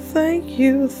you, thank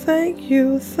you, thank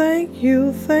you, thank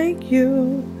you, thank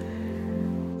you.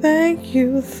 Thank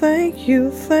you, thank you,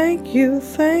 thank you,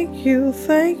 thank you,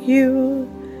 thank you.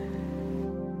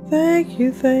 Thank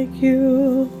you, thank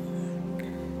you.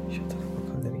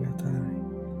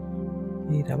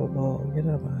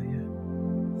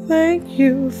 Thank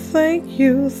you, thank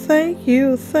you, thank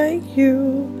you, thank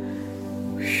you.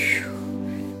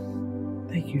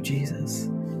 Thank you, Jesus.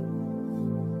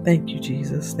 Thank you,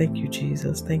 Jesus. Thank you,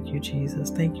 Jesus. Thank you, Jesus.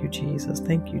 Thank you, Jesus.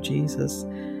 Thank you, Jesus.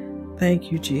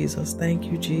 Thank you, Jesus. Thank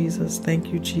you, Jesus.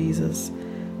 Thank you, Jesus.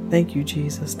 Thank you,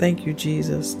 Jesus. Thank you,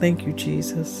 Jesus. Thank you,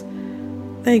 Jesus.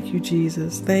 Thank you,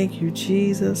 Jesus. Thank you,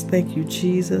 Jesus. Thank you,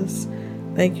 Jesus.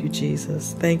 Thank you,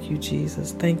 Jesus. Thank you,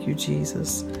 Jesus. Thank you,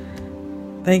 Jesus.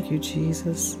 Thank you,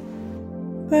 Jesus.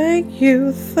 Thank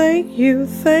you, thank you,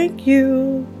 thank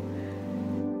you.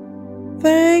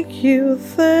 Thank you,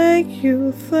 thank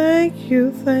you, thank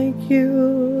you, thank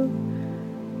you.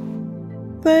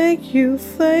 Thank you,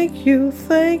 thank you,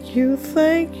 thank you,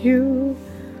 thank you.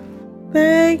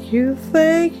 Thank you,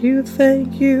 thank you,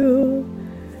 thank you.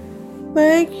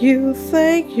 Thank you,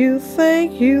 thank you,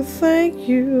 thank you, thank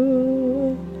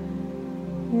you.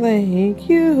 Thank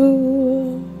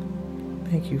you.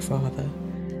 Thank you, Father.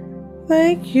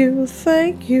 Thank you,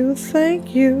 thank you,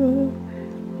 thank you.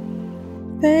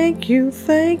 Thank you,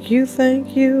 thank you,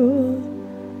 thank you.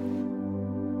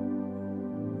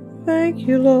 Thank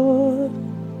you, Lord.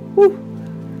 Woo.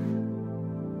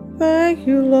 Thank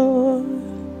you, Lord.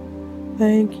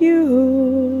 Thank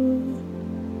you.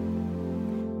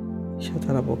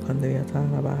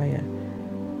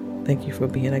 Thank you for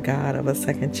being a God of a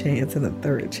second chance and a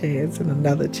third chance and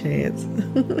another chance.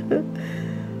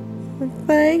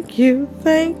 Thank you,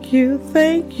 thank you,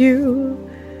 thank you.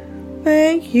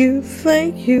 Thank you,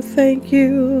 thank you, thank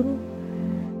you.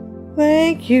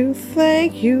 Thank you,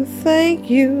 thank you, thank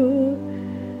you.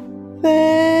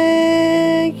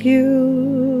 Thank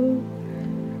you.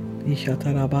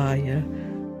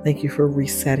 Thank you for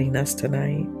resetting us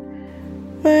tonight.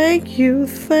 Thank you,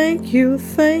 thank you,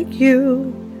 thank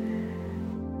you.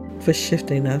 For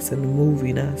shifting us and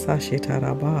moving us.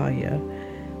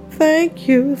 Thank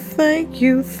you, thank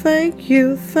you, thank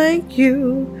you, thank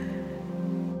you.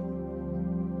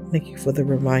 Thank you for the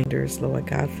reminders, Lord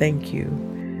God. Thank you.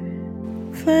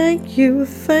 Thank you,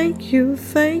 thank you,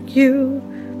 thank you.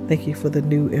 Thank you for the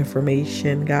new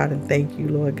information, God, and thank you,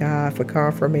 Lord God, for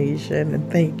confirmation,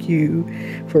 and thank you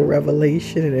for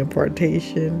revelation and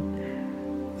impartation.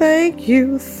 Thank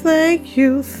you, thank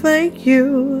you, thank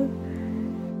you.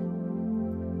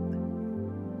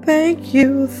 Thank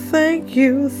you, thank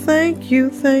you, thank you,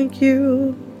 thank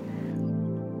you.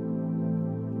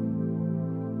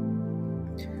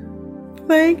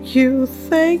 Thank you,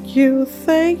 thank you,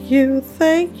 thank you,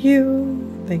 thank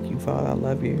you. Thank you, Father, I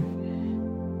love you.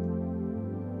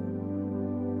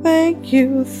 Thank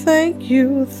you, thank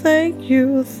you, thank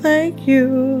you, thank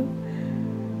you.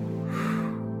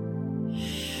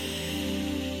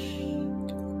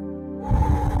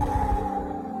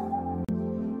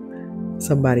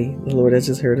 Somebody, the Lord, I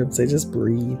just heard him say, just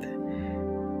breathe.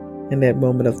 In that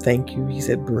moment of thank you, he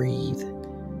said, breathe.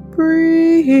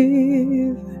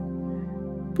 Breathe.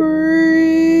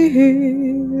 Breathe.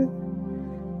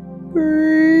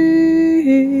 Breathe.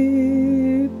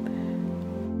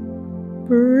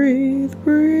 Breathe,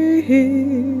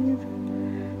 breathe.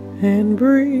 And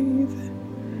breathe.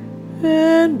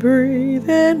 And breathe,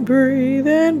 and breathe,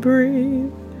 and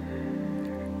breathe.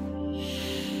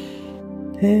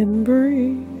 And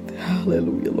breathe.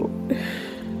 Hallelujah, Lord.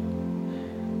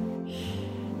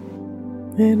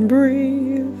 And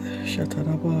breathe.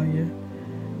 Shatarabaya.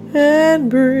 And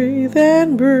breathe,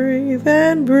 and breathe,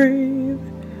 and breathe.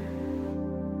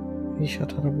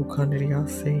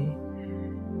 Shatarabukandriyase.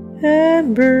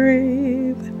 And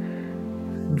breathe.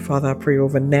 And Father, I pray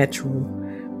over natural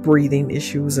breathing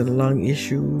issues and lung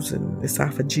issues and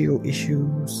esophageal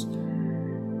issues,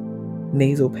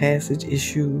 nasal passage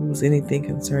issues, anything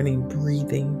concerning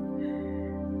breathing.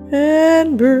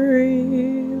 And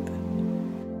breathe.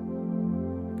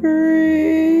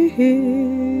 Breathe.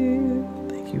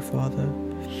 Thank you, Father.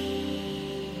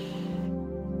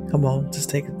 Come on, just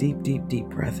take a deep, deep, deep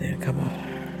breath in. Come on.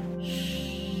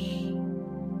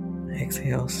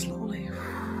 Exhale slowly.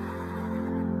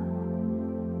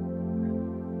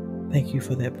 Thank you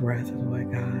for that breath,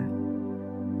 Lord God.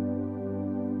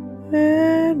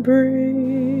 And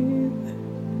breathe.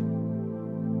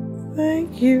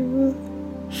 Thank you.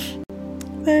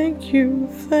 Thank you,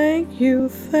 thank you,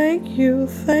 thank you,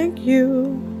 thank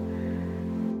you.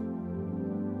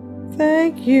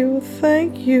 Thank you,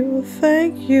 thank you,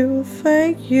 thank you,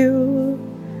 thank you.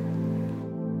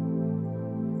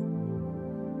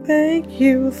 Thank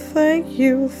you, thank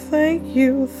you, thank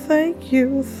you, thank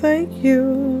you, thank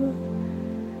you.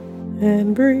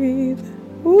 And breathe.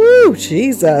 Woo,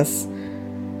 Jesus.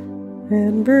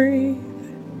 And breathe.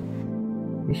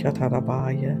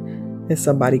 And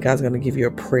somebody, God's going to give you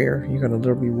a prayer. You're going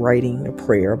to be writing a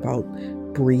prayer about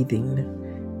breathing.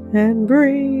 And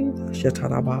breathe.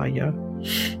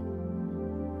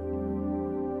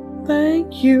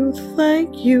 Thank you,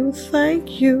 thank you,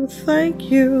 thank you, thank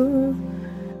you.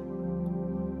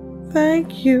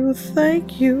 Thank you,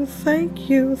 thank you, thank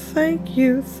you, thank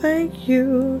you, thank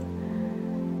you.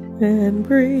 And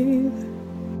breathe.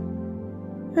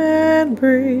 And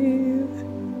breathe.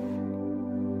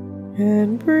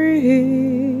 And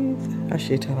breathe.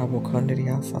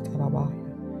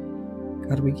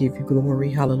 God, we give you glory.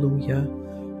 Hallelujah.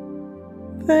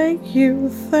 Thank you,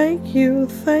 thank you,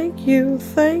 thank you,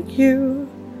 thank you.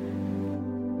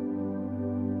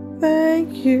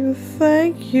 Thank you,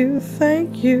 thank you,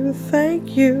 thank you,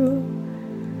 thank you.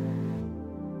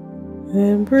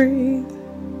 And breathe.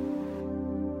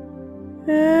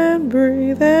 And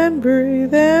breathe, and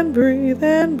breathe, and breathe,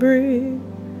 and breathe.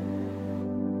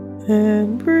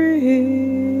 And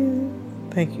breathe.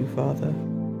 Thank you, Father.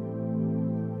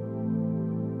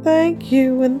 Thank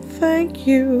you and thank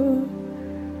you.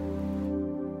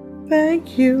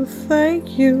 Thank you,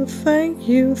 thank you, thank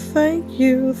you, thank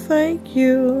you, thank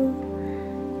you.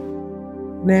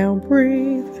 Now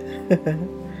breathe.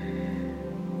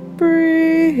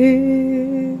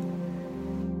 Breathe.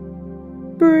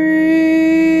 Breathe.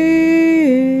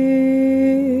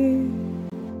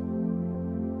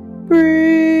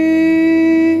 Breathe.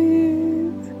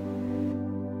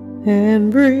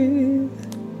 And breathe.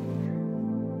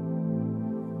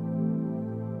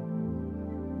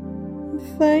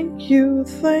 Thank you,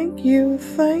 thank you,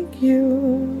 thank you.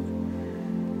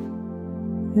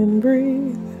 And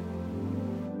breathe.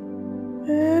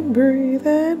 And breathe,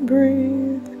 and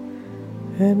breathe,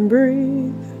 and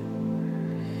breathe.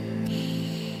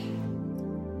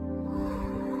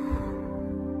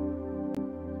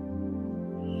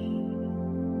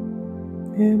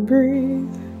 And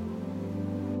breathe.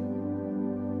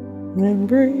 And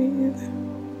breathe.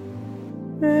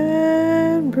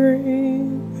 And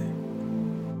breathe.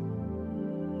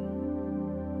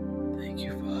 Thank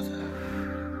you, Father.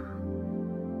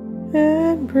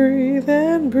 And breathe,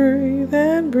 and breathe,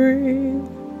 and breathe.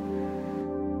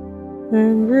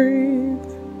 And breathe.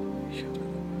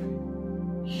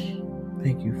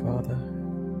 Thank you, Father.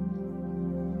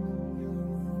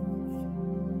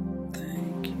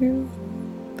 Thank you.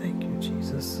 Thank you,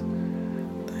 Jesus.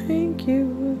 Thank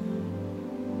you.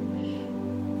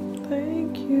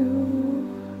 Thank you.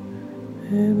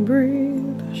 And breathe.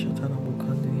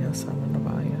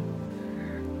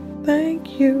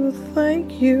 Thank you,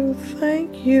 thank you,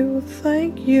 thank you,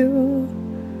 thank you.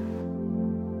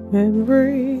 And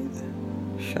breathe.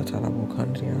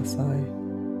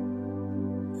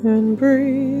 And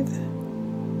breathe.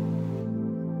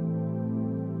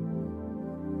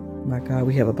 My God,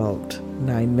 we have about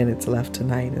 9 minutes left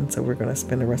tonight, and so we're going to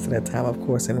spend the rest of that time, of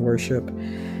course, in worship.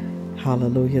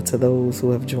 Hallelujah to those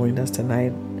who have joined us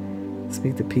tonight.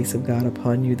 Speak the peace of God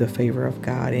upon you, the favor of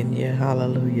God in you.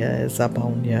 Hallelujah is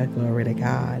upon you. Glory to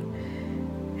God.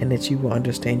 And that you will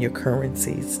understand your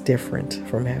currency is different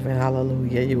from heaven.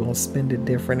 Hallelujah. You will spend it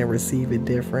different and receive it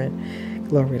different.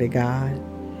 Glory to God.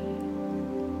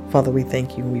 Father, we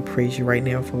thank you and we praise you right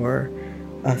now for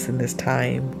us in this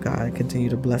time. God, continue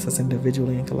to bless us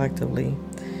individually and collectively.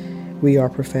 We are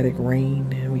Prophetic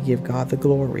Rain, and we give God the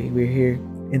glory. We're here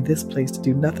in this place to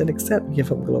do nothing except give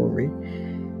him glory.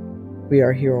 We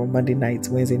are here on Monday nights,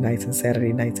 Wednesday nights, and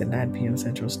Saturday nights at 9 p.m.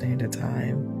 Central Standard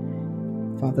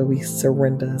Time. Father, we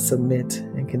surrender, submit,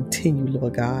 and continue,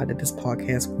 Lord God, that this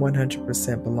podcast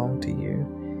 100% belong to you.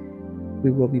 We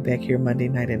will be back here Monday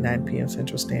night at 9 p.m.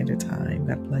 Central Standard Time.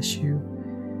 God bless you.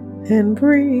 And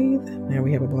breathe. Now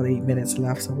we have about 8 minutes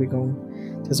left, so we're going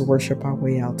to just worship our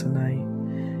way out tonight.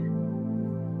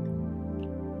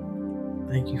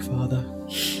 Thank you, Father.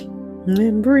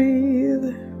 And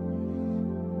breathe.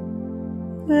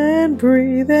 And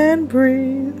breathe, and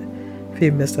breathe, If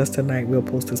you missed us tonight, we'll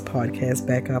post this podcast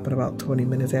back up in about 20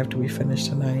 minutes after we finish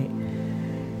tonight.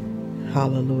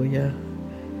 Hallelujah.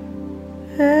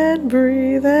 And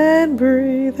breathe, and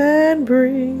breathe, and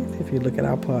breathe. If you look at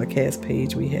our podcast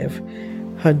page, we have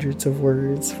hundreds of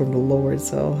words from the Lord.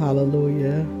 So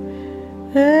hallelujah.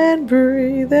 And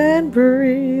breathe, and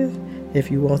breathe. If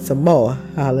you want some more,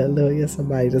 hallelujah.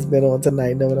 Somebody that's been on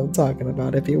tonight know what I'm talking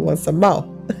about. If you want some more.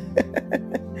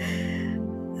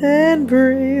 And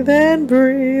breathe, and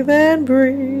breathe, and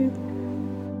breathe,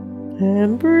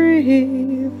 and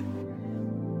breathe.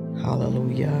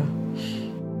 Hallelujah.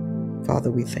 Father,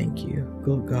 we thank you,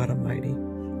 good God Almighty.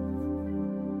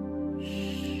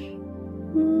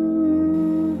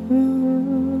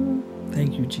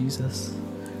 Thank you, Jesus.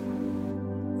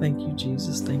 Thank you,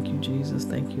 Jesus. Thank you, Jesus.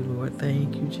 Thank you, Lord.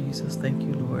 Thank you, Jesus. Thank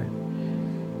you, Lord.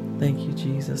 Thank you,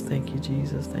 Jesus. Thank you,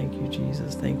 Jesus. Thank you,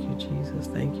 Jesus. Thank you, Jesus.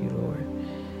 Thank you, Lord.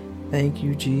 Thank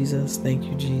you, Jesus. Thank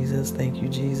you, Jesus. Thank you,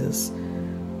 Jesus.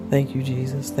 Thank you,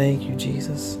 Jesus. Thank you,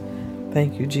 Jesus.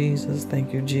 Thank you, Jesus. Thank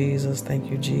you, Jesus.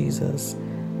 Thank you, Jesus.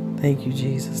 Thank you,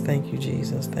 Jesus. Thank you,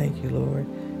 Jesus. Thank you, Lord.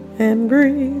 And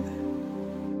breathe.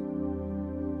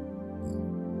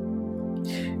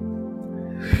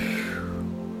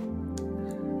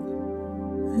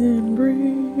 And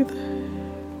breathe.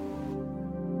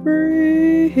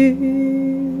 Breathe.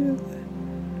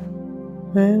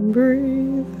 And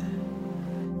breathe.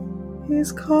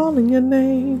 He's calling your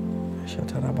name.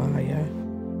 Shatarabaya.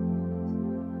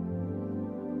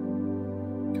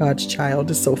 God's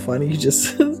child is so funny. You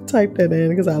just type that in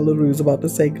because I literally was about to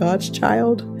say God's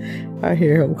child. I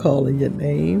hear him calling your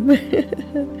name.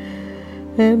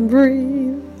 And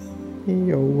breathe.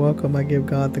 You're welcome. I give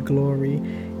God the glory.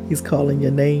 He's calling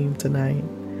your name tonight.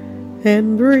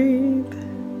 And breathe.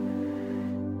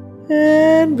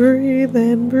 And breathe.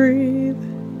 And breathe.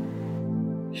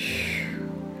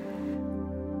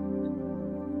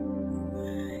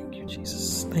 Thank you,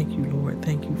 Jesus. Thank you, Lord.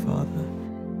 Thank you, Father.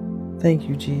 Thank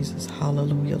you, Jesus.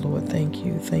 Hallelujah, Lord. Thank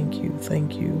you. Thank you.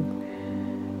 Thank you.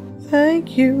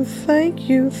 Thank you. Thank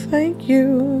you. Thank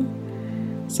you.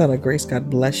 Son of Grace, God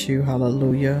bless you.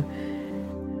 Hallelujah.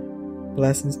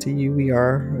 Blessings to you. We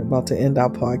are about to end our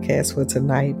podcast for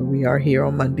tonight, but we are here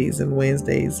on Mondays and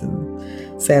Wednesdays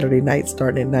and Saturday nights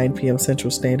starting at 9 p.m.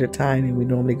 Central Standard Time, and we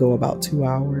normally go about 2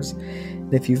 hours.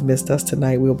 And if you've missed us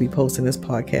tonight, we'll be posting this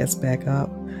podcast back up,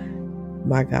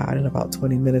 my God, in about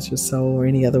 20 minutes or so, or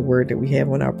any other word that we have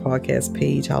on our podcast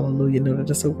page. Hallelujah. Know that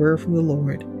it's a word from the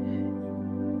Lord.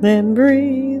 And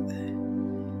breathe.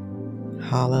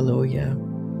 Hallelujah.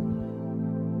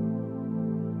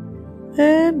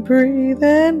 And breathe,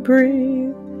 and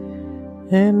breathe,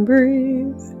 and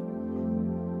breathe.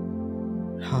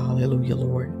 Hallelujah,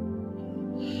 Lord.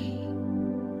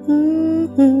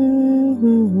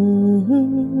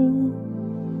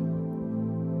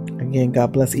 Again,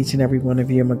 God bless each and every one of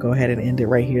you. I'm going to go ahead and end it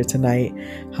right here tonight.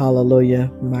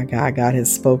 Hallelujah. My God, God has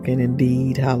spoken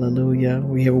indeed. Hallelujah.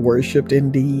 We have worshiped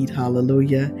indeed.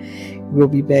 Hallelujah. We'll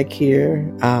be back here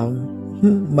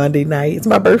Monday night. It's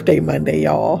my birthday Monday,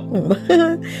 y'all.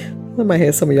 I might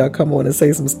have some of y'all come on and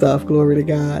say some stuff. Glory to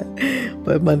God.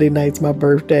 But Monday night's my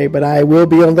birthday. But I will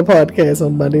be on the podcast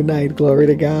on Monday night. Glory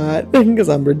to God. Because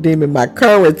I'm redeeming my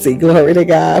currency. Glory to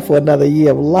God for another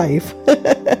year of life.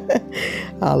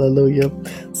 Hallelujah.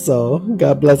 So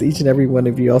God bless each and every one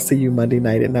of you. I'll see you Monday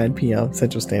night at 9 p.m.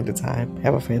 Central Standard Time.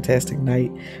 Have a fantastic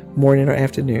night, morning, or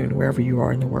afternoon, wherever you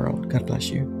are in the world. God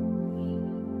bless you.